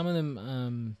them. Some of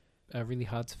them are really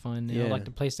hard to find now. Like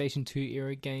the PlayStation 2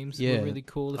 era games were really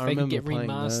cool. If they can get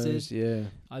remastered,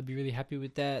 I'd be really happy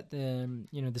with that.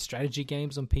 The strategy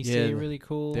games on PC are really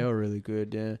cool. They were really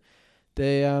good. Yeah.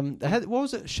 They had, what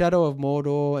was it? Shadow of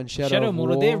Mordor and Shadow of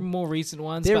War. They're more recent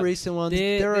ones. They're recent ones.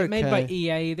 They're okay. Made by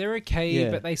EA. They're okay,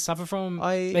 but they suffer from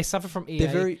EA. They're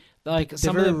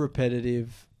very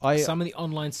repetitive. Some of the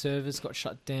online servers got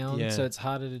shut down, so it's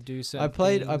harder to do so. I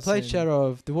played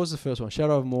there was the first one,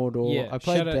 Shadow of Mordor. Yeah, I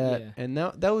played and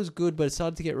that was good, but it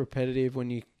started to get repetitive when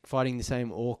you're fighting the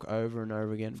same orc over and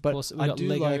over again. But of course, we got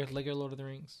Lego Lord of the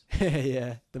Rings.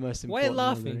 Yeah, the most important. Why are you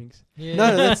laughing? Lord of the Rings. Yeah.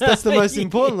 No, that's the most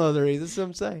important Lord of the Rings. That's what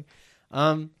I'm saying.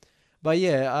 But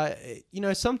yeah,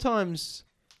 sometimes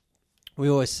we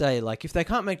always say, like, if they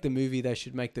can't make the movie, they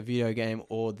should make the video game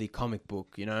or the comic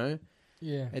book. Yeah.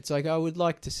 It's like, I would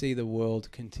like to see the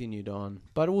world continued on,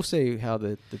 but we'll see how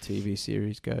the TV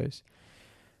series goes.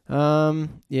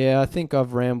 I think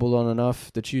I've rambled on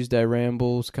enough. The Tuesday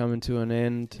Ramble's coming to an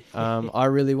end. I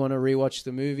really want to rewatch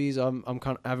the movies. I'm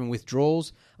kind of having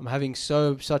withdrawals. I'm having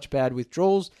such bad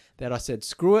withdrawals that I said,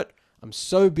 screw it. I'm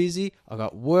so busy. I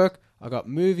got work. I got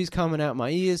movies coming out my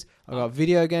ears. I got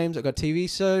video games. I got TV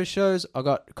shows. I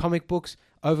got comic books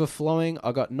overflowing.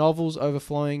 I got novels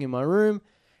overflowing in my room.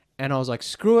 And I was like,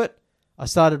 screw it. I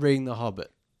started reading The Hobbit.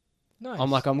 Nice.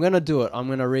 I'm like, I'm going to do it. I'm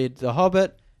going to read The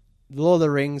Hobbit, The Lord of the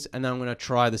Rings, and then I'm going to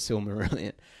try The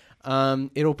Silmarillion.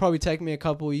 It'll probably take me a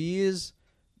couple of years,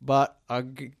 but I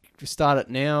start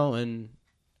it now and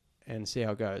see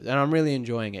how it goes. And I'm really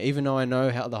enjoying it. Even though I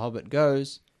know how The Hobbit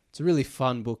goes, it's a really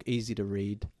fun book, easy to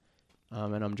read,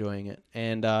 and I'm enjoying it.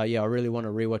 And I really want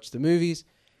to rewatch the movies.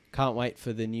 Can't wait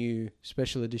for the new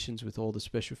special editions with all the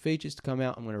special features to come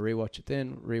out. I'm going to rewatch it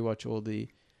then, rewatch all the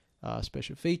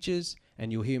special features,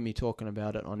 and you'll hear me talking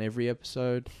about it on every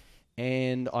episode.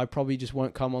 and I probably just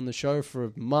won't come on the show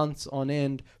for months on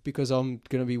end because I'm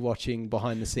going to be watching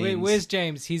behind the scenes. Where's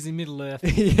James? He's in Middle Earth.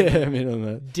 Yeah, Middle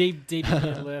Earth. Deep in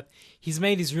Middle Earth. He's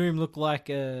made his room look like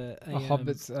a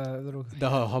hobbit's little... The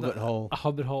hobbit hole. A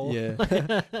hobbit hole.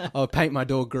 Yeah. I'll paint my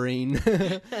door green.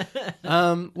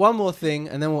 One more thing,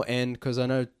 and then we'll end, because I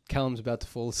know Callum's about to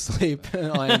fall asleep.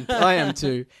 I am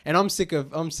too. And I'm sick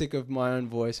of my own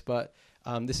voice, but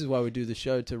this is why we do the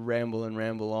show, to ramble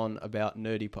on about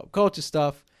nerdy pop culture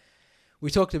stuff. We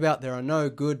talked about there are no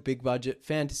good big budget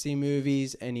fantasy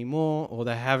movies anymore, or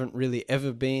there haven't really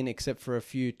ever been, except for a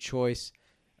few choice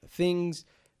things.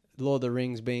 Lord of the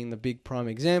Rings being the big prime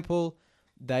example.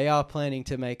 They are planning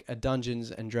to make a Dungeons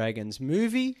and Dragons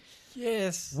movie.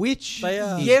 Yes. Which they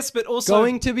are. Yes, but also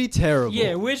going to be terrible.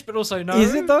 Yeah, but also no.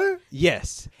 Is it though?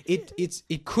 Yes.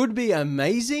 It could be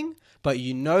amazing, but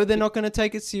you know they're not going to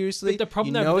take it seriously. But the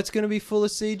problem, it's going to be full of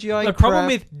CGI. The problem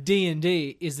with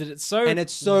D&D is that it's so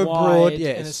broad.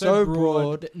 Yeah, and it's so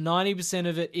broad. 90%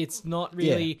 of it, it's not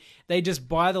really. Yeah. They just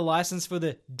buy the license for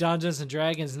the Dungeons and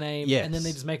Dragons name, and then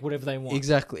they just make whatever they want.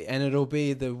 Exactly, and it'll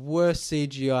be the worst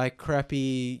CGI,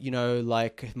 crappy.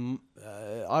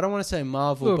 I don't want to say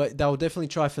Marvel, but they'll definitely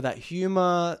try for that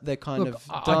humor. They're kind of.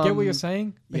 I get what you're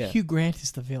saying, but Hugh Grant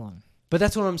is the villain. But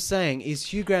that's what I'm saying. Is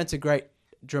Hugh Grant's a great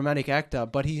dramatic actor,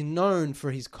 but he's known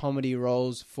for his comedy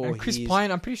roles. Chris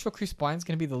Pine, I'm pretty sure Chris Pine's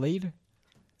going to be the lead.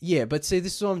 Yeah, but see,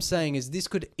 this is what I'm saying, is this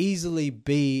could easily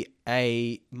be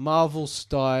a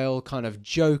Marvel-style kind of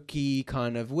jokey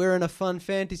kind of, we're in a fun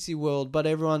fantasy world, but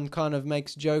everyone kind of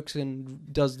makes jokes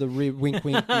and does the wink,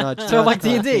 nudge. So like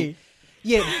D&D?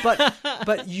 Yeah,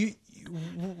 but you...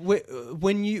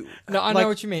 when you I know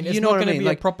what you mean. It's not going to be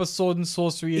a proper sword and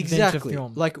sorcery adventure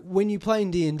film. Like when you play in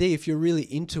D&D, if you're really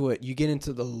into it, you get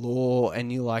into the lore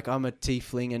and you're like, I'm a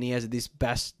tiefling and he has this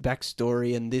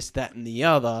backstory and this, that, and the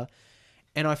other.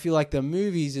 And I feel like the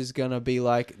movies is going to be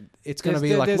like, it's going to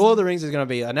be like Lord of the Rings is going to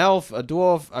be an elf, a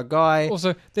dwarf, a guy.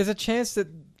 Also, there's a chance that,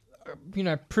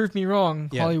 prove me wrong,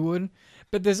 Hollywood.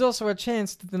 But there's also a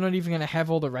chance that they're not even going to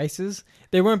have all the races.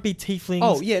 There won't be tieflings.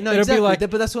 Oh, yeah, no, exactly.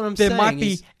 But that's what I'm saying. There might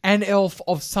be an elf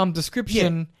of some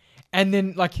description, and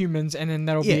then like humans, and then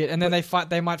that'll be it. And then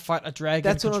they might fight a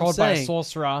dragon controlled by a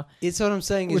sorcerer. It's what I'm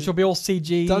saying. Which will be all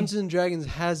CG. Dungeons and Dragons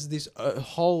has this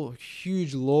whole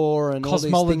huge lore and all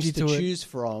these things to choose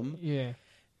from. Yeah.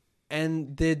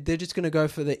 And they're just going to go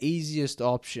for the easiest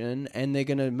option, and they're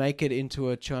going to make it into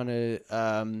a China...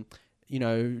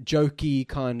 jokey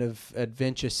kind of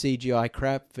adventure CGI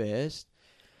crap fest.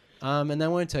 And they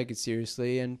won't take it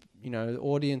seriously. And,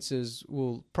 audiences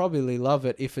will probably love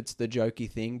it if it's the jokey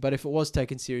thing. But if it was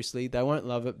taken seriously, they won't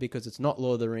love it because it's not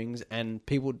Lord of the Rings and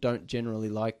people don't generally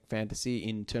like fantasy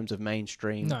in terms of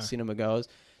mainstream cinema goers.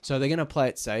 So they're going to play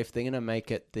it safe. They're going to make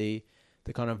it the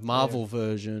kind of Marvel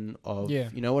version of, you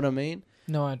know what I mean?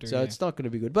 No, I do. So it's not going to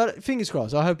be good. But fingers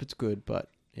crossed. I hope it's good, but,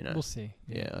 we'll see.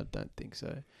 Yeah, I don't think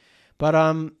so. But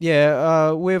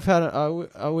we've had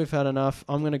enough.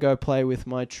 I'm gonna go play with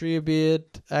my Treebeard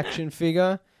action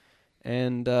figure,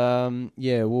 and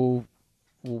we'll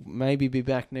maybe be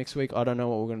back next week. I don't know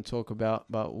what we're gonna talk about,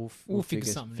 but we'll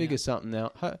figure something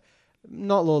out.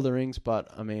 Not Lord of the Rings,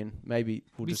 but I mean maybe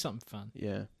we'll do something fun.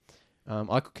 Yeah,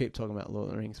 I could keep talking about Lord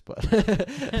of the Rings, but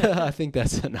I think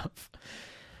that's enough.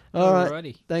 All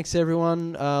right, thanks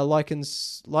everyone.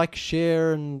 Like,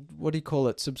 share, and what do you call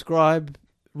it? Subscribe.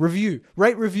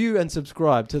 Rate, review, and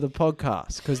subscribe to the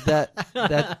podcast, because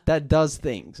that does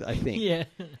things, I think. Yeah.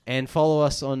 And follow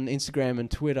us on Instagram and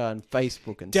Twitter and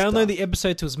Facebook and download the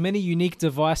episode to as many unique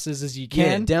devices as you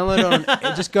can. Yeah, download it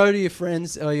on. Just go to your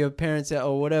friends or your parents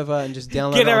or whatever, and just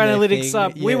download. Get our analytics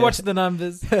up. Yeah. We watch the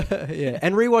numbers. Yeah,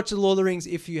 and rewatch The Lord of the Rings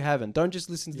if you haven't. Don't just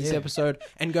listen to this episode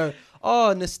and go,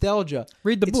 "Oh, nostalgia."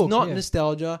 Read the book. It's not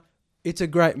nostalgia. It's a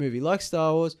great movie, like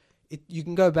Star Wars. You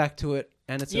can go back to it.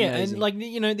 And it's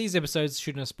amazing. And these episodes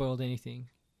shouldn't have spoiled anything.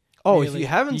 Oh, really. If you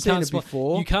haven't seen it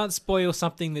before... You can't spoil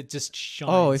something that just shines.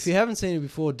 Oh, if you haven't seen it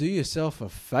before, do yourself a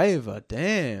favor.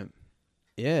 Damn.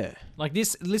 Yeah. Like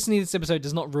this, listening to this episode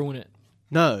does not ruin it.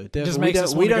 No,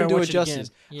 definitely. We don't do it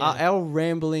justice. Our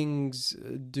ramblings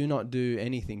do not do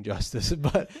anything justice,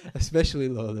 but especially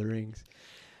Lord of the Rings.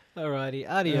 Alrighty.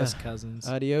 Adios, cousins.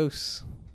 Adios.